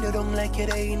you cool you down like you're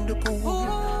there in the pool.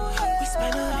 Whisper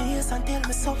on the ears and tell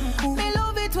me something cool. Me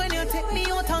love it when you take me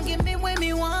out and give me when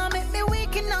me want. Make me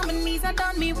weak on my knees and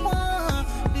done me want.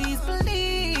 Please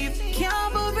believe,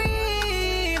 can't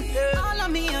believe. All of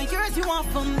me and yours you want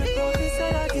from me. He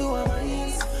said that you are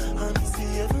wise. And me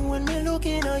see everyone me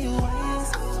looking at you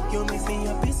wise. You make me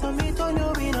a piece of meat on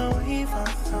your in a wife.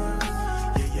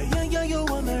 Yeah, you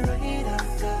want me right.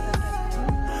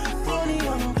 Bonnie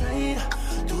and Clyde.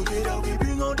 Together we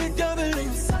bring out the devil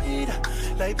inside.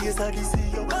 Like yes, I see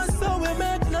you. That's how we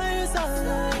make nice and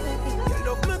light. You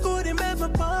love me good, you make me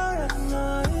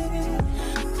paranoid.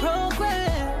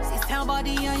 Progress. It's our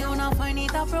body and you not find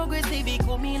it a progressive. It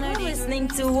come in like You're listening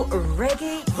to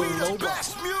Reggae Global.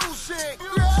 Best music.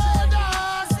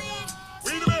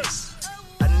 We the best.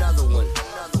 Another one.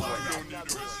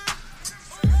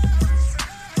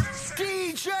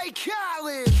 DJ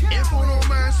Khaled. If you no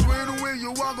mess with the way you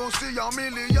are gonna see a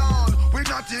million. We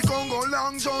not take Congo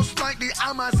long just like the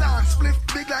Amazon. Split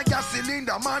big like a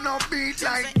cylinder, man up beat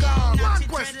like gum. One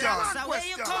question.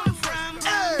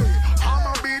 Hey, I'm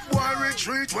a beat boy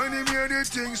retreat when he hear the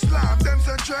thing slam. Them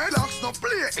say dreadlocks no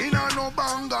play in a no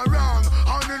banga wrong.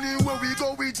 And anywhere we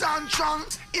go we dance strong.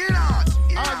 In art.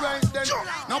 Alright then,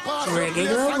 no pass Reggae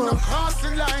the Global. no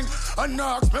crossing line. And no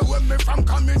ask me when me from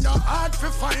coming, no hard to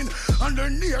find.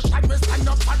 Underneath, I me stand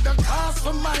up at the cast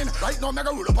for mine. Right now, me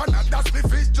go roll up on that, that's me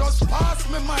fit just pass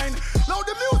me mind. Now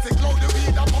the music, now the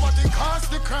weed, the poverty cause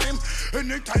the crime.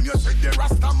 Anytime you see the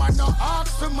Rasta man, no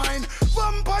ask for mine.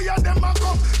 Vampire, them a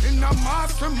come in a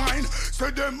mastermind.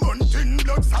 Say them hunting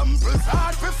blood samples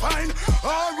hard to find.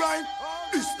 Alright,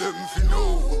 this them fi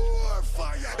know.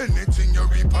 Anything you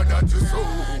reap that you sow.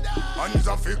 Hands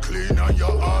are fi clean and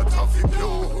your heart are fi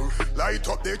pure. Light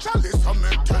up the chalice and me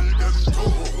tell them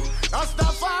to. That's the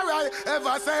far I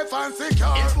ever safe and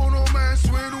secure. If you no mess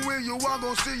with the way you are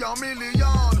gonna see a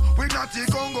million. We not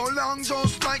take Congo long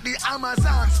just like the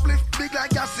Amazon. Split big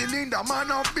like a cylinder,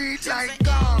 man up beat like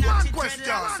gum. One question.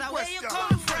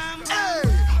 Hey,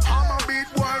 I'm a beat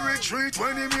boy retreat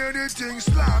when he hear the thing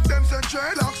slam. Them say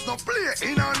dreadlocks no play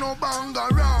in a no banga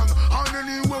wrong. And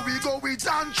anywhere we go we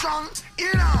dance strong.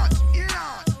 In art.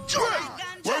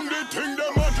 When they think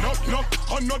them a knock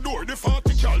on the door, the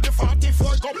 40 cal, the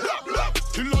 44 go blah blah.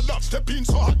 Killer that step in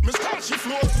so hot, me start she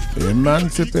floor.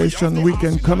 Emancipation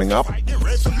Weekend coming up. The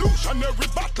revolutionary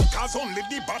battle, cause only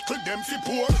the battle them fi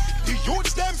poor. The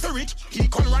youths them fi rich,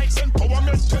 equal rights and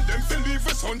empowerment. Tell them fi leave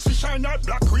the sun to shine out,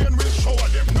 black rain will shower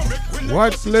them. No make will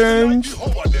White Flames.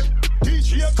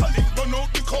 DJ Khalid don't know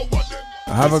the cover them.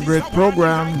 Have a great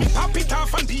program. Pop it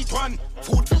off and beat one.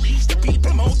 Food to reach the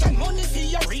people mouth and money for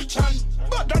your reach on.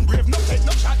 But then brave no take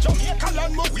no shot. Jamaica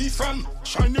land where we from.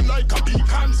 Shining like a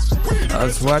beacon.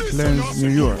 That's White Flames, New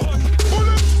York.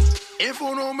 If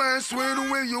you no mess with the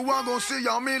way you are gonna see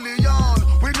a million.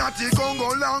 We not take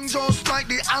Congo long just like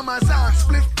the Amazon.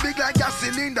 Split big like a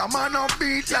cylinder, man up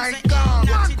beat like gum.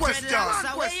 One question.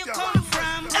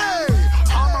 Hey,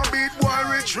 I'm a beat boy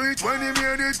retreat when he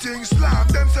hear the thing slam.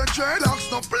 Them say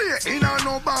dreadlocks no play in a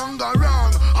no banga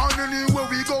wrong. And anywhere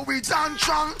we go we dance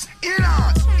strong. In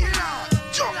art.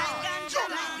 Jump.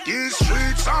 These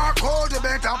streets are cold, you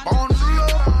better bundle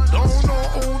up. Don't know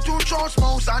who to trust,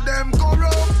 most of them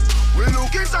corrupt. We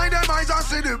look inside them eyes and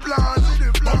see the plans.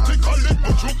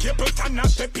 But you keep it and not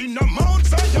step in the Mount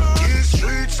Zion. These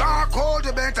streets are cold,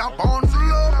 you better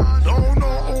bundle up. Don't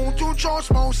know who to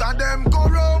trust, most of them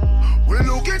corrupt. We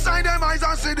look inside them eyes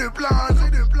and see the plans.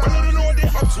 Well, you know the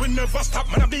ups will never stop,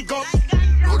 man, a big up.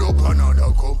 Load up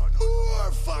another cup.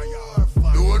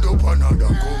 Load up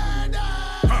another cup.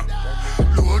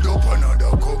 Load up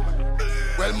another cup.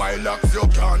 Well, my locks you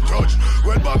can't touch.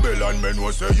 Well, Babylon men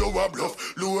will say you a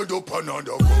bluff. Load up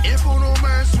another cup. If you no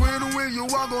mess with we, you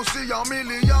are gonna see a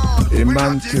million.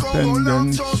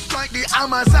 Emancipendence. Just like the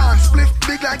Amazon. Split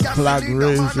big like a Flag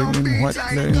raising in White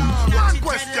Plains. One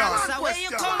question. Where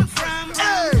you come from?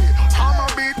 Hey, I'm a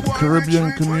beat one.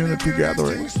 Caribbean Community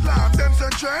Gathering.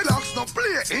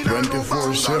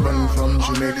 24/7 from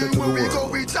Jamaica to the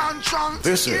world.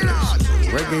 This is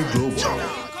Reggae Global.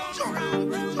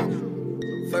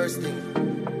 First thing.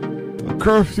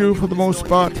 Curfew for the most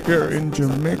part here in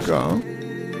Jamaica.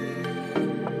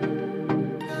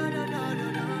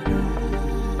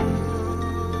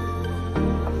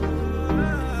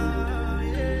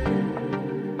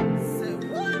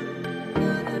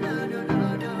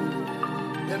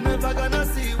 Never gonna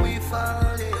see we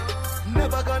fall,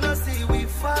 never gonna see we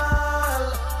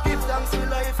fall. Give thanks for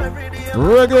life every day.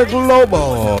 Reggae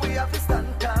Global. We have to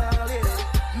stand tall,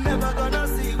 never gonna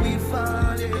see we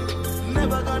fall,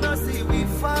 never gonna see we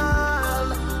fall.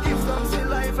 Give thanks for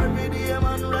life every day,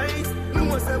 man, rise.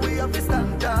 No say we have to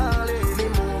stand tall. Me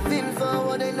moving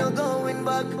forward, ain't no going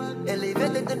back.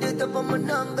 Elevated to the top of my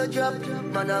nanga drop.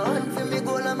 Man, I hunt for me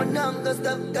goal and my nanga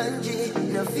stop kanji.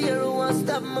 No fear who won't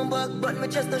stop my back, but me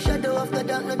just a shadow of the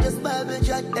dark, not just Bible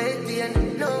chat.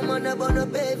 18, no man about no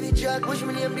baby chat. Push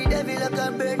me name the devil like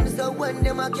a burden, so when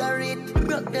them a carry it,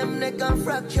 broke them neck and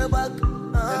fracture back.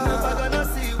 Never gonna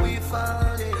see we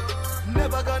fall,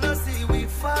 never gonna see we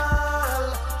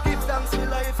fall. Give thanks for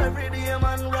life every day,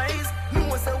 man, rise.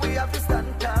 No say we have to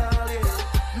stand tall,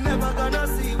 never gonna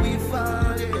see we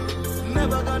fall,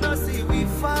 never gonna see we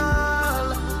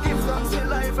fall. Give thanks for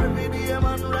life every day,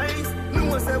 man, rise.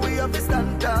 No say we have to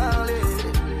stand tall.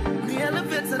 Me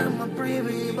elevated and I'm a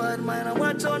preview, but mine I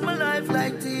watch on my life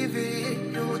like TV.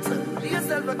 You tell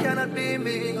yourself I cannot be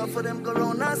me. Or for them go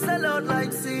round and sell out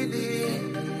like CD.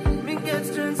 Me get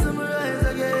strength to my rise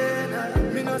again.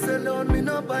 Me no sell out, me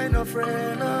no buy no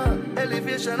friend.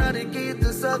 Elevation are the key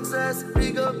to success.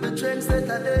 Big up the trend set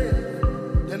a day.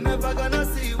 They're never gonna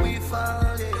see we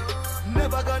fall,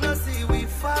 never gonna see we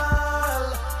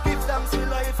fall. Give thanks for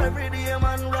life every day,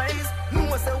 man, rise.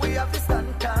 No say we have to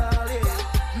stand tall,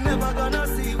 never gonna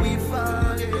see we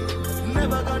fall,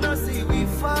 never gonna see we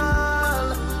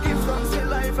fall. Give thanks for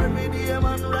life every day,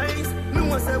 man, rise.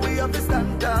 No say we have to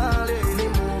stand tall. Me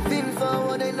moving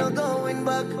forward, ain't no going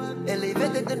back.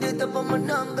 Elevated to the top of my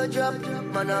nanga drop.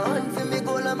 Man, I hunt for me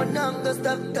goal and my nanga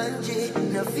stop kanji.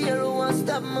 No fear who won't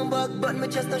stop my back, but me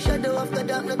just a shadow of the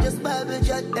dark, not just Bible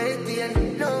chat.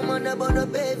 18, no man about no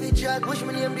baby chat. Push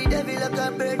me name the devil like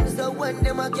a burden, so when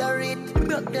them a carry it,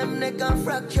 broke them neck and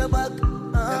fracture back.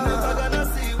 Never gonna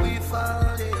see we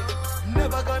fall,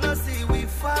 never gonna see we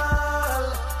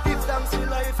fall. Give thanks for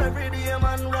life every day,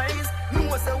 man, rise.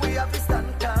 No say we have to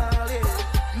stand tall,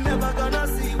 never gonna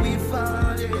see we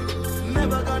fall,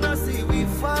 never gonna see we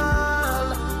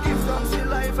fall. Give thanks for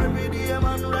life every day,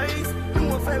 man, rise.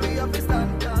 No say we have to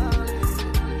stand tall,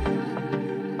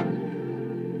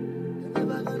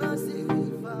 never gonna see we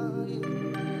fall,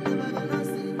 never gonna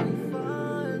see we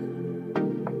fall.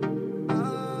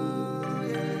 Oh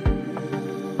yeah.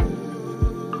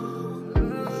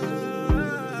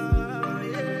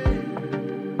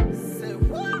 Say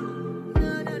what? No.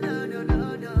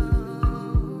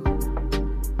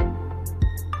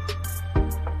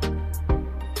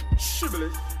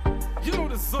 Shibboleth, you know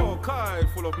the Zokai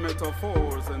full of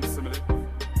metaphors and simile.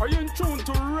 Are you in tune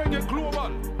to Reggae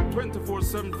Global?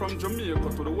 24/7 from Jamaica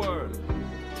to the world.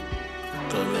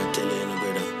 Come and tell you,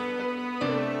 brother.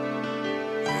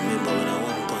 Remember when I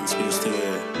one pants we used to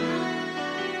wear?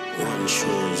 One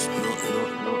shoes, no.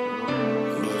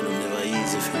 Burn them never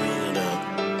easy for me, no dog.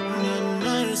 Not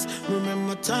nice,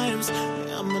 remember times. Me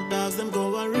and my dogs, them go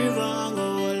a river and go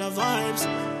all the vibes.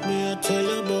 Me I tell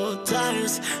you about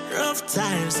times, rough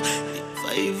times. If I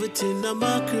everything the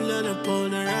mackerel and a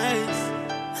pound of rice.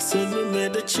 So we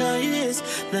made the choice,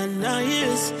 not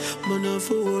nice. Man, if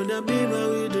you wanna be my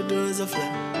with the doors of fly.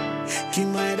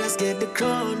 King Midas get the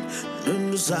crown,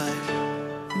 on the side.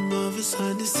 Marvelous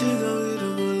sign the singer with the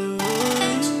golden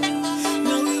voice.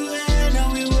 Now we win. Yeah,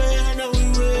 we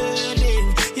winning.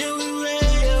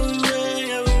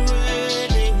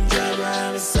 Drive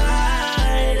around the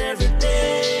side every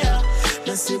day.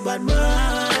 Let's see bad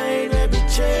mind, baby,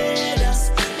 trade us.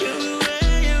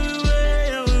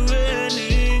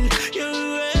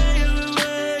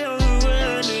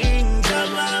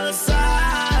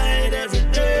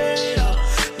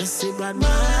 Bad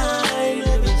mind,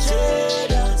 let me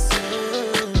trade us.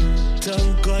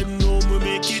 Thank God, no, we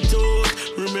make it out.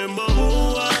 Remember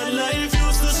how our life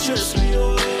used to stress me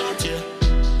out, yeah.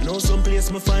 You know, some place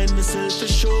place, me find myself a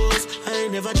shows. I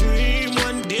never dream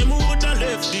one day me woulda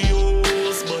left the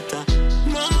house, but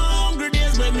my hungry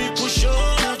days make me push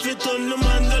on. Have it on the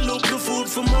man that look the food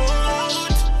for more.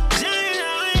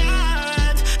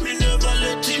 Giant, me never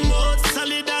let him out.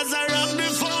 Solid as a rock, the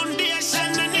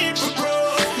foundation I need for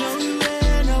grow. Now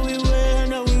we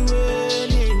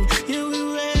winning. Yeah, we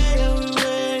winning.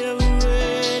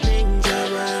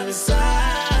 Job on the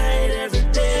side every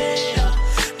day.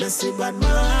 Let's see bad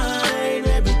mind,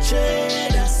 baby,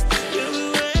 trade us. Yeah, we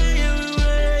winning.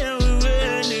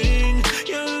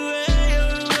 Yeah, we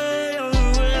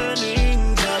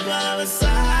winning. Job on the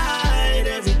side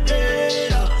every day.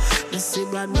 Let's see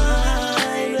bad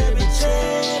mind, baby,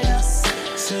 trade us.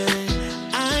 Say,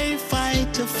 I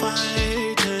fight the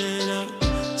fight and I've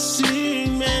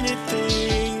seen many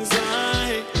things.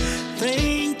 I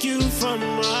thank you for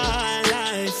my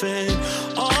life and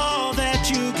all that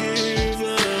you give.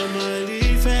 I'm my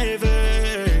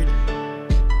favorite.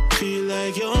 Feel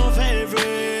like your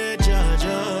favorite,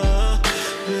 Jaja.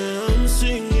 I'm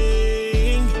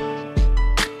singing.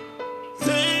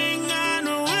 Thank God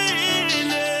we're winning.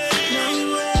 Now we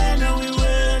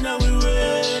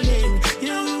winning.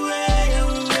 Yeah, we winning.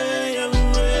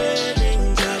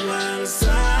 Job on the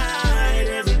side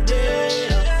every day.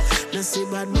 Let's see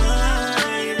bad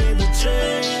mind, baby,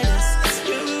 trade us.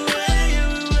 Yeah, we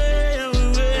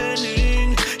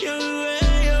winning. Yeah, we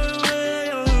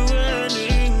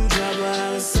winning. Job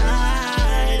on the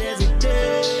side every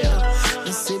day.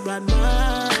 Let's see bad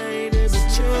mind, baby,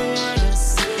 trade us.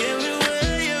 Yeah, we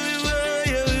winning.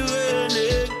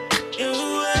 Yeah, we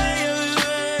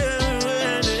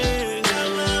winning.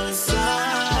 Job on the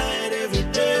side every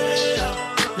day.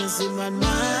 Let's see bad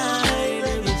mind,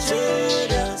 baby,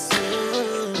 trade us.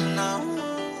 No.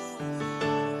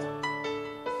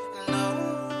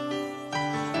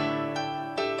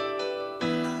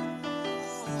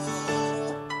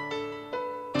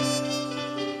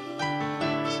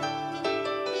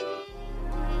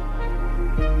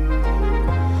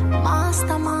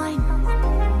 Mastermind.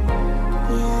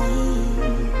 Yeah.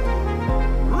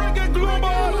 Reggae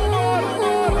Global.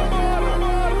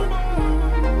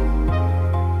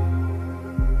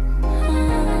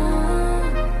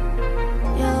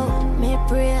 Yo, me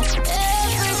pray every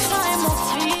time I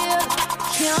feel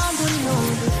can't do no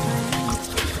different.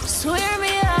 Swear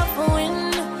me half a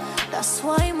win, that's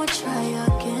why I'ma try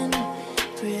again.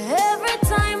 Pray every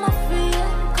time I feel,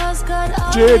 cause God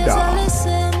always Jada.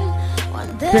 listen.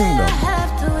 One day Kingdom. I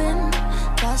have to win,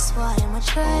 that's why I'ma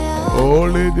try again. Oh,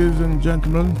 ladies and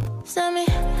gentlemen, Send me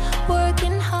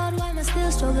working hard while I'm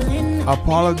still struggling.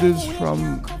 apologies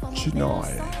from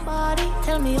Chinoy. Body,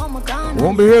 tell me I'm a gun.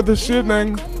 Won't be here this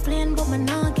evening. Complain, but me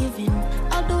not giving.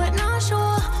 I'll do it now,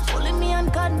 sure. Only me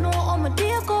and God know how my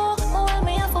day go. Oh, well,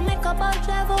 me have to make a bad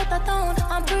drive out of town.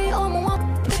 I'm free, oh, my walk.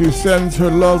 She sends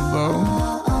her love though.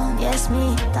 Yes,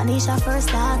 me, Tanisha first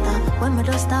starter. When me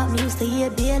just stop, me used to hear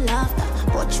their laughter.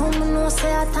 But you me know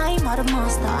say a time of the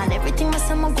master. And everything I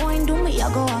say I'm going do me,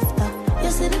 I go after. You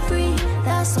see the free,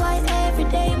 that's why every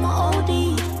day my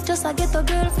OD. Just I get a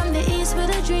girl from the east with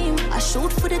a dream. I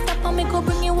shoot for the top and me go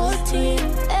bring you whole team.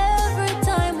 Every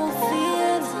time I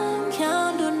feel,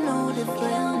 can't do no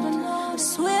different.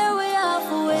 Swear we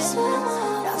have a win,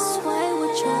 that's why we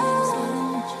try.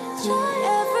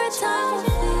 Every time I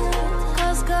feel,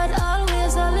 cause God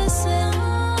always a listen.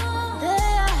 They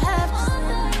I have to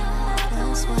sin,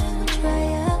 that's why we try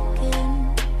again.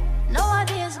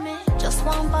 Nowadays me just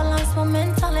want balance my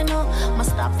mental enough.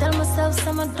 Must stop tell myself say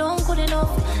I don't good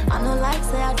enough. I know like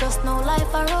say I just know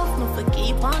life are rough. Me for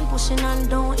keep on pushing and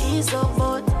don't ease up.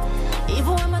 But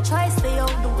even when I try stay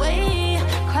out the way,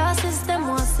 crosses them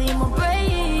want see my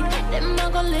break. Them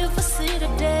not gonna live for see the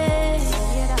day.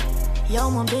 Yo,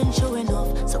 my been through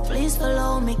enough, so please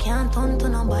follow me. Can't turn to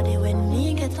nobody when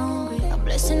me get hungry. The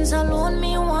blessings alone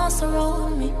me wants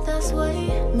surround me. That's why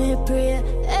me pray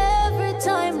every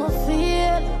time I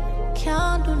feel.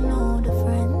 Can't do no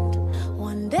different.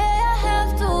 One day I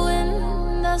have to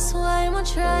win. That's why I'ma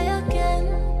try again.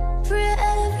 Pray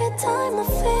every time I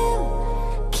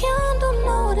feel. Can't do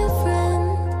no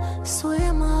different.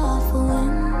 Swear my heart will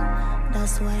win.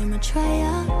 That's why I'ma try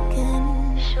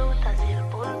again. Shoot as you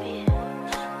pull me.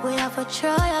 We have to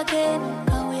try again,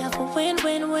 cause we have to win.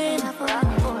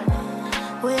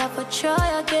 We have to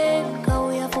try again,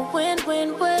 cause we have to win.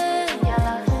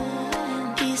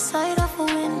 East side of a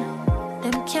win,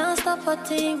 them can't stop a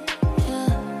thing.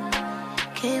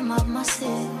 Yeah. Came up massive,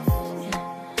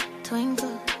 yeah.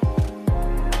 Twinkle.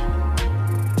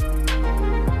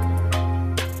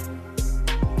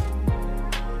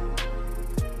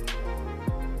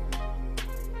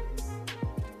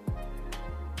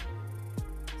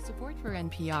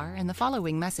 NPR and the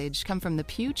following message come from the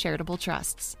Pew Charitable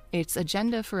Trusts. Its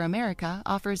Agenda for America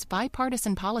offers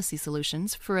bipartisan policy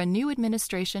solutions for a new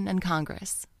administration and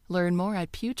Congress. Learn more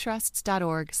at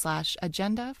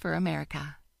pewtrusts.org/Agenda for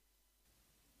America.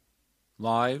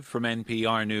 Live from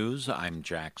NPR News, I'm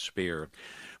Jack Speer.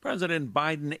 President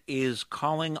Biden is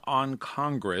calling on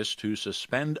Congress to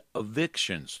suspend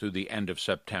evictions through the end of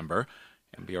September.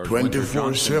 NPR's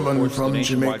 24/7 from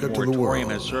Jamaica to the world.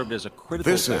 Has served as a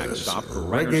critical This is backstop for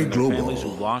Reggae renters and their Global. families who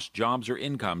lost jobs or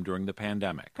income during the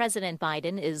pandemic. President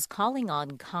Biden is calling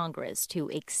on Congress to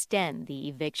extend the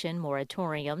eviction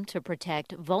moratorium to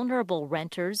protect vulnerable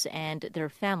renters and their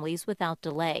families without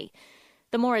delay.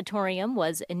 The moratorium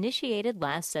was initiated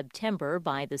last September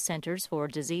by the Centers for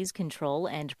Disease Control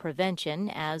and Prevention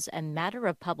as a matter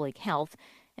of public health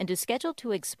and is scheduled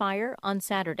to expire on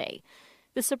Saturday.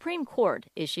 The Supreme Court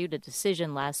issued a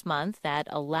decision last month that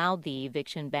allowed the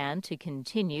eviction ban to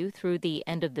continue through the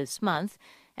end of this month,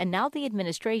 and now the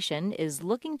administration is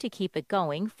looking to keep it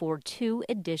going for 2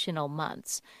 additional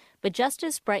months. But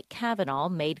Justice Brett Kavanaugh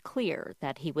made clear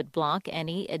that he would block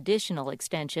any additional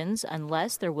extensions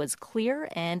unless there was clear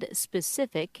and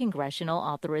specific congressional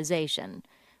authorization.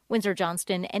 Windsor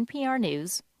Johnston, NPR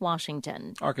News,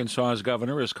 Washington. Arkansas's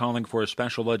governor is calling for a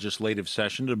special legislative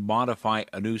session to modify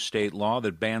a new state law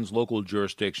that bans local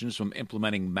jurisdictions from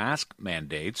implementing mask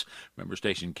mandates. Member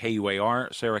station KUAR,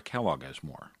 Sarah Kellogg has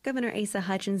more. Governor Asa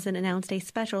Hutchinson announced a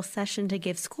special session to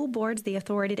give school boards the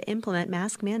authority to implement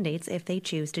mask mandates if they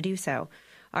choose to do so.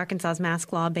 Arkansas's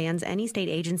mask law bans any state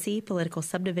agency, political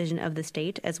subdivision of the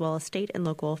state, as well as state and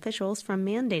local officials from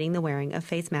mandating the wearing of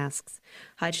face masks.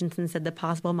 Hutchinson said the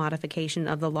possible modification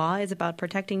of the law is about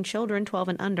protecting children 12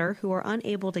 and under who are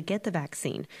unable to get the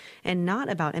vaccine, and not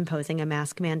about imposing a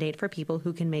mask mandate for people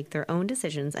who can make their own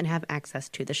decisions and have access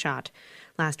to the shot.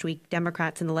 Last week,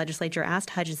 Democrats in the legislature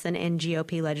asked Hutchinson and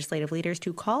GOP legislative leaders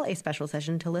to call a special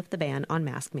session to lift the ban on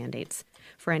mask mandates.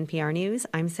 For NPR News,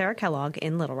 I'm Sarah Kellogg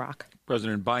in Little Rock.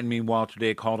 President Biden, meanwhile,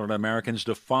 today called on Americans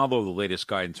to follow the latest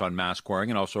guidance on mask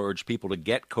wearing and also urged people to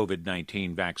get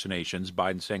COVID-19 vaccinations.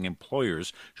 Biden saying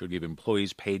employers should give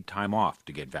employees paid time off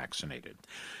to get vaccinated.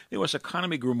 The U.S.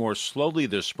 economy grew more slowly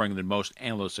this spring than most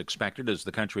analysts expected as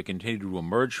the country continued to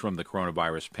emerge from the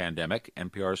coronavirus pandemic.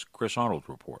 NPR's Chris Arnold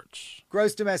reports.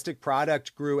 Gross domestic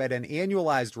product grew at an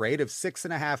annualized rate of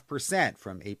 6.5%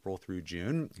 from April through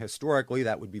June. Historically,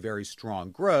 that would be very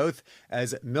strong growth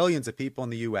as millions of people in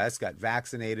the U.S. got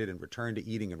vaccinated and returned to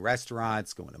eating in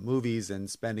restaurants, going to movies, and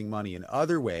spending money in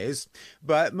other ways.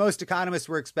 But most economists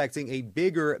were expecting a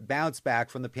bigger bounce back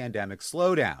from the pandemic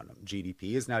slowdown.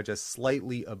 GDP is now just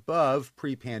slightly above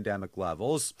pre-pandemic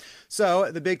levels.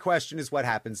 So the big question is what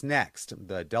happens next.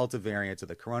 The Delta variant of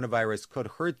the coronavirus could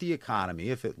hurt the economy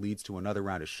if it leads to another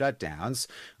round of shutdowns.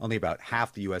 Only about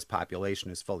half the U.S. population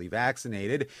is fully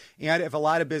vaccinated. And if a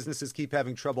lot of businesses keep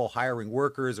having trouble hiring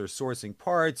workers or sourcing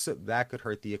parts, that could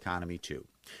hurt the economy too.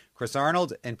 Chris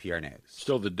Arnold, NPR News.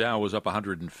 Still, the Dow was up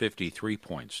 153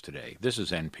 points today. This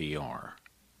is NPR.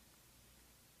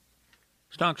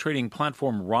 Stock trading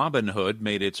platform Robinhood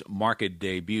made its market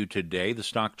debut today. The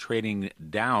stock trading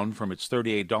down from its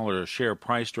 $38 a share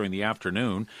price during the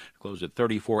afternoon. It closed at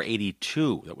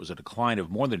 $34.82. That was a decline of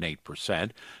more than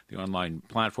 8%. The online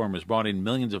platform has brought in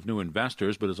millions of new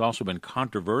investors, but has also been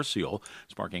controversial,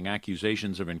 sparking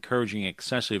accusations of encouraging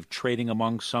excessive trading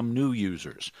among some new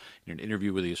users. In an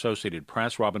interview with the Associated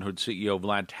Press, Robinhood CEO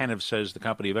Vlad Tenev says the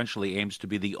company eventually aims to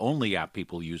be the only app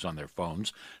people use on their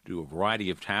phones, do a variety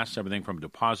of tasks, everything from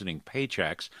depositing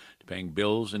paychecks to paying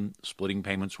bills and splitting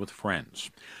payments with friends.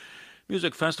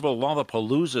 Music festival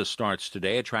Lollapalooza starts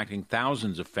today, attracting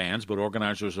thousands of fans, but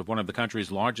organizers of one of the country's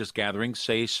largest gatherings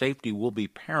say safety will be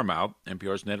paramount.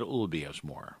 NPR's Neda Ulubi has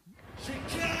more.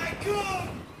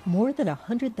 More than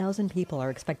 100,000 people are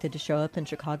expected to show up in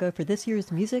Chicago for this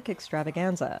year's music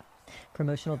extravaganza.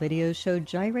 Promotional videos showed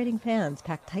gyrating fans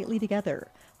packed tightly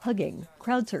together, hugging,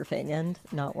 crowd surfing, and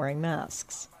not wearing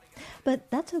masks. But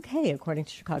that's okay, according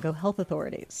to Chicago health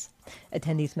authorities.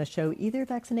 Attendees must show either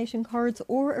vaccination cards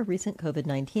or a recent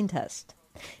COVID-19 test.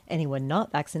 Anyone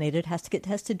not vaccinated has to get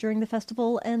tested during the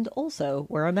festival and also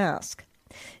wear a mask.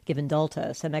 Given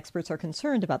Delta, some experts are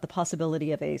concerned about the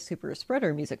possibility of a super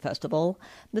spreader music festival,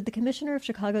 but the commissioner of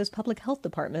Chicago's public health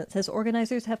department says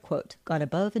organizers have, quote, gone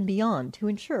above and beyond to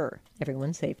ensure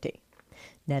everyone's safety.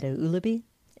 Neda Ulubi,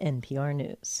 NPR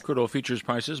News. Crude oil futures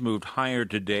prices moved higher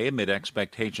today amid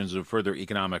expectations of further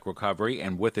economic recovery,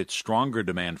 and with its stronger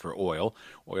demand for oil,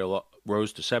 oil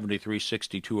rose to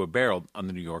 $73.62 a barrel on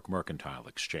the New York Mercantile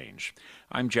Exchange.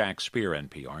 I'm Jack Speer,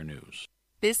 NPR News.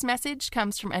 This message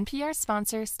comes from NPR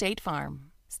sponsor State Farm.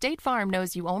 State Farm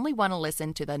knows you only want to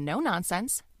listen to the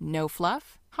no-nonsense,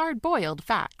 no-fluff, hard-boiled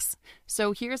facts.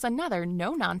 So here's another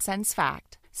no-nonsense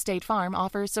fact. State Farm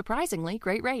offers surprisingly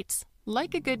great rates.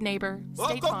 Like a good neighbor,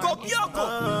 State Farm is...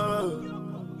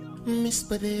 Miss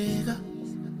Bodega.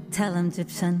 Tell him,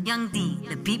 Egyptian. Young D,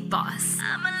 the beat boss.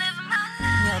 I'ma live my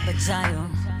life. Yo,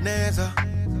 Bajayo. Neza.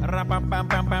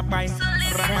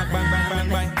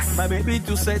 My baby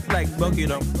too set like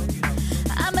bucket up.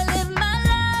 I'ma live my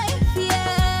life,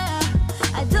 yeah.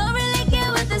 I don't really care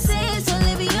what they say, so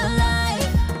live your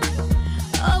life.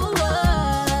 Oh,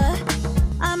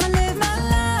 I'ma live my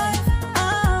life,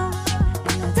 oh.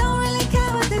 And I don't really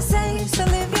care what they say, so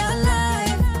live your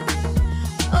life.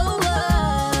 Oh,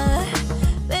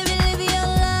 baby, live your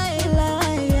life,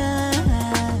 yeah.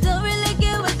 Don't really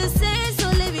care what they say, so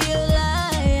live your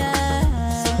life.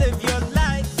 So live your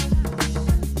life.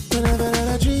 Whenever that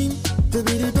I dream to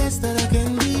be the best that I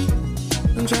can be,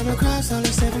 I'm driving across all the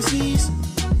 7 seas.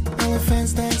 All my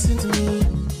friends dancing to me.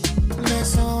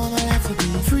 That's all my life to be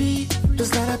free.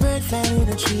 Just like a bird flying in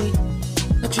a tree.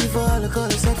 A tree for all the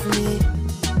colors set for me.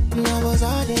 And I was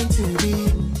ardent to be.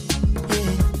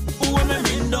 Yeah. Women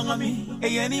mean don't on me.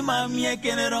 Hey, any man me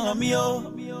can it on me.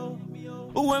 Oh,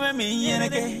 women mean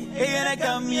yeneke. Hey,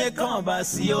 yeneke me come back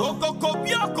yo.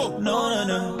 No, no,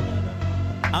 no.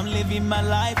 I'm living my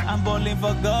life. I'm balling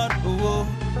for God. Oh,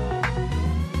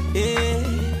 yeah.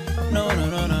 No, no,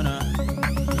 no, no, no.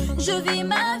 Je vis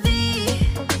ma vie,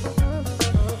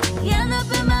 rien ne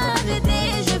peut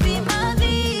m'arrêter. Je vis ma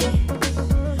vie,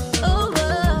 oh,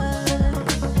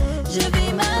 je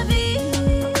vis ma vie,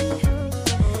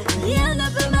 rien ne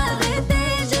peut m'arrêter.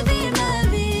 Je vis ma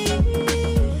vie,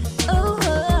 oh,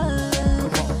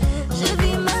 je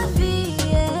vis ma vie,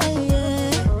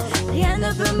 rien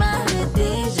ne peut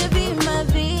m'arrêter. Je vis ma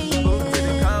vie. To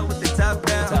the car with the top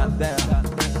down, top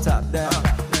down, top down.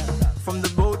 From the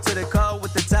boat to the car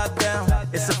with the top down.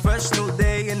 It's a fresh new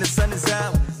day and the sun is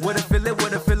out. What a feeling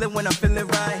when I'm feeling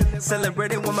right.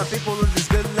 Celebrating with my people of this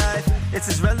good life. It's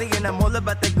Israeli and I'm all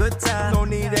about the good time. No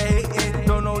need of hating,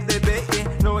 no debating,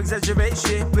 no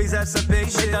exaggeration. Please have some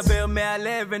patience. Met bel me I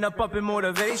live and a popping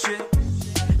motivation.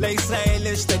 L'Israël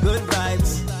is the good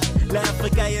vibes.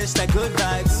 L'Africa is the good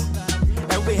vibes.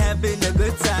 And we having a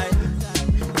good time.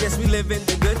 Yes, we living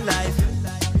the good life.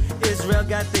 Israel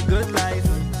got the good life.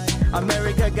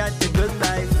 America got the good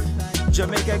life.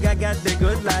 Jamaica got the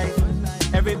good life.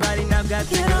 Everybody now got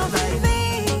the good life.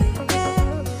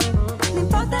 No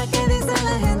importa que dice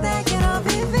la gente, quiero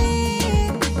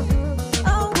vivir.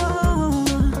 Oh,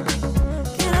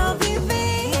 quiero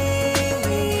vivir.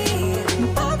 No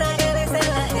importa que dice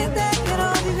la gente,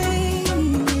 quiero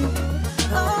vivir.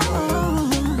 Oh,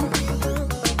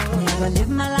 me I go live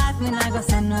my life, me I go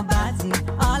send nobody.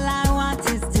 All I want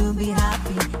is to be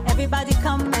happy. Everybody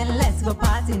come and let's go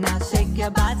party now. Shake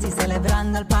your body,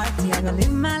 celebrando el party. I go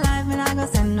live my life and I go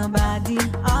send nobody.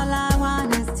 All I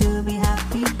want is to be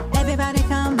happy. Everybody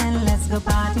come and let's go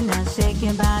party now. Shake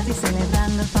your body,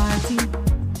 celebrando el party.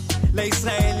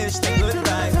 L'Israël is the good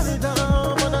vibes.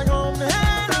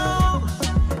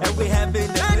 And we having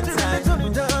a good time.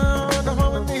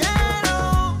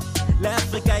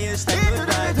 L'Africa is the good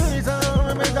vibes.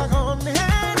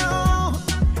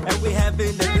 And we having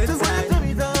a good time.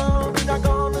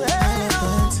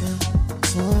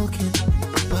 Smoking,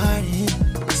 partying,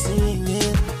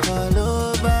 singing all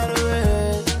over the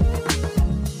world.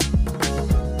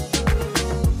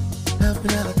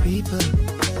 Helping other people,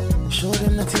 show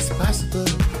them that it's possible.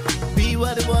 Be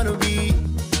what they wanna be,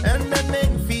 and that make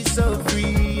me feel so free.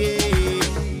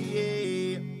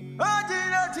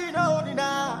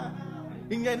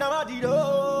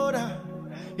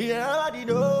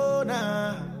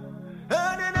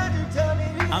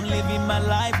 I'm living my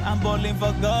life, I'm balling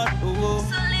for God. Ooh.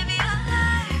 So live your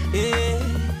life. Yeah.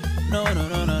 No, no,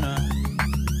 no, no, no.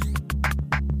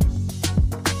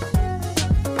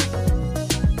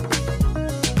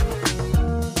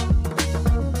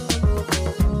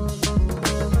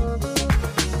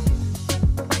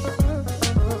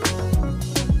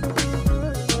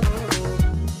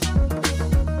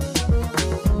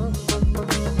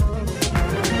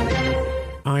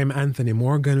 I'm Anthony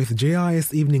Morgan with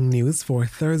JIS Evening News for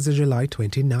Thursday, July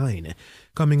 29.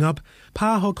 Coming up,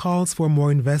 PAHO calls for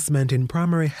more investment in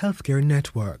primary healthcare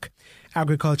network.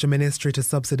 Agriculture Ministry to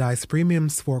subsidize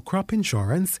premiums for crop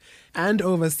insurance, and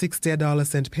over 60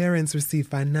 adolescent parents receive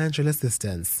financial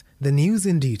assistance. The news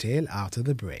in detail after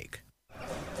the break.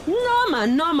 No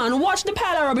man, watch the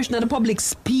pile of rubbish in the public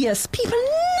space. People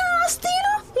nasty, you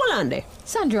know. Hold on there.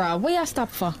 Sandra, where you stop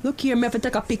for? Look here, me have to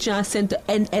take a picture and send to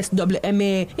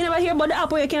NSWMA. You never hear about the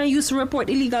app where you can use to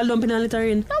report illegal dumping and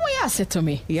littering? Now what you say to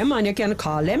me? Yeah, man, you can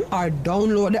call them or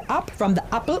download the app from the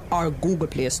Apple or Google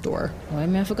Play Store. Well,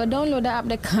 me have to go download the app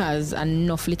because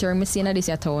enough littering me see in this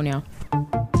town here.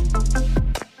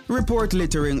 Report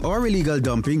littering or illegal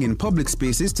dumping in public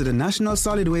spaces to the National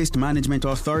Solid Waste Management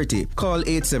Authority. Call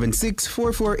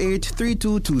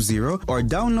 876-448-3220 or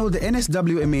download the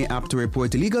NSWMA app to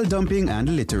report illegal dumping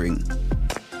and littering.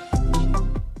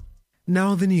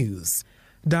 Now the news.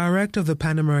 Director of the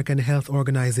Pan American Health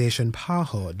Organization,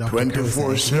 PAHO, Dr.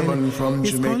 24/7 from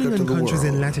is Jamaica calling to on the countries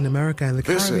world. in Latin America and the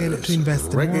This Caribbean is to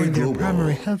invest more Reggae in their Global.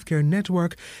 primary healthcare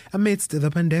network amidst the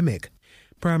pandemic.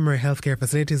 Primary healthcare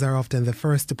facilities are often the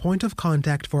first point of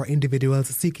contact for individuals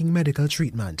seeking medical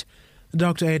treatment.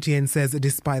 Dr. Etienne says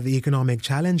despite the economic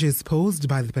challenges posed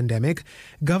by the pandemic,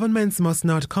 governments must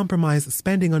not compromise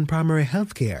spending on primary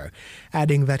healthcare,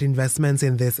 adding that investments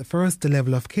in this first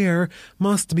level of care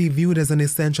must be viewed as an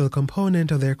essential component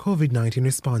of their COVID-19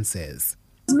 responses.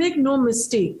 Make no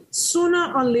mistake,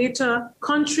 sooner or later,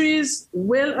 countries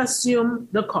will assume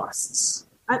the costs.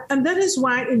 And that is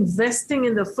why investing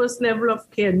in the first level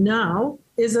of care now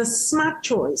is a smart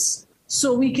choice.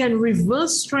 So we can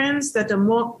reverse trends that are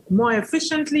more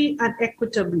efficiently and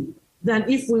equitably than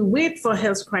if we wait for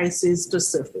health crises to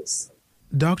surface.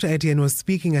 Dr. Etienne was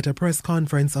speaking at a press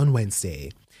conference on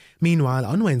Wednesday. Meanwhile,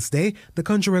 on Wednesday, the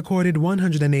country recorded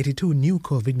 182 new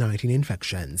COVID-19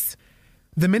 infections.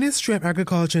 The Ministry of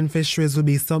Agriculture and Fisheries will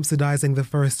be subsidizing the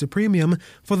first premium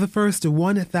for the first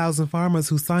 1,000 farmers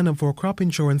who sign up for crop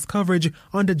insurance coverage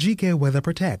under GK Weather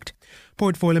Protect.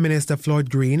 Portfolio Minister Floyd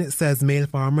Green says male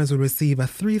farmers will receive a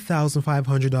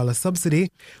 $3,500 subsidy,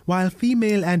 while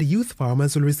female and youth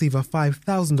farmers will receive a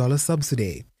 $5,000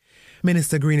 subsidy.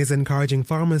 Minister Green is encouraging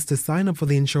farmers to sign up for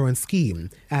the insurance scheme,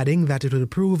 adding that it will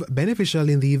prove beneficial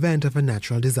in the event of a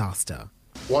natural disaster.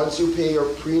 Once you pay your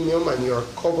premium and you're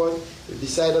covered, you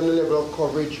decide on the level of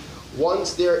coverage.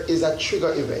 Once there is a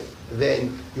trigger event,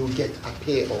 then you get a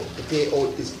payout. The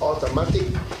payout is automatic.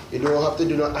 You don't have to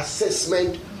do no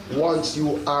assessment. Once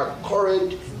you are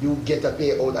current, you get a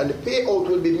payout. And the payout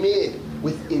will be made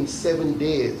within 7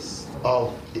 days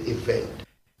of the event.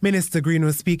 Minister Green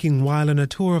was speaking while on a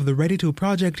tour of the Ready To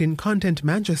project in Content,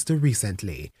 Manchester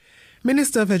recently.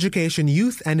 Minister of Education,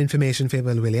 Youth and Information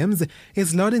Favour Williams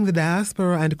is lauding the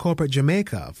diaspora and corporate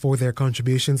Jamaica for their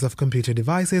contributions of computer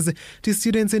devices to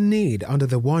students in need under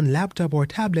the One Laptop or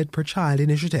Tablet per Child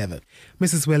initiative.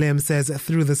 Mrs. Williams says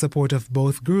through the support of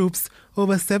both groups,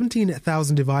 over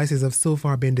 17,000 devices have so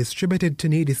far been distributed to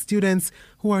needy students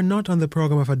who are not on the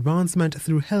Programme of Advancement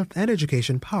through Health and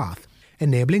Education path,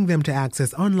 enabling them to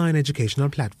access online educational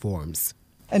platforms.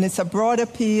 And it's a broad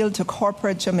appeal to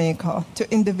corporate Jamaica,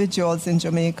 to individuals in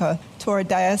Jamaica, to our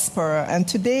diaspora. And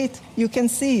to date, you can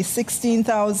see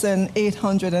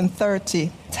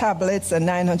 16,830 tablets and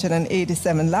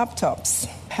 987 laptops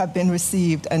have been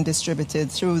received and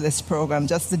distributed through this program.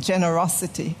 Just the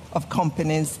generosity of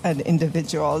companies and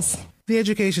individuals. The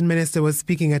Education Minister was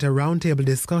speaking at a roundtable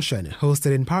discussion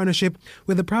hosted in partnership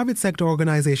with the Private Sector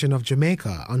Organisation of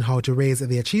Jamaica on how to raise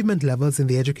the achievement levels in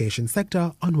the education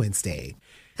sector on Wednesday.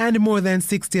 And more than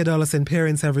 60 adolescent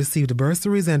parents have received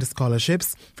bursaries and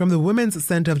scholarships from the Women's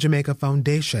Centre of Jamaica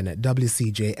Foundation,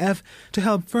 WCJF, to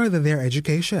help further their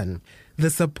education. The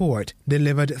support,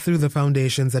 delivered through the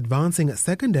Foundation's Advancing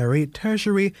Secondary,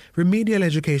 Tertiary, Remedial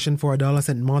Education for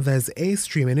Adolescent Mothers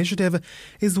A-Stream initiative,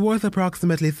 is worth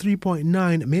approximately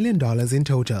 $3.9 million in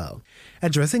total.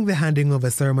 Addressing the handing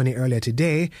over ceremony earlier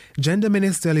today, Gender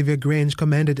Minister Olivia Grange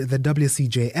commended the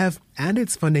WCJF and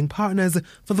its funding partners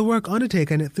for the work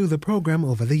undertaken through the program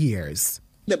over the years.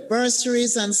 The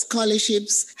bursaries and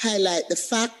scholarships highlight the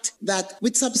fact that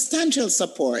with substantial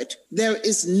support, there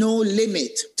is no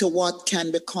limit to what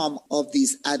can become of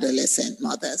these adolescent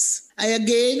mothers. I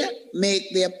again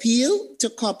make the appeal to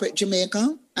corporate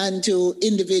Jamaica and to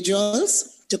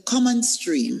individuals to come on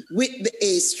stream with the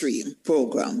A-Stream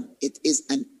program. It is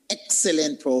an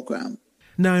excellent program.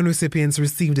 9 recipients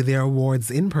received their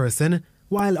awards in person,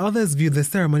 while others viewed the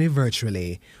ceremony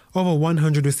virtually. Over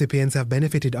 100 recipients have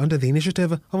benefited under the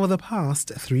initiative over the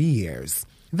past 3 years.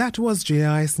 That was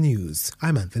JIS News.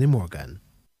 I'm Anthony Morgan.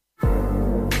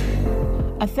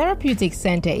 A therapeutic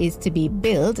center is to be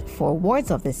built for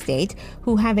wards of the state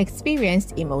who have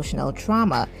experienced emotional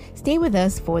trauma. Stay with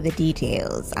us for the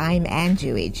details. I'm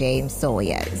Anjui James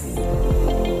Sawyers.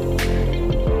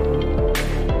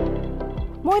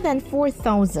 More than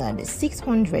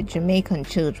 4,600 Jamaican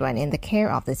children in the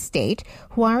care of the state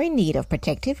who are in need of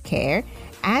protective care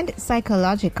and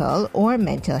psychological or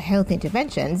mental health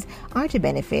interventions are to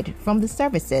benefit from the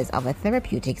services of a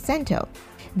therapeutic center.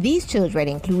 These children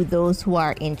include those who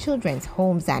are in children's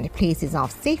homes and places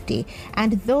of safety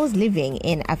and those living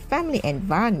in a family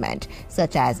environment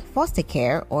such as foster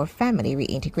care or family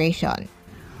reintegration.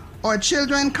 Our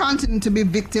children continue to be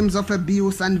victims of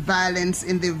abuse and violence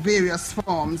in their various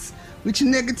forms, which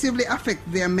negatively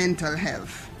affect their mental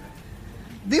health.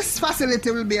 This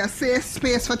facility will be a safe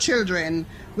space for children,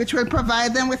 which will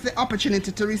provide them with the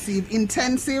opportunity to receive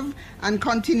intensive and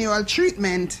continual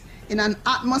treatment in an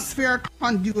atmosphere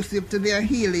conducive to their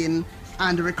healing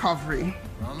and recovery.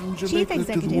 From Jamaica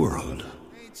to the world,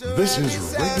 this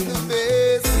is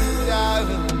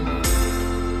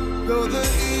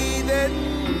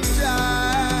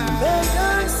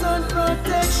There's on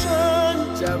protection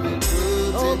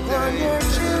upon your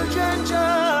children,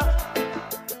 Jah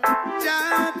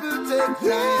protect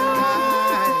yeah.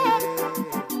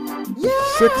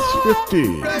 6:50.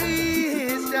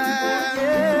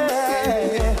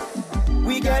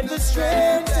 We got the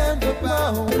strength and the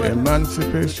power.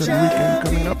 Emancipation Weekend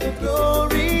coming up.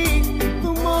 Glory,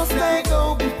 the most I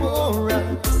go before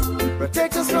us.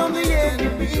 Protect us from the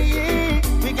enemy.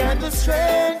 We got the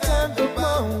strength and the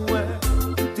power.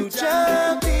 To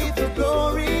Jah be the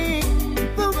glory.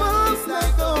 The most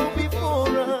I go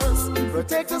before us.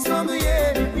 Protect us from the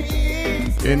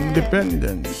enemy.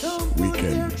 Independence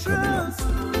Weekend coming up.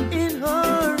 In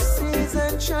horses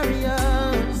and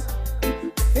chariots,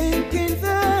 thinking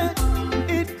that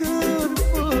it could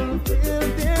fulfill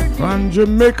their needs. From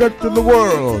Jamaica to the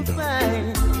world.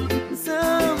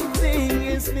 Something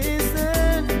is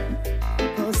missing,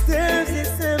 'cause there's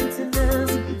this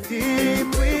emptiness deep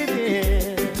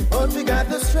within. But we got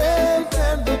the strength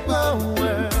and the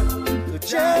power to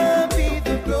Jah be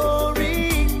the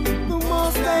glory. The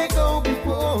most I go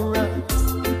before us.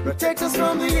 Protect us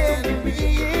from the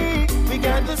enemy. We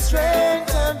got the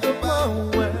strength and the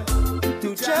power to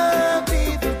Jah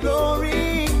be the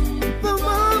glory. The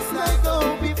most I go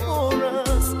before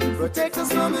us. Protect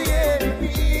us from the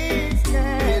enemy.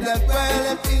 They that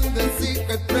dwelleth in the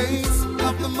secret place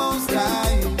of the Most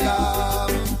High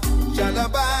God shall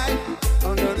abide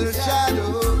under the shadow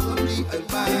of the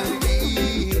Almighty.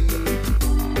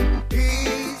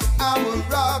 He's our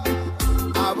rock,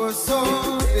 our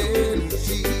soul and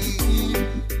shield.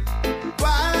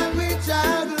 While we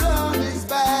travel on this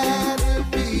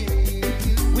battlefield,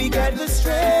 we got the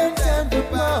strength and the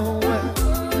power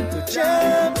to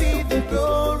Jah be the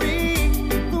glory.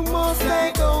 The most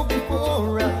I go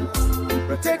before us.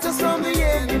 Protect us from the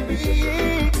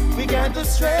enemy. We got the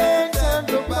strength and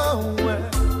the power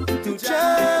to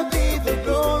Jah be the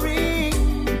glory.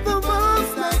 The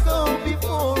most I go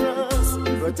before us.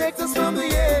 Protect us from the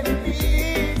enemy.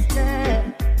 Yeah.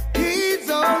 He's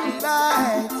our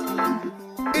light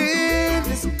in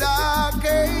this dark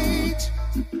age,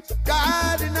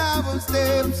 guiding our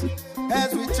steps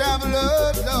as we travel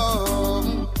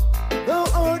along. Thou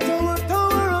art our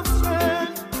tower of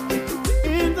strength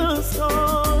in the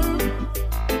storm.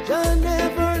 Shall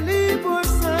never leave our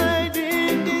side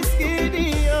in this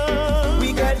Gideon.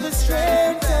 We got the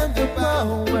strength and the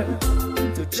power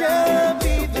to Jah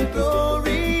be the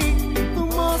glory. The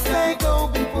most I go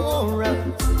before us.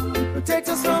 Protect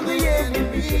us from the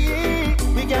enemy.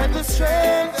 We got the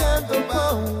strength and the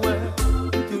power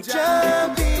to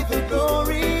Jah be the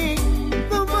glory.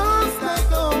 The most I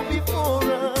go before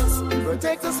us.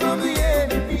 Protect us from the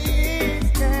enemy.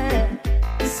 Yeah.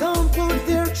 Some put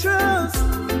their trust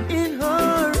in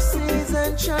horses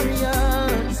and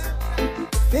chariots,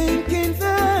 thinking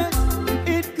that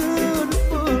it could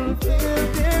fulfill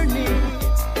their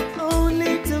needs,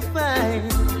 only to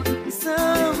find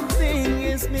something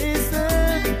is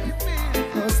missing.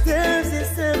 'Cause there's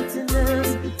this emptiness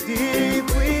deep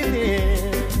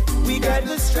within. We got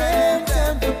the strength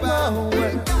and the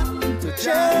power to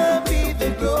Jah be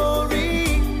the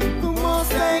glory. The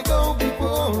most I go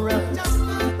before us.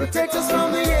 Protect us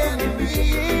from the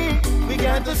enemy. We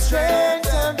got the strength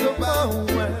and the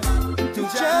power to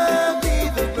Jah be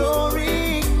the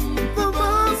glory. The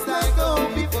most I go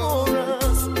before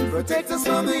us. Protect us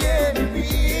from the enemy.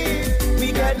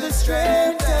 We got the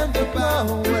strength and the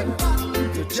power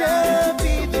to Jah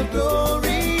be the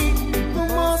glory. The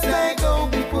most I go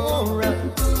before us.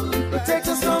 Protect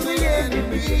us from the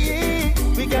enemy.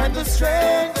 We got the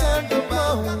strength and the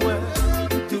power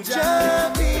to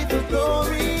Jah be the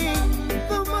glory.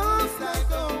 The most I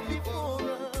go before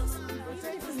us.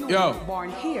 Yo, born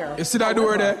here. You see that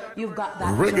door there? You've got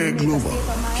that Reggae Global.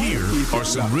 Here are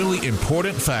some really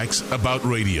important facts about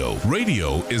radio.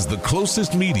 Radio is the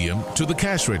closest medium to the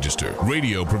cash register.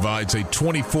 Radio provides a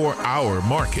 24-hour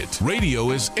market.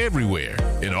 Radio is everywhere,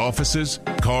 in offices,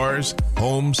 cars,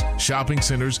 homes, shopping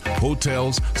centers,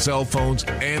 hotels, cell phones,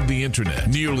 and the internet.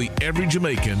 Nearly every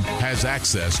Jamaican has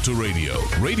access to radio.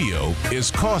 Radio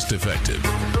is cost effective.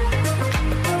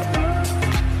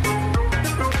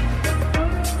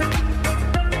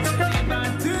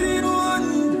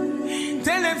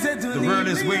 The world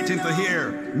is waiting to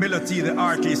hear Melody, the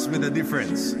artist with a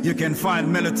difference. You can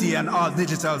find Melody on all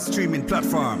digital streaming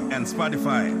platforms and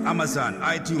Spotify, Amazon,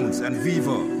 iTunes, and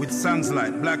Vivo with songs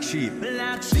like Black Sheep.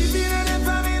 Black sheep in the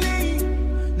family.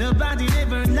 Nobody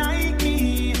ever like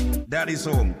me. Daddy's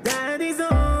Home. Daddy's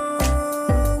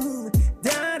home.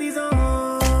 Daddy's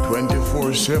home.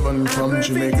 24/7 from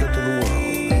Jamaica to the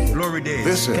world. Glory Days.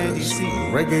 This is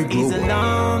Reggae He's a Global.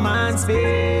 long man's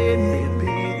bed.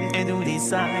 And who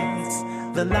decides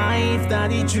the life that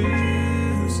he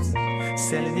chooses?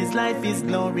 Selling his life is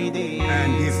glory day.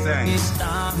 And give thanks.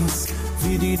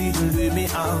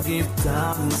 I'll give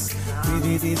thanks.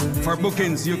 For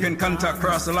bookings, you can contact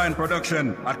Cross the Line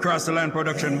Production at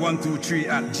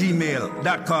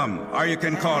crosstheline123@gmail.com, or you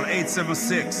can call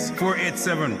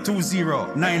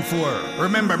 876-487-2094.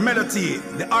 Remember, Melody,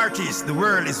 the artist the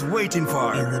world is waiting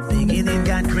for. In the beginning,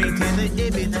 God created the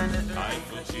heaven and the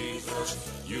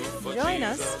Join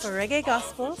us for Reggae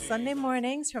Gospel Sunday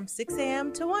mornings from 6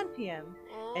 a.m. to 1 p.m.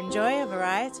 Enjoy a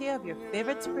variety of your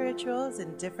favorite spirituals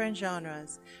in different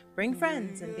genres. Bring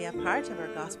friends and be a part of our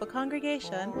gospel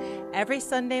congregation every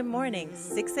Sunday morning,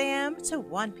 6 a.m. to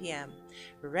 1 p.m.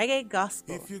 Reggae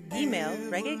Gospel. Email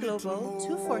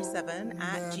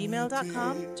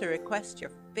reggaeglobal247@gmail.com to request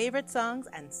your favorite songs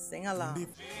and sing along.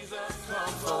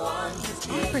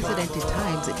 Unprecedented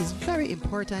times, it is very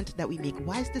important that we make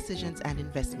wise decisions and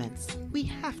investments. We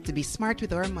have to be smart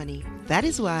with our money. That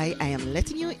is why I am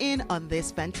letting you in on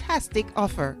this fantastic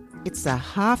offer. It's a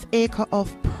half acre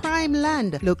of prime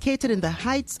land located in the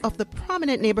heights of the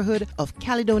prominent neighborhood of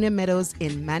Caledonia Meadows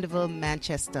in Mandeville,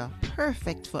 Manchester.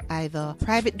 Perfect for either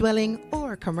private dwelling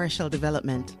or commercial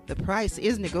development. The price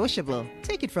is negotiable.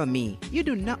 Take it from me. You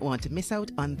do not want to miss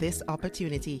out on this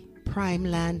opportunity. Prime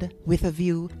land with a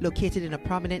view located in a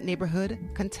prominent neighborhood.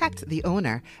 Contact the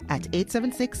owner at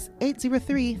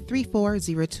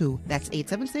 876-803-3402. That's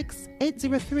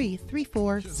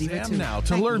 876-803-3402. Shazam now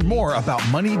to learn more about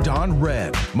Money Don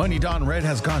Red. Money Don Red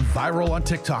has gone viral on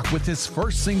TikTok with his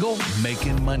first single,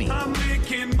 Making Money. I'm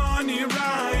making money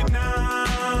right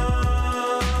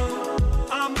now.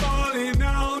 I'm balling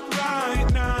out right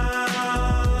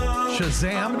now.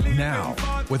 Shazam now.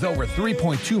 With over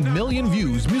 3.2 million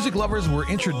views, music lovers were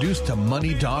introduced to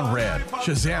Money Don Red.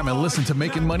 Shazam and listen to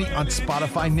Making Money on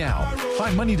Spotify now.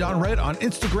 Find Money Don Red on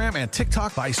Instagram and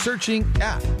TikTok by searching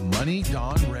at Money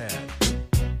Don Red.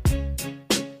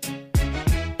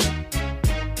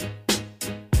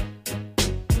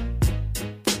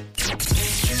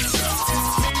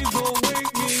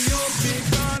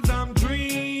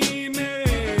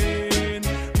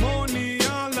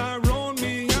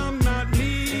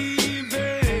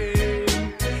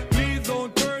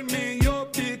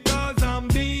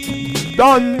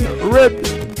 Don Red.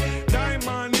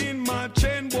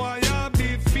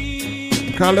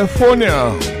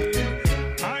 California.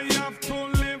 I have to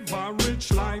live a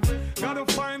rich life. Gotta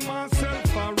find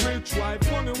myself a rich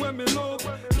wife. Money when me love,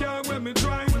 car when me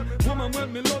drive. Woman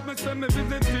when me love, me send me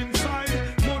visit inside.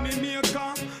 Money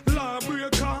maker, law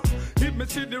breaker. If me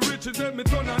see the riches, then me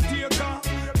turn a taker.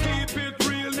 Keep it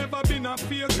real, never been a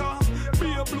faker.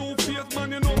 Be a blue face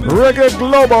man, you know me. Reggae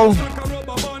Global.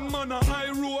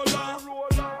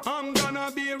 I'm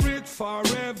gonna be rich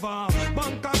forever.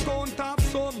 Bank account have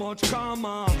so much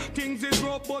karma. Things is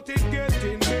rough, but it's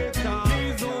getting better.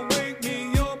 Please don't wake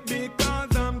me up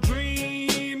because I'm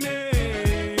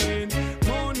dreaming.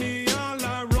 Money all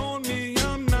around me,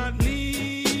 I'm not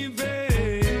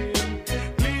leaving.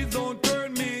 Please don't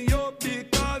turn me up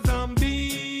because I'm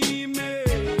beaming.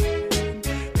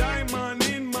 Diamond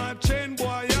in my chain,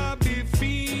 boy, I be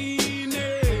fiending.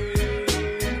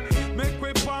 Make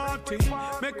we party.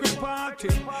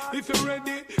 If you're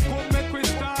ready, come make we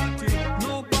start it.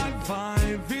 No bad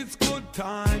vibe, it's good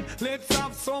time. Let's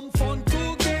have some fun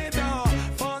together.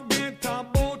 Forget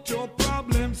about your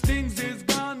problems, things is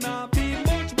gonna be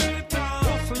much better.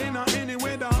 Hustling any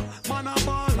weather, man a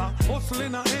baller.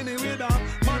 Hustling any weather,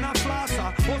 man a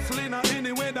flasher. Hustling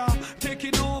any weather,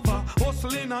 taking over.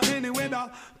 Hustling any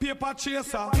weather, paper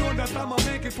chaser. Know that I'ma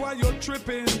make it while you're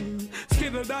tripping.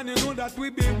 Skittle down, you know that we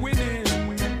be winning.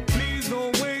 Please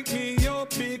don't wake me up. up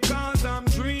because I'm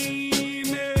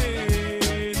dreaming.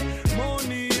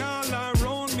 Money all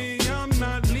around me, I'm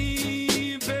not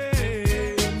leaving.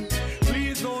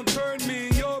 Please don't turn me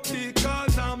up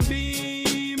because I'm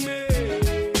beaming.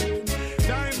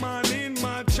 Diamond in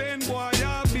my chain, boy,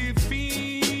 I be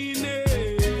fiending.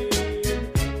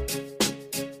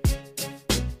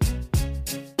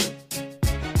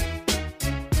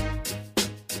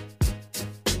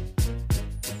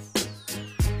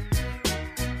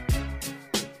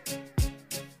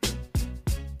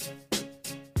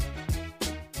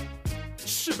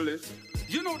 Shibboleth,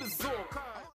 you know the Zork.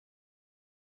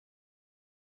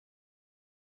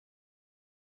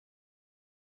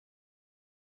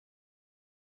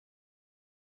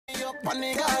 Up on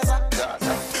the Gaza.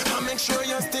 And make sure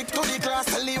you stick to the class.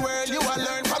 Tell the world you will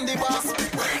learn from the boss.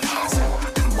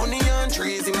 Money and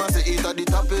trees, he must eat at the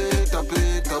topic.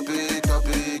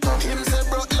 Him say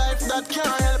broke life that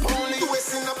can't help only.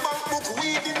 West in the bank book,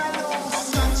 weed in a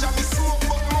lungs. Ganja me smoke,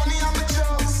 but money I'm a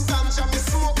drugs. Ganja me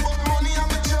smoke, but money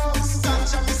I'm a drugs.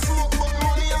 Ganja me smoke, but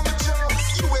money I'm a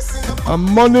drugs. West in the A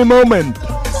money moment.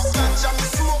 Ganja me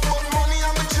smoke, but money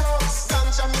I'm a drugs.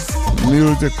 Ganja me smoke,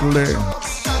 Musically.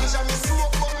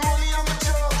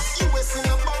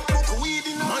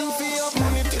 man fee up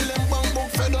money till them bank book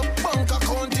fed up. Bank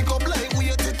account tick up like we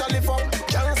it lift up.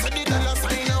 Can't say the dollar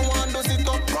sign and one does it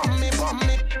up. From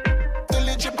me. Till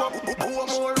it chip up. Who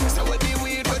more? Say where the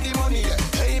weed, where the money get.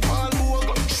 Hey Paul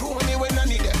Bogle, show me when I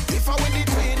need it. If I win the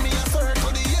train, me a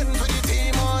circle the end for the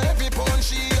team. Or every pound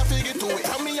she a figure to it.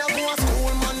 And me a go to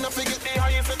school, man, I forget the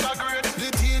highest letter grade. The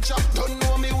teacher don't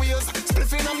know me ways.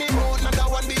 Spliffing on me mouth, another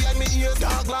one behind me ears.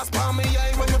 Dark glass palm me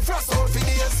eye when me frost out for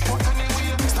days. But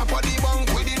anyway, stop at the bank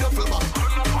with the duffel bag.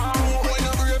 When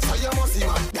a brave so you must see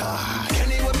man.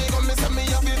 Anyway me come me say me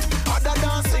a bit. Other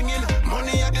than singing,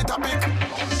 money at the topic.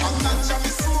 Ganja me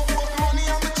smoke, but money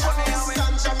I'm a drugs.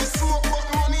 Ganja me smoke, but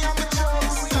money I'm a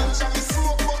drugs. Ganja me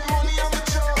smoke, but money I'm a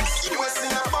drugs. US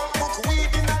in a bank book,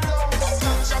 weed in a lungs.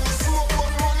 Ganja me smoke,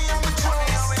 but money I'm a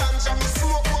drugs. Ganja me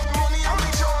smoke, but money I'm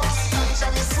a drugs. Ganja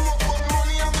me smoke, but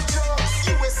money I'm a drugs.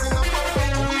 US in a bank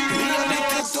book, weed in a lungs. Me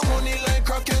addicted to money like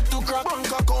crackhead to crack.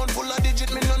 Bank account full of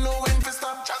digit, me no know when to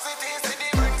stop. Chasity, city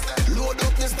brings that. Load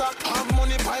up the stock, have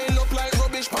money pile up like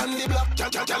rubbish pan the block.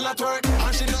 Gal at work,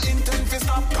 and she no intend to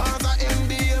stop. Cause a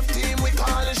MDF team, we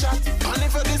call a shot. And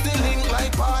if you this the link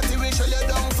like party, we show you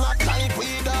down flat. Like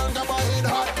we down, top of head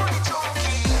hot.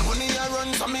 Money a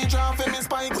run, so me drop in me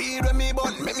spike. Weed when me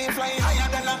bun, make me fly higher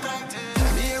than a kite.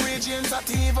 Me region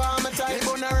sativa, I'm a type.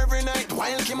 Burn her every night,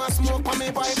 while Kim a smoke on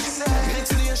me pipe.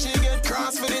 Next day she get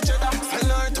cross for the cheddar.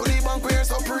 Send her to the bank where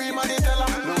Supreme and they tell her.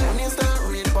 No money start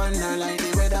read pan her like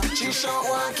the weather. She shot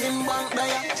walking bank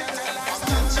there.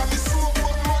 Ganja me smoke,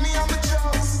 but money I'm a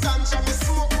drugs. Ganja me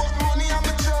smoke, but money I'm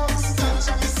a drugs.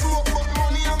 Ganja me smoke, but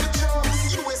money I'm a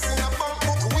drugs. US in a bank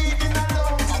book, weed in a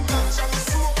lungs. Ganja me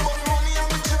smoke, but money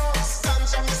I'm a drugs.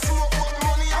 Ganja me smoke, but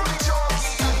money I'm a drugs.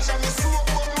 Ganja me smoke,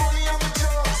 but money I'm a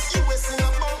drugs. US in a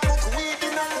bank book, weed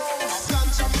in a lungs.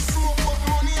 Ganja me smoke, but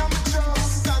money I'm a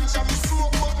drugs. Ganja me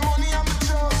smoke, but money I'm a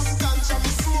drugs. Ganja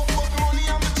me smoke, but money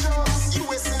I'm a drugs.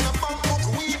 US in a bank book,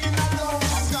 weed in a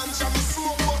lungs. Ganja me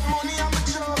smoke, but money I'm a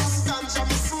drugs. Ganja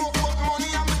me smoke, but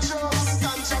money I'm a drugs.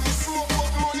 Ganja me smoke,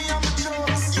 but money I'm a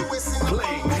drugs. US in a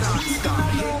bank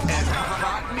book, weed in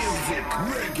a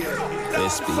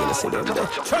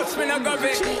Trust me, no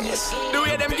government. The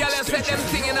way them gyal set them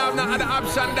singing have no other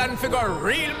option than figure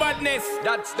real badness.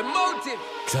 That's the motive.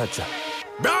 Cha-cha.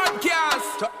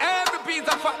 Broadcast to every piece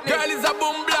of fatness. Girl is a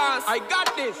boom blast. I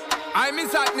got this. I'm in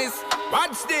sadness.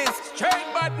 Watch this.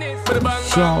 Straight badness. Bang,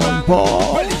 bang, bang.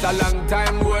 Well, it's a long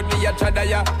time road me a chada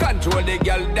ya. Control the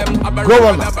girl them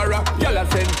abara. Girl a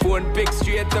send phone pic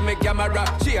straight to me camera.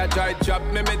 She a try chop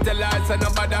me tell her it's no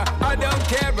bother. I don't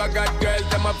care, I got girls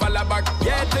them a follow back.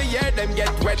 Year to year them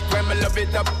get wet when me love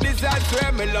it up. This I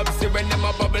swear me love see when them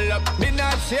a bubble up. Me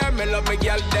not share me love me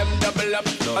girl them double up.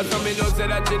 And so me know say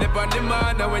that she dip on the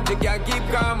man. And when she can't keep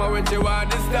calm and when she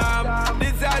want to storm.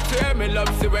 This I swear me love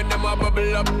see when them a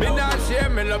bubble up. Me not share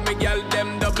me love me girl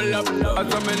them double up.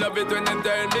 And so me love it when them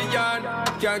turn the yarn.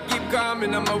 Can't keep calm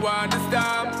and I'm a want to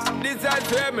storm. This I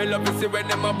swear me love it see when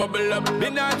them a bubble up. Me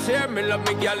not share me love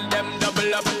me girl them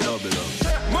double up.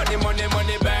 Money, money,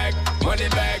 money back, money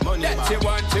back. That she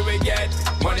want she will get.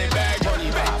 Money back,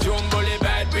 money back. Jumble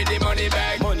bad with the money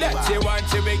back. That she want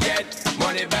she will get.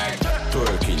 Money back.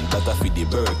 Twerking, that I feed the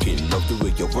Birkin. Love the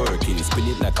way you're working, spin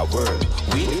it like a whirl.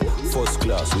 Win, first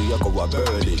class, we are go a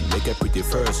Berlin. Make a pretty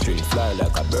first string, fly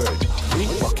like a bird. Win,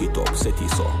 back it up, set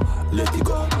it up, let it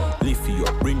go. Lift it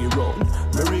up, bring it round,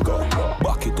 merry go.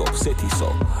 Back it up, set it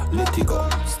up, let it go.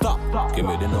 Stop. Give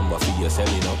me the number for your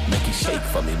selling up. Make it shake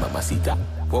for me, mamacita.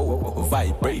 Whoa,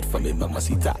 vibrate for me,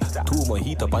 mamacita. 2 more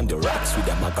heat up on the rocks with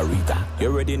a margarita.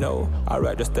 You already know.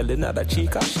 Alright, just tell another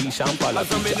chica. She champagne.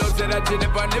 So me know say that she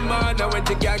dip on the man. And when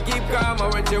she can't keep calm,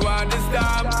 and when she want to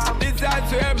stop. This I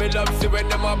swear me love. See when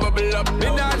them a bubble up. Me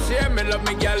not share me love.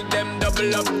 Me girl them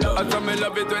double up. And so me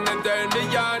love it when them turn the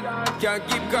yarn. Can't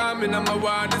keep calm, and I'm a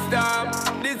want to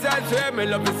stop. This I swear me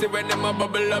love. See when them a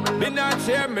bubble up. Me not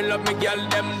share me love. Me girl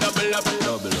them double up.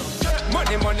 Double up.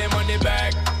 Money, money, money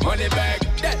back, money back.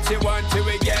 That she want, she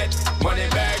will get money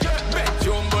back.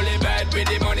 Bedroom bully bad with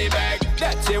the money back.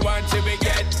 That she want, she will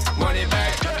get money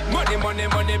back. Money, money,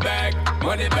 money back,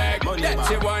 money back. That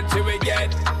she want, she will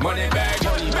get money back.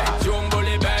 Bedroom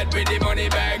bully bad with the money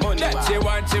back. That she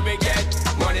want, she will get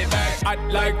money back. Hot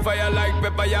like fire, like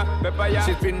pepper, pepper.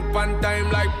 She spin pan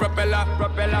time like propeller,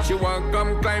 propeller. She want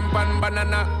come climb pan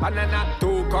banana, banana.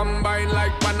 2 combine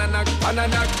like banana,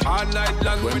 banana. All night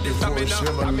long with the stamina,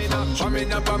 stamina.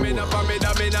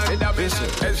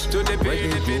 S to the B,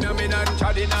 the phenomenon.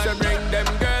 So bring them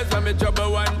girls when me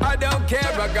trouble one. I don't care,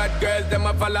 I got girls, them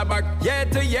a follow back. Year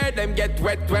to year, them get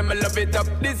wet when me love it up.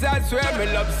 This I swear me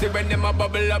love, see when them a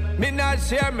bubble up. Me not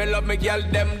share, me love, me girl,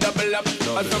 them double up.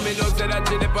 And so me know say that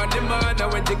she dip on the man.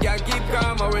 And when she can't keep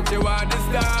calm, and when she want to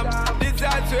stop. This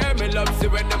I swear me love, see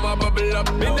when them a bubble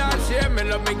up. Me not share, me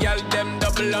love, me girl, them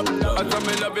double up. And so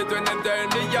me love it when them turn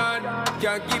the yarn.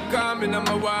 Can't keep calm, and I'm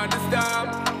a want to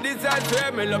stop. This I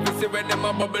swear me love, see when them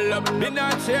a bubble up. Me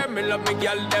not share, me love, me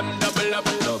girl, them double up.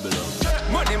 Double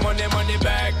up. Money, money, money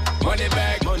back, money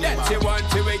back. Money that back. She want,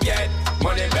 she will get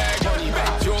money back. Money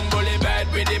back. Bedroom bully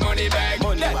bad with the money back.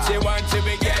 Money that back. She want, she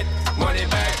will get money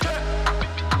back.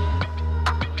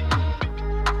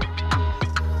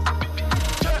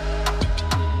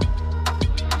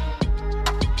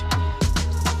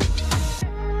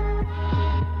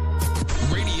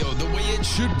 Radio the way it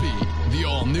should be. The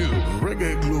all-new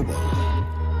Reggae Global.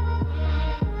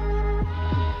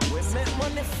 We make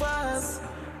money fast.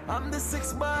 I'm the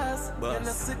 6 bars. In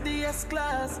the city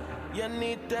S-class. You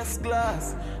need test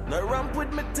glass. Now ramp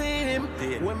with my team.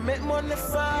 We make money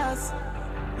fast.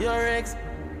 Your ex.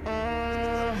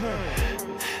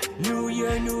 New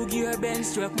year, new gear, Ben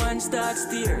struck, man start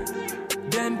steer.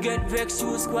 Them get vexed,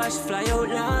 you squash, fly out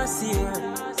last year.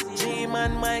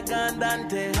 G-Man, Mike and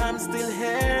Dante, I'm still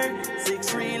here.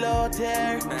 6 real out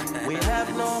here. We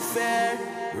have no fear.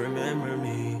 Remember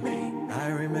me, I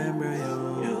remember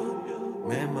you.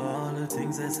 Remember all the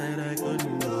things I said I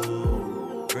couldn't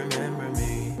do. Remember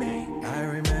me, I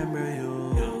remember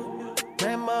you.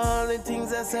 Remember all the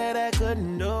things I said I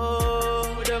couldn't do.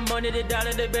 The money, the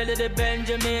dollar, the belly, the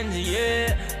Benjamins,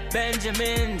 yeah.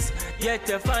 Benjamins, get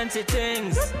the fancy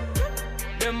things.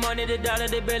 The money, the dollar,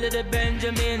 the belly, the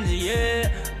Benjamins, yeah.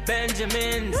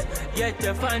 Benjamins, get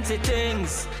the fancy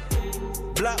things.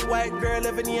 Black, white girl,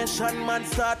 every nation, man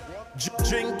start.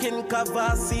 Drinking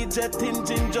Kavasi, jet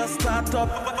engine just start up.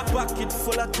 Pocket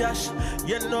full of cash,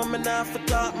 you know me not for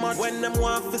talk much. When them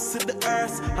want to see the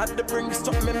earth, had to bring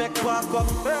stuff me make park up.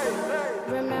 Hey.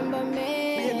 Remember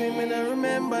me, baby, me not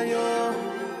remember you.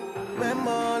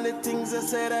 Remember all the things I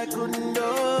said I couldn't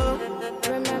do.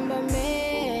 Remember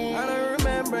me, I don't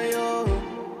remember you.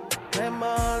 Remember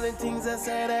all the things I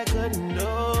said I couldn't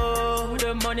do.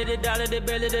 The money, the dollar, the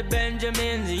belly, the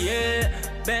Benjamins, yeah.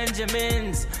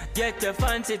 Benjamins, get the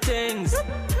fancy things.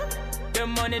 The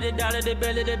money, the dollar, the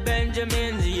belly, the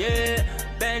Benjamins, yeah.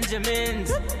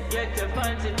 Benjamins, get the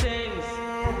fancy things.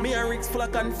 Me and Rick's full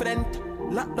of confident.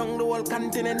 Lock down the whole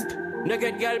continent. No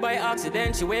get girl by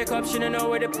accident. She wake up, she don't know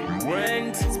where the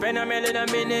went. Spend a million a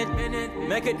minute.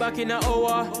 Make it back in an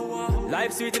hour.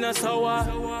 Life sweet in a sour.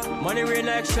 Money rain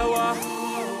like shower.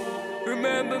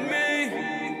 Remember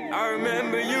me, I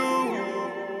remember you.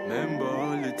 Remember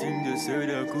all the things you said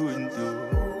I couldn't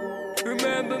do.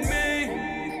 Remember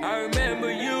me, I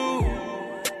remember you.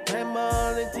 Remember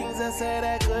all the things I said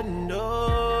I couldn't do.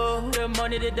 The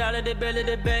money, the dollar, the belly,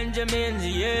 the Benjamins,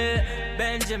 yeah.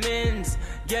 Benjamins,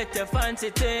 get the fancy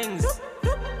things.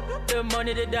 The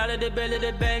money, the dollar, the belly,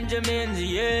 the Benjamins,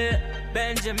 yeah.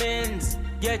 Benjamins,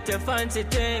 get the fancy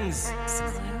things.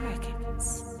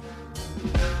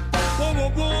 Whoa, whoa,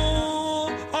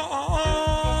 whoa.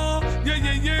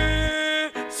 Yeah.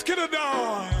 Skid it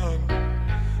down.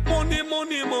 Money,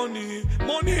 money, money.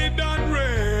 Money done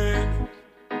rain.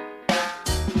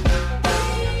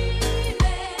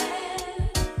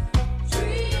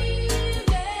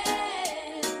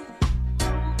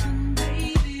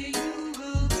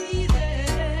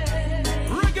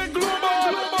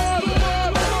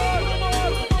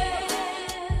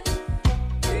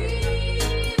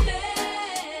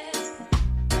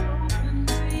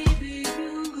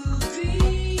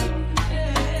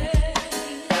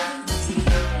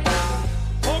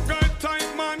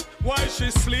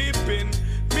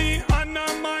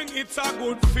 it's a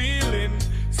good feeling.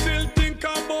 Still think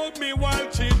about me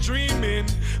while she dreaming.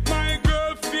 My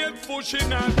girl faithful, she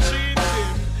not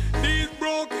cheating. These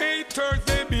broke haters,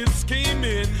 they be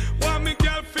scheming. Why me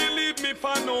girl feel leave me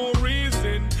for no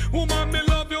reason? Woman, me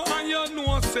love you and you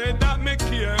know say that me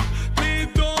care. Please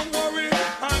don't worry,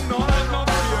 I know I'm not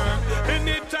fear.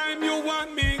 Anytime you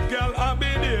want me, girl, I'll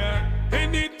be there.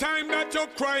 Anytime that you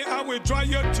cry, I will dry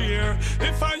your tear.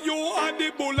 If I you are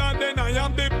the bull, then I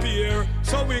am the peer.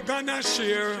 So we gonna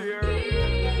share.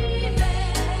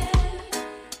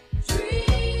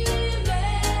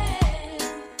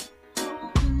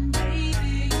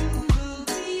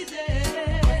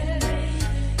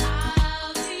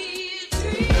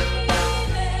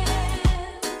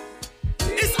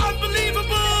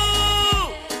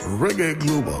 Reggae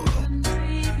Global.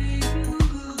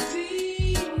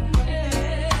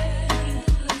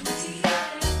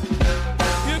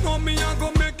 You know me, I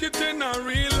go make it in a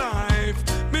real life.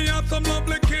 Me have some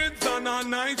lovely kids and a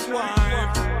nice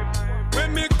wife.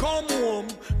 When me come home,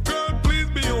 girl, please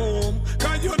be home.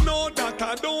 Cause you know that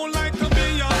I don't like to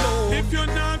be alone. If you're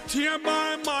not here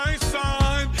by my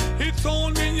side, it's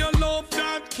only your love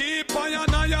that keep I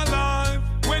and I alive.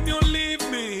 When you leave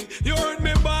me, you hurt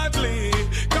me badly.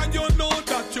 You know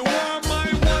that you are my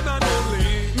one and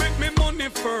only. Make me money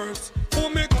first, for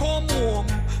me come home.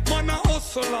 Man a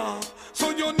hustler, so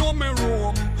you know me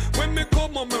roam. When me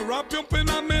come home, me wrap you up in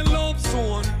a me love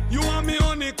zone. You are me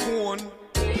honeycomb.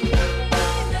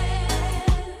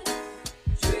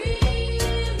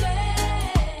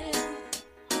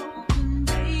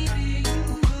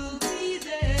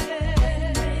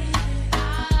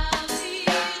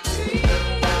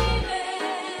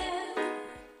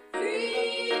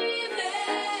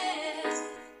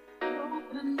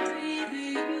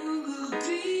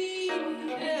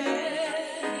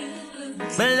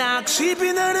 Black sheep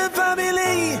in the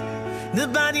family, the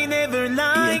body never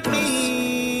like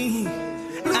me.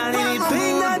 And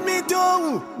anything that me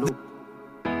do, look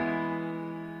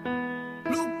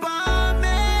on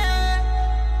me.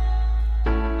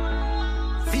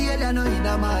 Feel I know in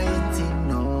the mighty,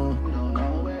 no.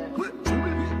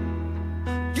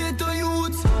 Get to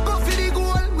youth, go for the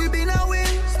goal, we been a win.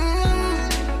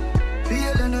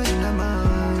 Feel I know in the mighty.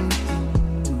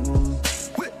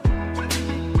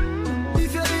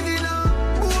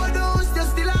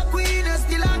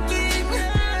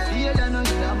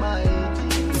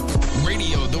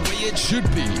 It should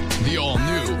be the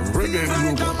all-new Reggae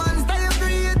Global.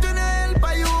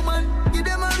 Give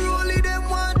them a roll, them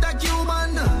want a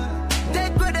Cuban.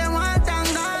 Take what them want and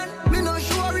gone. Me no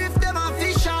sure if them a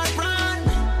fish or prawn.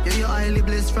 Yeah, you're highly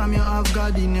blessed from your have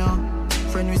God in you.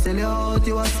 Friend, we sell you out,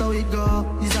 you was how it go.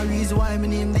 Is a reason why me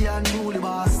name the unruly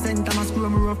boss. Sent them a screw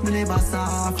me rough, me never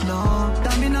soft, no.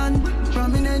 Dominant,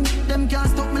 prominent, them can't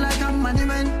stop me like a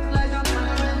monument.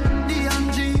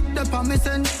 The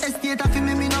promising estate of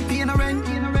me no pay no rent.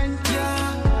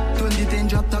 Yeah, 2010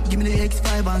 drop top, give me the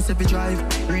X5 and Seppi drive.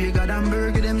 Regard and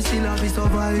burger, them still have to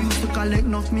survive. Used to collect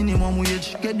enough minimum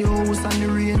wage, get the house and the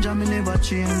range and me never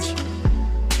change.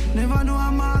 Never know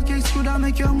a markets could have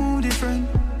make your mood different.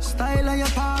 Style of your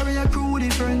power, your crew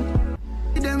different.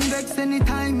 Them vex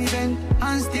anytime event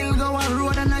and still go on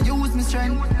road and I use my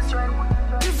strength.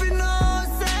 If you know,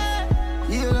 say,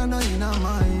 you don't know you know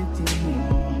my team.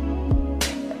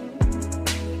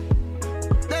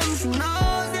 Them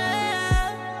knows it.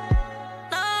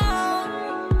 No,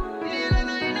 you don't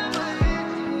know you know my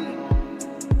team.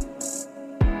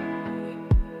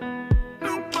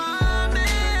 Look for me.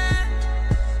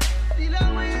 Still a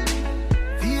win.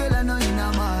 Feel I know you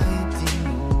know my team.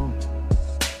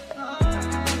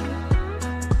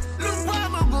 Look for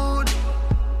me good.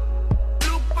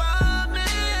 Look for me.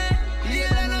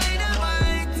 Feel I know you know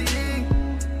my team.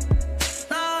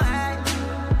 No, hey.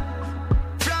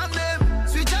 From them,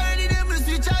 switch already, them to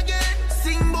switch again.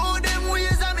 Sing about them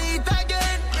ways I meet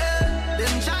again. Yeah.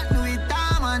 Them chat with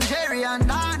Tom and Jerry and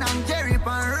Don and Jerry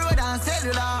pan road and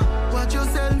cellular. Watch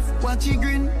yourself, watch you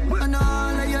grin. And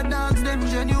all of your dogs, them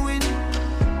genuine.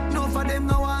 No for them,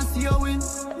 no one see you win.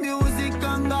 Music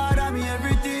and God, I mean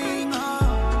everything.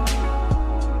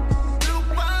 Look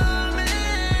for me.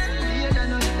 Yeah, I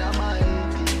know you're my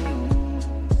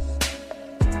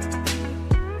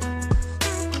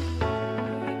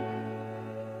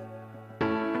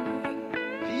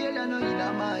yeah, I know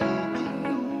you're my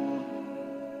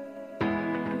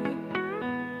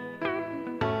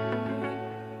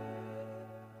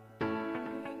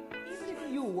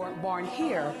You weren't born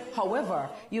here. However,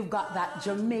 you've got that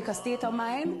Jamaica state of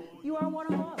mind. You are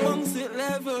one of us. Bounce it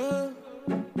level.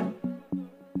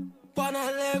 On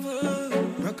a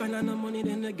level. Work on no money,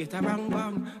 then they get a bang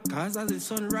bang. Cause as the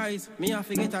sun rise, me have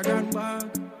to get a grand bag.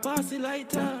 Pass the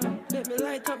lighter, let me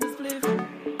light up the spliff.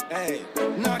 Hey,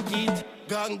 knock it,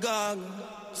 gang gang.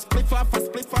 Split off a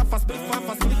split off a split off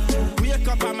a split. Wake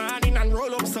up a morning and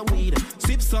roll up some weed.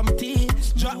 Sip some tea,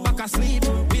 drop back asleep.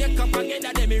 Wake up again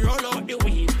and then me roll out the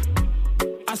weed.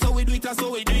 That's how we do it, that's how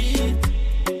we do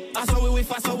it. That's how we whiff,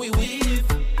 that's how we weave.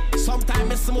 Sometimes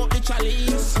me smoke the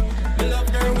chalice. Me love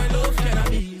girl, we love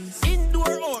cannabis.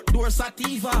 Indoor, outdoor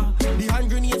sativa. The hand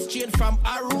grenades chain from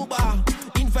Aruba.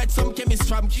 Invite some chemists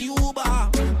from Cuba.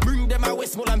 Bring them a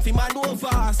Westmoreland for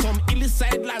Manova. Some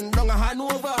hillside land down a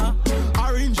Hanover.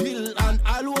 Orange Hill and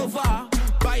all over.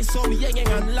 Buy some Yang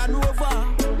and Land Rover.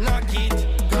 Knock it,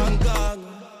 gang gang.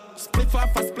 Split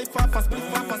off a split off a split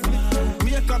off a split.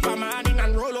 Wake up a morning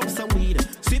and roll up some weed.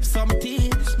 Sip some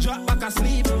tea, drop back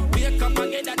asleep. Wake up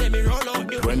again and then me roll out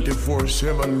the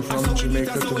 24/7 from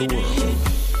Jamaica to the world.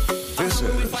 This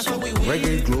is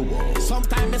Reggae Global.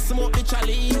 Sometimes I smoke the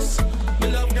chalice.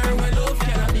 Me love girl, we love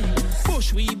cannabis.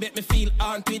 Push we bet me feel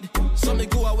haunted. So me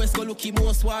go a west go look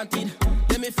most wanted.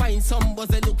 Then me find some buzz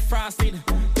they look frosted.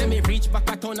 Then me reach back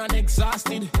a town and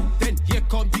exhausted. Then here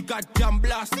come the goddamn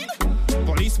blasted.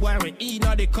 Police wearing in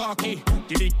on the khaki.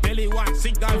 Did it belly one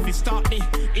signal fi start me.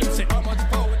 Him say how much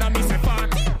power me say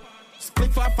 40.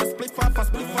 Split off a split off a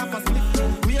split off a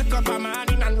split. Wake up a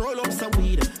morning and roll up some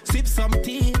weed. Sip some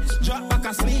tea, drop back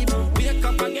asleep. Wake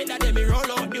up again and then me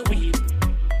roll out the weed.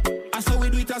 That's how we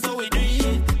do it, that's how we do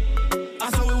it.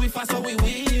 That's how we whiff, that's how we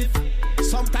weave.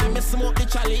 Sometimes me smoke the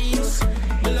chalice.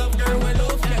 Me love girl, we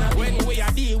love cannabis. When we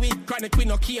a deal with chronic, we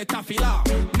no care to law.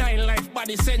 9 life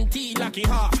body senti lucky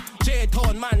heart.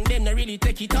 J-Town man, them they really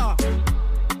take it off.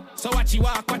 So what you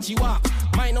walk,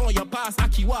 Mine on your pass,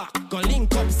 Aki walk. Go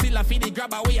link up, still a feed the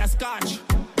grab away a scotch.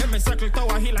 Every circle,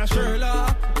 Tower Hill and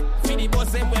Sherlock. Feed the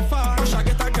boss them way far. Push I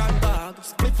get a gun bag.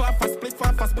 Split off a split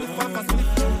off a split off a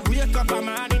split. Wake up a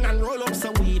morning and roll up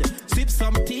some weed. Sip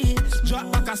some tea, drop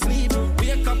back asleep.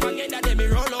 Wake up again and then me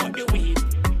roll out the weed.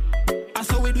 That's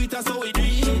how we do it, that's how we do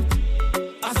it.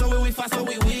 That's how we whiff, that's how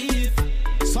we weave.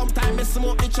 Sometimes me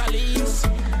smoke the chalice.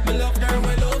 Me love girl,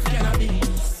 we love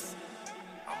cannabis.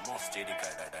 I must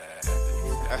dedicate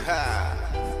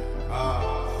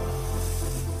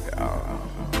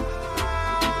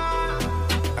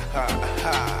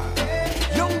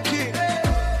Young kid,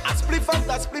 I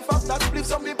spliff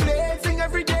some me blazing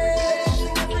every day.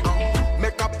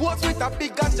 Make a pose with a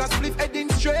big ganja spliff heading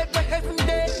straight to heaven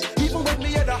day. Even when me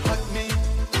hear the hot me.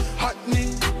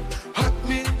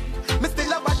 Me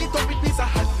still a body top with piece of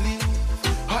hot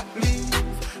leaf.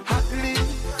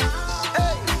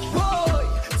 Hey, boy,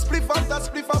 spliff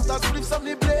after spliff some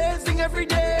me blazing every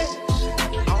day.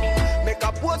 Make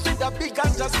a pose with a big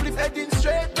ganja spliff heading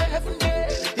straight to heaven day.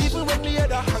 Even when me hear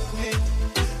the hot me.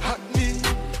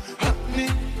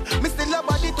 Me still a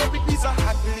body top with piece of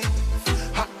hot leaf.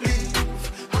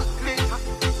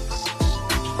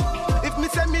 If me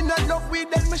say me not love weed,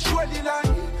 then me surely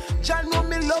lie. Jah know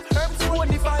me love herbs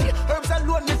bonify. Herbs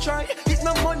alone me try, it's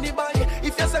no money buy.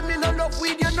 If you say me not love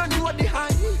weed, you don't know the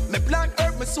high. Me plant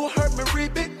herb, me sow herb, me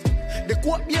reap it. The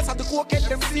coke base and the coke get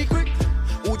them secret.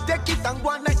 Who take it and go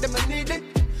on like them and need it.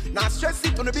 Now stress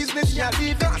it on the business, yeah,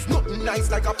 leave it. That's nothing nice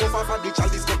like a puff of a ditch. All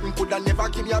this nothing coulda never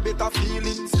give me a better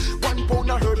feelings. 1 pound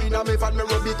of herb in a me van, me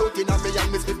rub it out in a me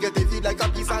and me spit get it like a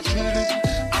piece of shilling.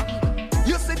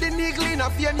 You see the needle in a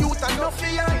vein, youth and no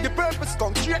fear. The purpose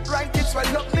come straight right, it's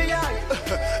well up me eye.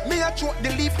 Me a choke the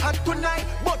leaf hot tonight,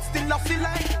 but still a feel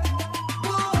like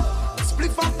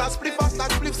spliff after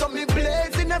spliff, so me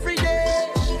blazing every day.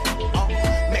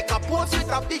 Make a pose with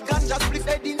a big ganja spliff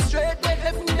heading straight to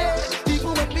heaven day.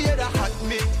 Even when me hear the hot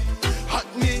me.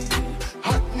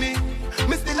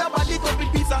 Me still a body top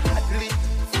with piece of hot leaf.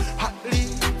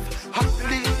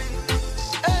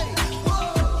 Hey,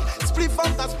 spliff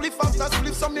after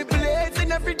spliff, so me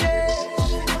blazing every day.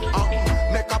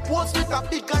 Make a pose with a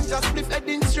big ganja spliff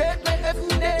heading straight to heaven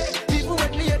day. Even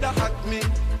when me hear the hot me.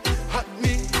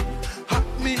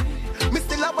 Me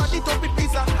still a body top with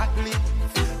piece of hot leaf.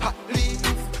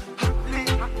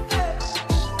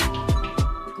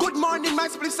 Good morning, my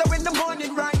spliff, so when the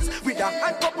morning rise. With a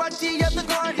hot cup of tea at the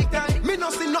garlic time. Me no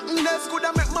see nothing else could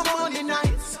have make my morning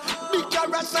nice. Big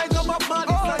carrot size of my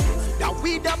body size. That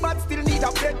weed a bad still need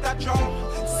a better draw.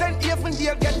 Send even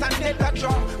deal get another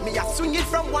draw. Me a swing it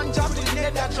from one job to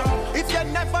another draw. If you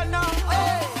never know,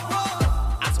 hey.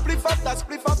 Spliff after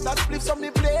spliff, so me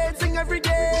blazing every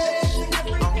day.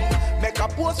 Make a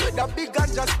pose with a big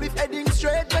ganja spliff heading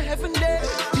straight to heaven day.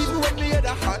 Even when me hear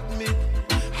the hot me.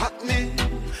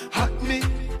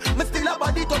 Me still a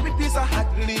body top with piece of hot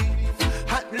leaf.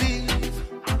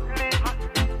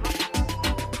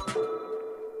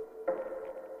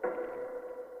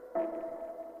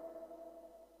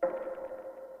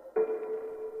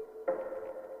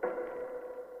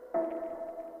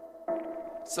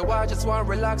 So I just want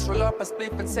to relax, roll up a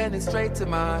spliff and send it straight to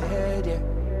my head, yeah.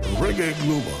 Reggae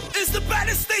Global. It's the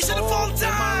baddest station of all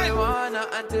time. Marijuana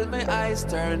until my eyes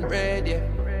turn red, yeah.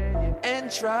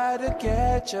 And try to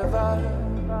catch a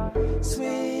vibe,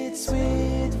 sweet,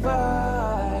 sweet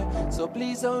vibe. So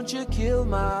please don't you kill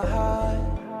my high,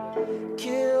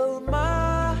 kill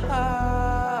my high.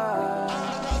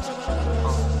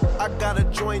 I got a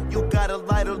joint, you got a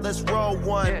lighter, let's roll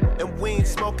one. And we ain't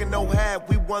smoking no hat,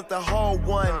 we want the whole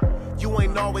one. You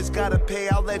ain't always gotta pay,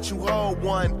 I'll let you hold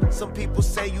one. Some people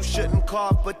say you shouldn't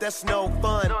cough, but that's no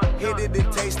fun. Hit it,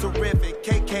 it tastes terrific.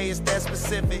 KK is that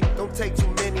specific. Don't take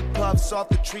too many puffs off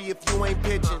the tree if you ain't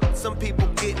pitching. Some people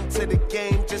get into the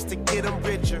game just to get them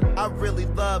richer. I really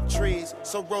love trees,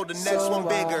 so roll the next one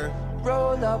bigger.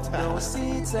 Roll up no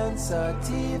seeds and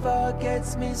sativa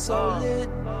gets me so lit.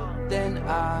 Then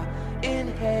I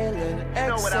inhale and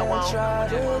exhale, try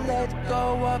to let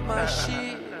go of my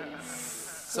shit.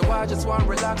 So I just want to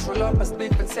relax, roll up a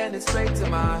spliff and send it straight to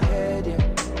my head,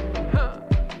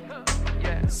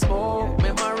 yeah. Smoke me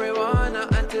marijuana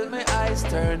until my eyes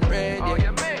turn red,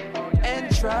 yeah.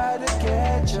 And try to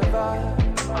catch a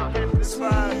vibe,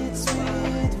 sweet,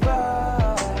 sweet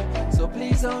vibe. So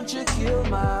please don't you kill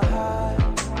my high,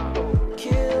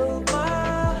 kill my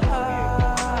high.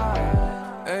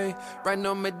 Hey, right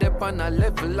now me dip on a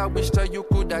level I wish that you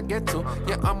coulda get to.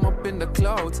 Yeah, I'm up in the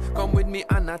clouds, come with me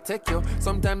and I take you.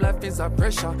 Sometimes life is a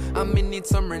pressure and me need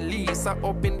some release. I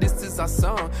hoping this is a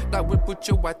song that will put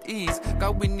you at ease.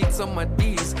 Cause we need some of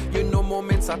these, you know,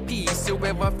 moments of peace. You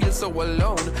ever feel so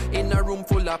alone in a room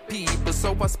full of people?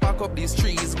 So I spark up these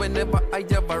trees whenever I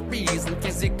have a reason.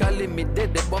 Physically me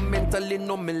dead, but mentally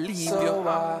no me leave you. So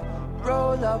I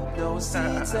roll up those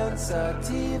seeds and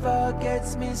sativa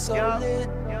gets me so lit.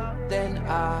 Then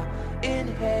I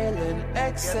inhale and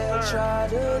exhale, try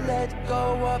to let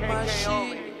go of my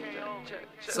shit.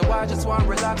 So I just want to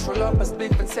relax, roll up a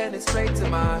spliff and send it straight to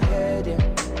my head, yeah.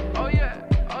 Oh yeah,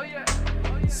 oh yeah.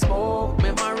 Smoke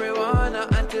me marijuana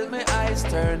until my eyes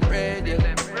turn red, yeah.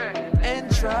 And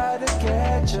try to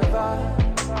catch a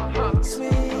vibe,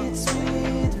 sweet,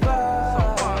 sweet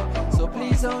vibe. So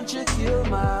please don't you kill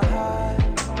my high,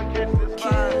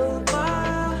 kill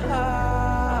my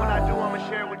high. What I do, I'ma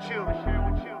share with you.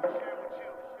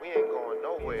 We ain't going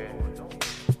nowhere.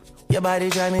 Your body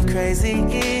drive me crazy.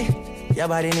 Your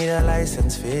body need a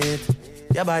license fit.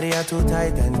 Your body are too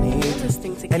tight and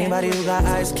neat. Anybody who got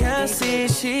eyes can't see.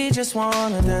 She just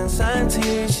wanna dance and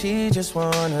tease. She just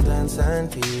wanna dance and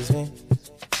tease me.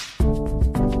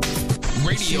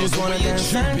 She just wanna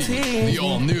dance and tease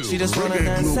me. She just wanna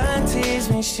dance and tease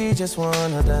me. She just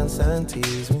wanna dance and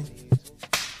tease me.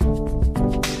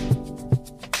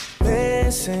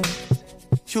 Listen,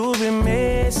 you've been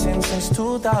missing since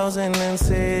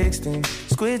 2016.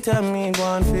 Squid tell me go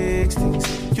and fix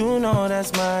things. You know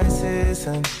that's my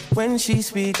assistant. When she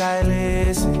speak, I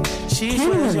listen. She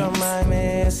shows you're my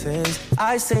missus.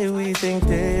 I say we think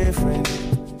different.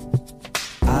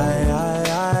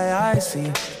 I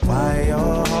see why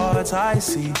your heart's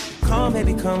icy. Come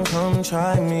baby, come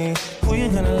try me. Who you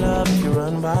gonna love if you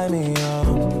run by me,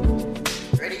 oh?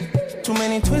 Too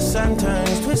many twists and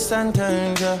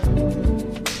turns, yeah.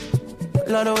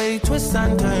 Lot of way twists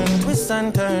and turn,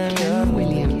 yeah.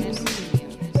 Williams.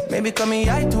 Maybe call me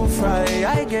I too fry,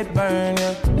 I get burned,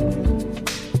 yeah.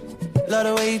 Lot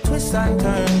of way twists and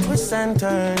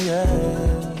turn, yeah.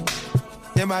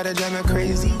 Your body drive me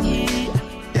crazy,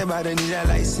 your body need a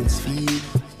license fee.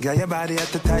 Got your body at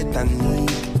the tight and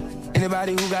neat.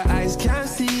 Anybody who got eyes can't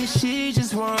see. She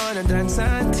just wanna dance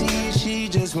and tease. She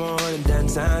just wanna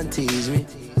dance and tease me.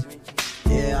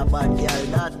 Yeah, but yeah,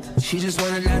 that. She just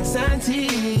wanna dance and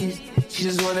tease. She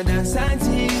just wanna dance and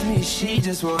tease me. She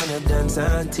just wanna dance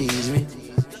and tease me.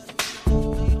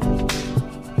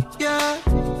 Yeah,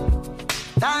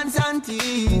 dance and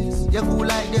tease. You cool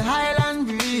like the Highland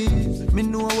breeze. Me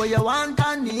know what you want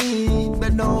and need.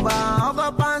 Bend over, hug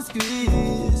up and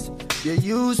squeeze. You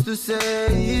used to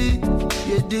say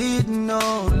you didn't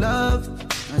know love.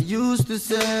 I used to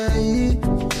say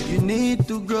you need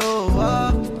to grow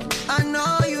up. I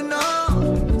know you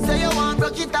know. Say you want to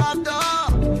rock it off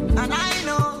though. And I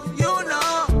know, you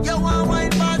know. You want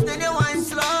wine fast and you wine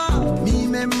slow. Me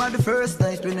remember the first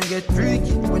night when I get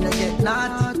freaky, when I get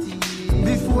naughty.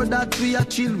 Before that we a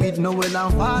chill with Noel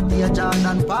and party, a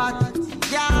Jordan party.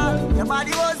 Yeah, your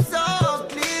body was so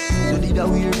clean. You did a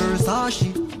weird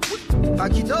Versace.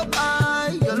 Back it up high,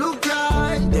 you look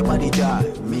right. Your body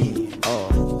drive me,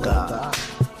 oh God.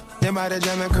 Your body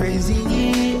drive me crazy.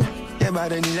 Your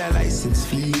body need a license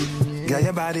fee. Got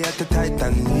your body at the tight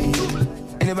and neat.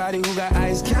 Anybody who got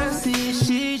eyes can't see.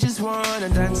 She just wanna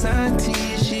dance and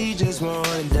tease. She just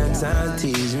wanna dance and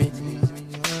tease me.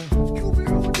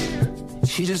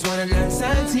 She just wanna dance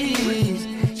and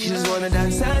tease. She just wanna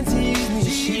dance and tease me.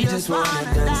 She just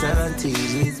wanna dance and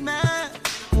tease me.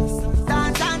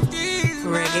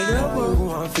 Reggae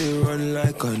Global. I feel run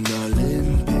like an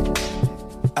Olympic.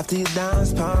 After you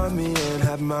dance for me and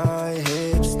have my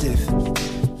hips stiff.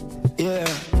 Yeah.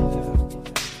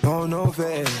 No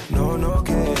fair, no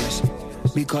cash.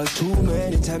 Because too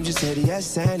many times you said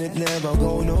yes and it never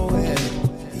go nowhere.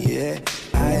 Yeah,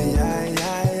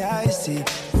 I see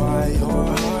why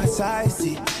your heart's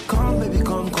icy. Come baby,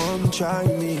 come try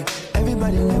me.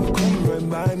 Everybody never come run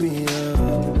by me.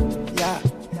 Yeah,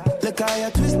 look how you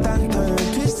twist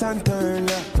and turn,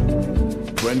 yeah.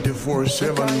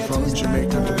 24/7 from Jamaica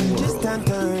to the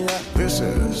world. This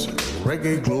is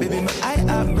Reggae Global. Baby, my eye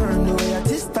up burn the way I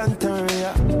twist and turn,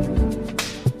 yeah.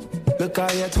 Look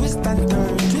how you twist and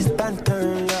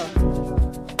turn, yeah.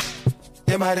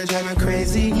 Your body drive me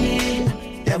crazy,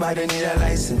 yeah. Your body need a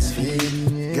license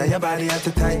fee. Got your body at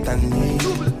the tight and me.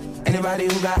 Anybody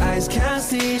who got eyes can't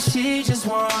see. She just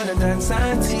wanna dance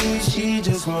and tease. She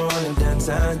just wanna dance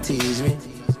and tease me.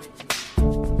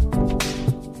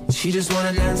 She just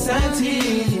wanna dance and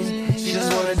tease. She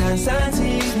just wanna dance and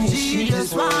tease me. She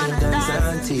just wanna dance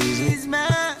and tease me.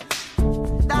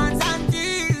 Dance and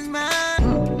tease me.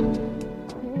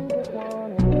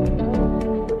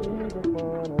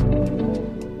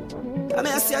 I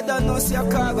mean, I see I don't know, see a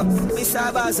cargo. Miss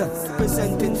Abaza,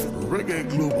 presenting Reggae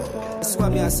Global. That's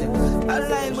what I say.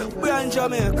 Align with Brand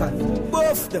Jamaica.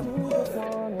 Both them.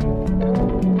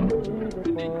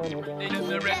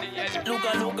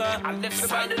 Luka, I left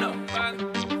side enough, man.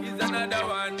 He's another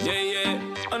one.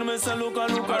 Yeah. And me say Luka,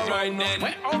 right then.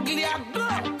 We're ugly at go.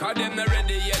 Cause them not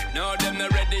ready yet. No, them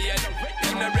not ready yet.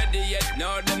 Them not ready yet.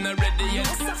 No, them not ready yet.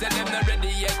 Say them not ready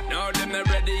yet. No, them not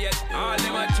ready yet. All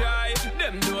them a try.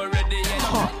 Them do ready yet.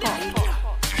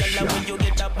 Girl, when you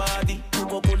get a body,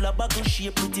 Coca-Cola bottle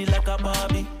shape pretty like a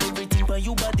Barbie. Everything by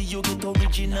you body you get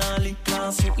originally.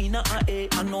 Class you in a A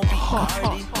and no big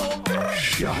Cardi.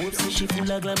 Hope say she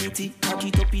full of glamity. Pack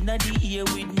it up in the ear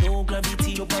with no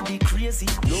gravity. Your body crazy.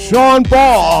 Sean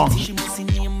Paul. She must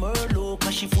name Merlot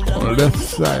cause she full of on the left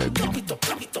side. Clap it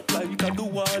up like a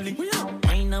Duwali.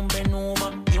 Wine and bend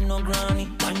over, you know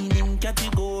granny. Wine in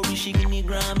category, she give me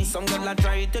Grammy. Some girl a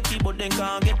try to keep but then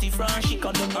can't get it from she.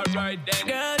 Cause them alright then.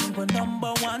 Girl, you a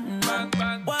number one.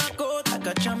 Bang. Walk out like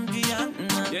a champion.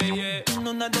 Yeah.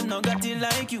 None of them no got it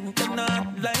like you. Them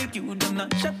not like you. Them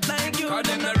not shot like you. Cause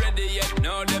them not ready yet.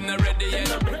 No, them not ready yet.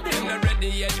 Them not ready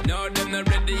yet. No, them not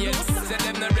ready yet. Say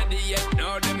them not ready yet.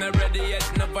 No, them not ready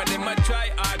yet. Nobody might try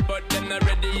hard, but them not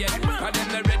ready yet. Cause them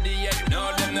not ready yet.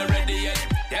 No, them not ready yet.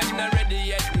 Them not ready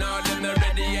yet. No, them not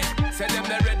ready yet. Say them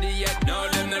not ready yet. No,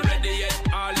 them not ready yet.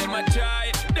 All them a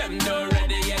try. Them not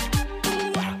ready yet.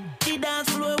 The dance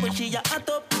floor when she a hot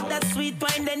up. That sweet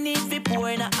wine they need fi pour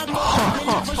in a cup. Me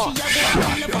love how she a go,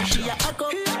 me love how she a hack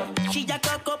up. She a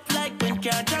cock up like when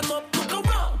car jack up. Look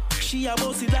around. She a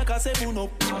boss it like a 7-up.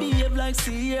 Behave like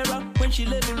Sierra when she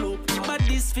level up. But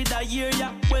this fit a year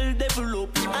ya well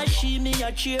developed. And she me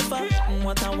a cheaper.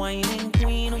 What a whining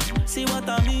queen. See what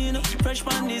I mean? Fresh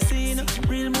pan the scene.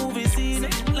 Real movie scene.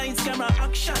 Lights, camera,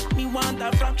 action. Me want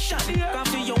a fraction. Can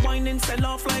feel your whining sell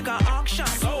off like a auction.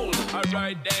 Sold.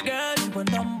 Alright then. Girl, you a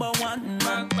number one.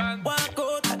 Bang. Walk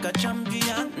out like a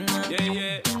champion.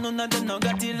 Yeah. None of them no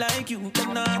got it like you.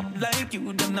 Them not like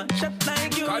you. Them not shot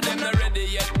like you. Cause them not ready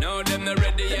yet. No, them not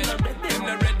ready yet. Them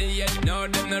not ready yet. No,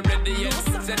 them not ready yet.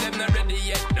 Say them not ready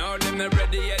yet. No, them not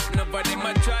ready yet. Nobody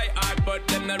might try hard, but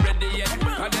them not ready yet.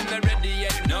 Cause them not ready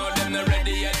yet. No, them not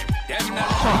ready yet. Them not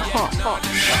ready yet. No,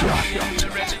 them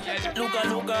not ready yet.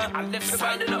 Luka, I left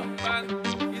side enough, man.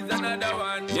 He's another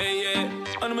one.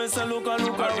 Yeah. And me say Luka,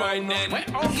 right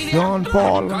then. Sean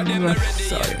Paul on the left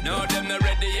side. No, them not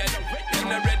ready yet. Them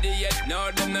not ready yet.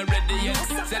 No, them not ready yet.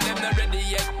 Say them not ready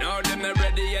yet. No, them not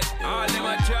ready yet. All them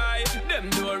a try. Them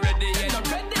do ready yet.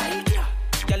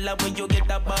 Girl, when you get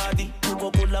a body,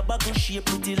 Coca-Cola bottle shape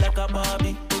pretty like a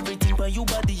Barbie. Everything by you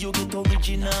body you get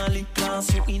originally.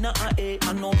 Class you in a A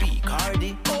and no big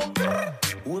Cardi.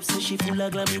 Hope say she full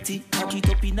of glamity. Pack it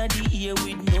up in the ear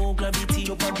with no gravity.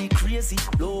 Your body crazy,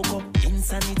 loco,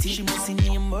 insanity. She must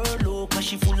name Merlot cause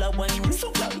she full of wine.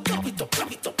 So clap it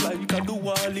up like a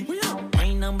Duwali.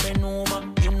 Wine and bend over,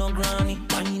 you know granny.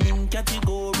 Wine in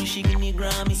category, she give me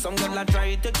Grammy. Some girl a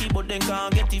try to keep but then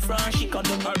can't get it from she. Cause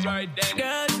them alright then.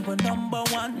 Girl, you a number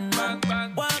one.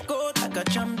 Bang. Walk out like a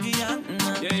champion.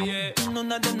 Yeah.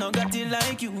 None of them no got it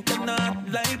like you. Them not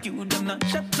like you. Them not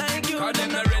shot like you. Cause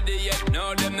them not ready yet.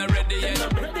 No, them not ready yet.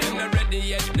 Them not ready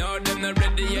yet. them not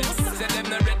ready yet. Say them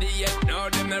not ready yet. No,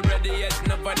 them not ready yet.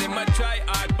 Nobody might try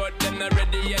hard, but them not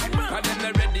ready yet. Cause them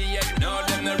not ready yet. No,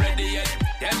 them not ready yet.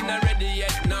 Them not ready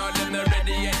yet. No, them not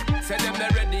ready yet. Say them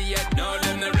not ready yet. No,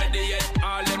 them not ready yet.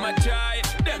 All them a try,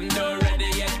 them not ready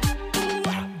yet.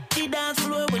 The dance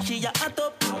floor when she a hot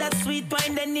up. That sweet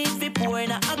wine they need fi pour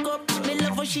in a cup. Me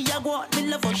love how she a go, me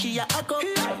love how she a hack up.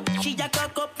 She a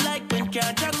cock up like when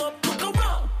can't jack up. Look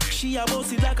around. She a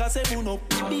boss it like a 7-up.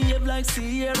 Behave like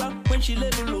Sierra when she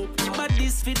level up. But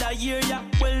this fit a year, yeah,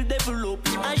 well developed.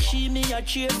 And she me a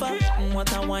cheer for.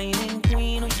 What a whining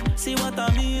queen. See what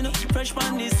I mean? Fresh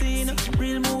pan the scene.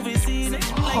 Real movie scene.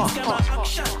 Lights, camera,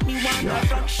 action. Me want a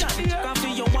fraction. Can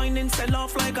feel your whining sell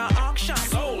off like a auction.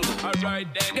 Sold. Alright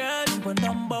then. Girl, you a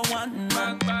number one.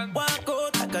 Bang, bang. Walk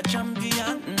out like a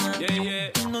champion. Yeah, yeah.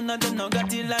 None of them no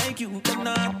got it like you. Them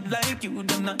not like you.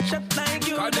 Them not shut like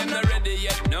you. Cause them not ready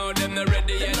yet. No, them not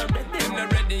ready yet. Them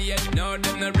not ready yet. No,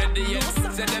 them not ready yet.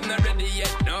 Say them not ready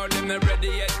yet. No, them not ready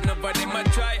yet. Nobody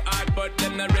might try hard, but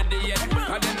them not ready yet.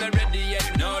 Cause them not ready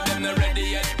yet. No, them not ready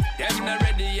yet. Them not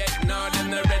ready yet. No, them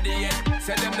not ready yet.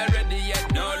 Say them not ready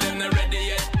yet. No, them not ready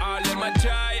yet. All them a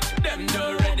try, them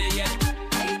not ready yet.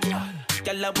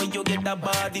 Girl, when you get that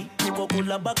body,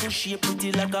 Coca-Cola back shape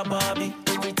pretty like a Barbie.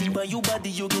 Everything by you body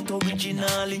you get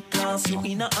originally. Class you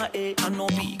in a A and no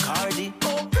B Cardi.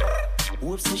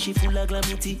 Hope say she full of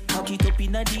glamity. Cock it up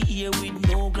in the air with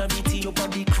no gravity. Your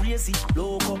body crazy,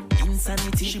 loco,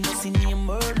 insanity. She must name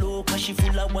her low, cause she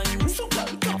full of wine. So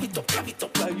clap it up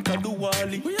like a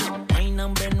Duali. Wine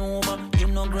and bend over, you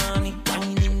know granny.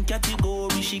 Wine in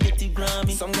category, she get it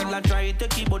Grammy. Some girl a try to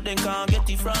keep but then can't get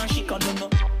it from. She call them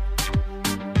up.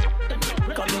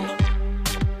 Call them up.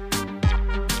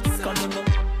 Call them up.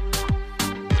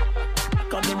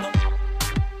 Call them up.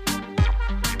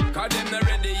 Cause them not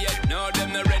ready yet, no,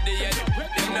 them not ready yet.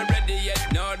 Them not ready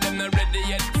yet, no, them not ready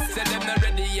yet. Say them not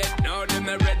ready yet, no, them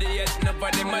not ready yet.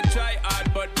 Nobody might try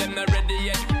hard, but them not ready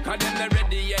yet. Cause them not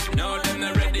ready yet, no, them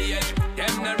not ready yet.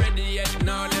 Them not ready yet,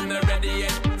 no, them not ready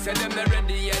yet. Say them not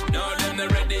ready yet, no, them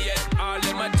not ready yet. All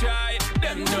them a try,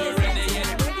 them not ready yet.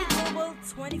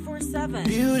 24/7.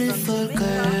 Beautiful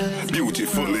girl,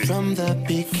 Beautifully. from the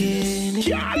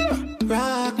beginning.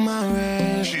 Rock my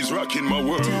world. She's rocking my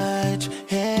world. Touch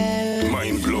heaven.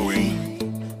 Mind blowing.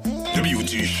 The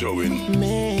beauty showing.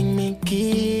 Make me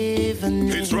give an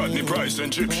It's Rodney Price,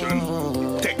 Egyptian.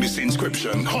 Take this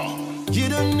inscription, huh? You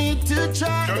don't need to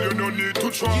try. Girl, you don't need to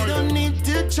You try. don't need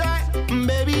to try,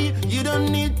 baby. You don't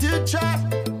need to try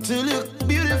to look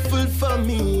beautiful for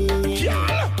me.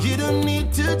 You don't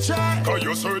need to try. Cause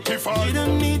you're certified. You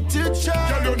don't need to try.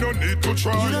 Girl, you don't need to You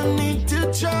try. don't need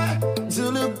to try to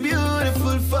look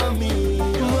beautiful for me.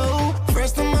 Whoa.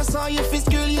 First time I saw your face,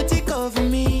 girl, you take over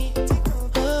me.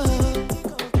 Oh.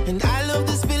 And I love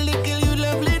this feeling, girl, you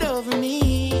lovely over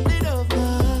me.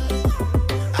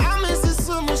 I miss it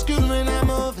so much, girl, when I'm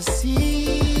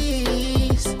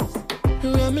overseas.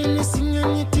 Reminiscing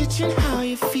on you, teaching how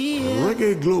you feel.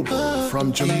 Reggae Global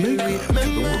from Jamaica to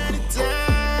the world.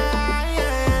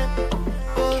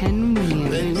 Ken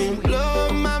Williams.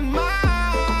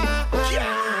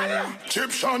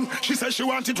 Egyptian, she said she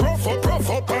wanted rough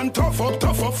up and tough up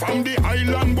from the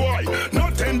island boy. No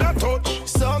tender touch.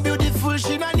 So beautiful,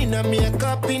 she not in a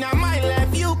makeup. In a my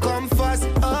life, you come first.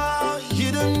 Oh,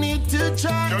 you don't need to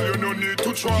try. Girl, you don't need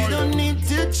to try. You don't need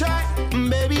to try,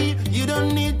 baby. You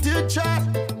don't need to try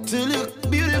to look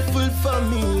beautiful for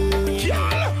me.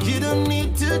 You don't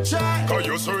need to try. Cause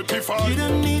you're certified. You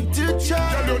don't need to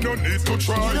try. Girl, you don't need to You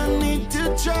try. don't need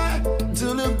to try to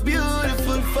look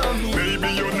beautiful for me.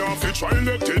 Baby, you know if you try,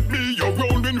 let it be. You're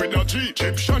rolling with a G.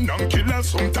 Egyptian and killer,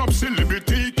 some top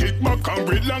celebrity. Kick back and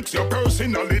relax your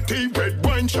personality. Red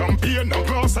wine, champagne, and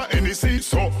glass of Hennessy.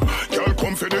 So, girl,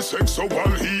 come for the sexual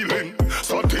healing.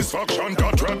 Satisfaction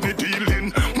that Rodney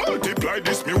dealing. Multiply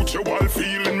this mutual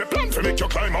feeling. Me plan to make you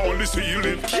climb all the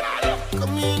ceiling.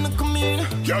 Come in, come in.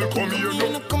 Girl, come here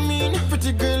now. Come in,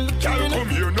 pretty girl. Girl, come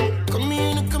here now. Come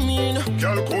in, come in.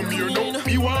 Girl, come here now.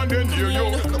 Me want to hear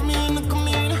you. Come in, come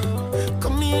in.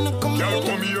 Come in, come in. Girl,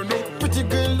 come here now. Pretty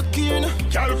girl, look in.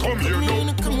 Girl, come here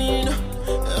now. Come in.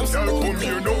 Girl, come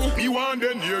here now. Me want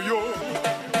to hear you.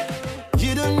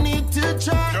 You don't need to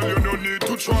try. Girl, you don't need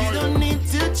to try. You don't need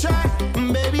to try,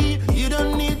 baby. You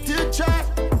don't need to try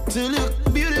to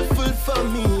look beautiful for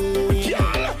me.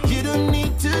 You don't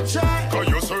need to try. Cause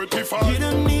you're certified. You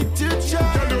don't need to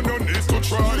try. Girl, you don't need to You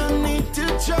try. don't need to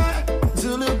try to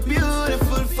look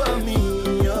beautiful for me.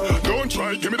 Don't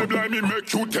try, give me the blind, me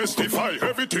make you testify.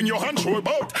 Everything your hands show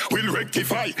about will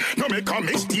rectify. No make a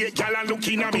mistake, girl, and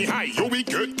looking at me high. You will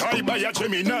get tied by a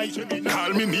Gemini.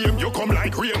 Call me name, you come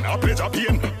like rain, a pleasure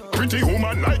pain. pretty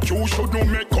woman like you should not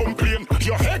make complaint.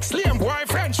 Your ex-lame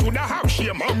boyfriend should have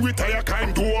shame. I'm retire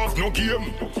kind do off no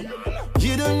game.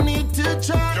 You don't need to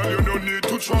try. Girl, you don't need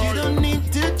to try. You don't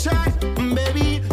need to try, baby.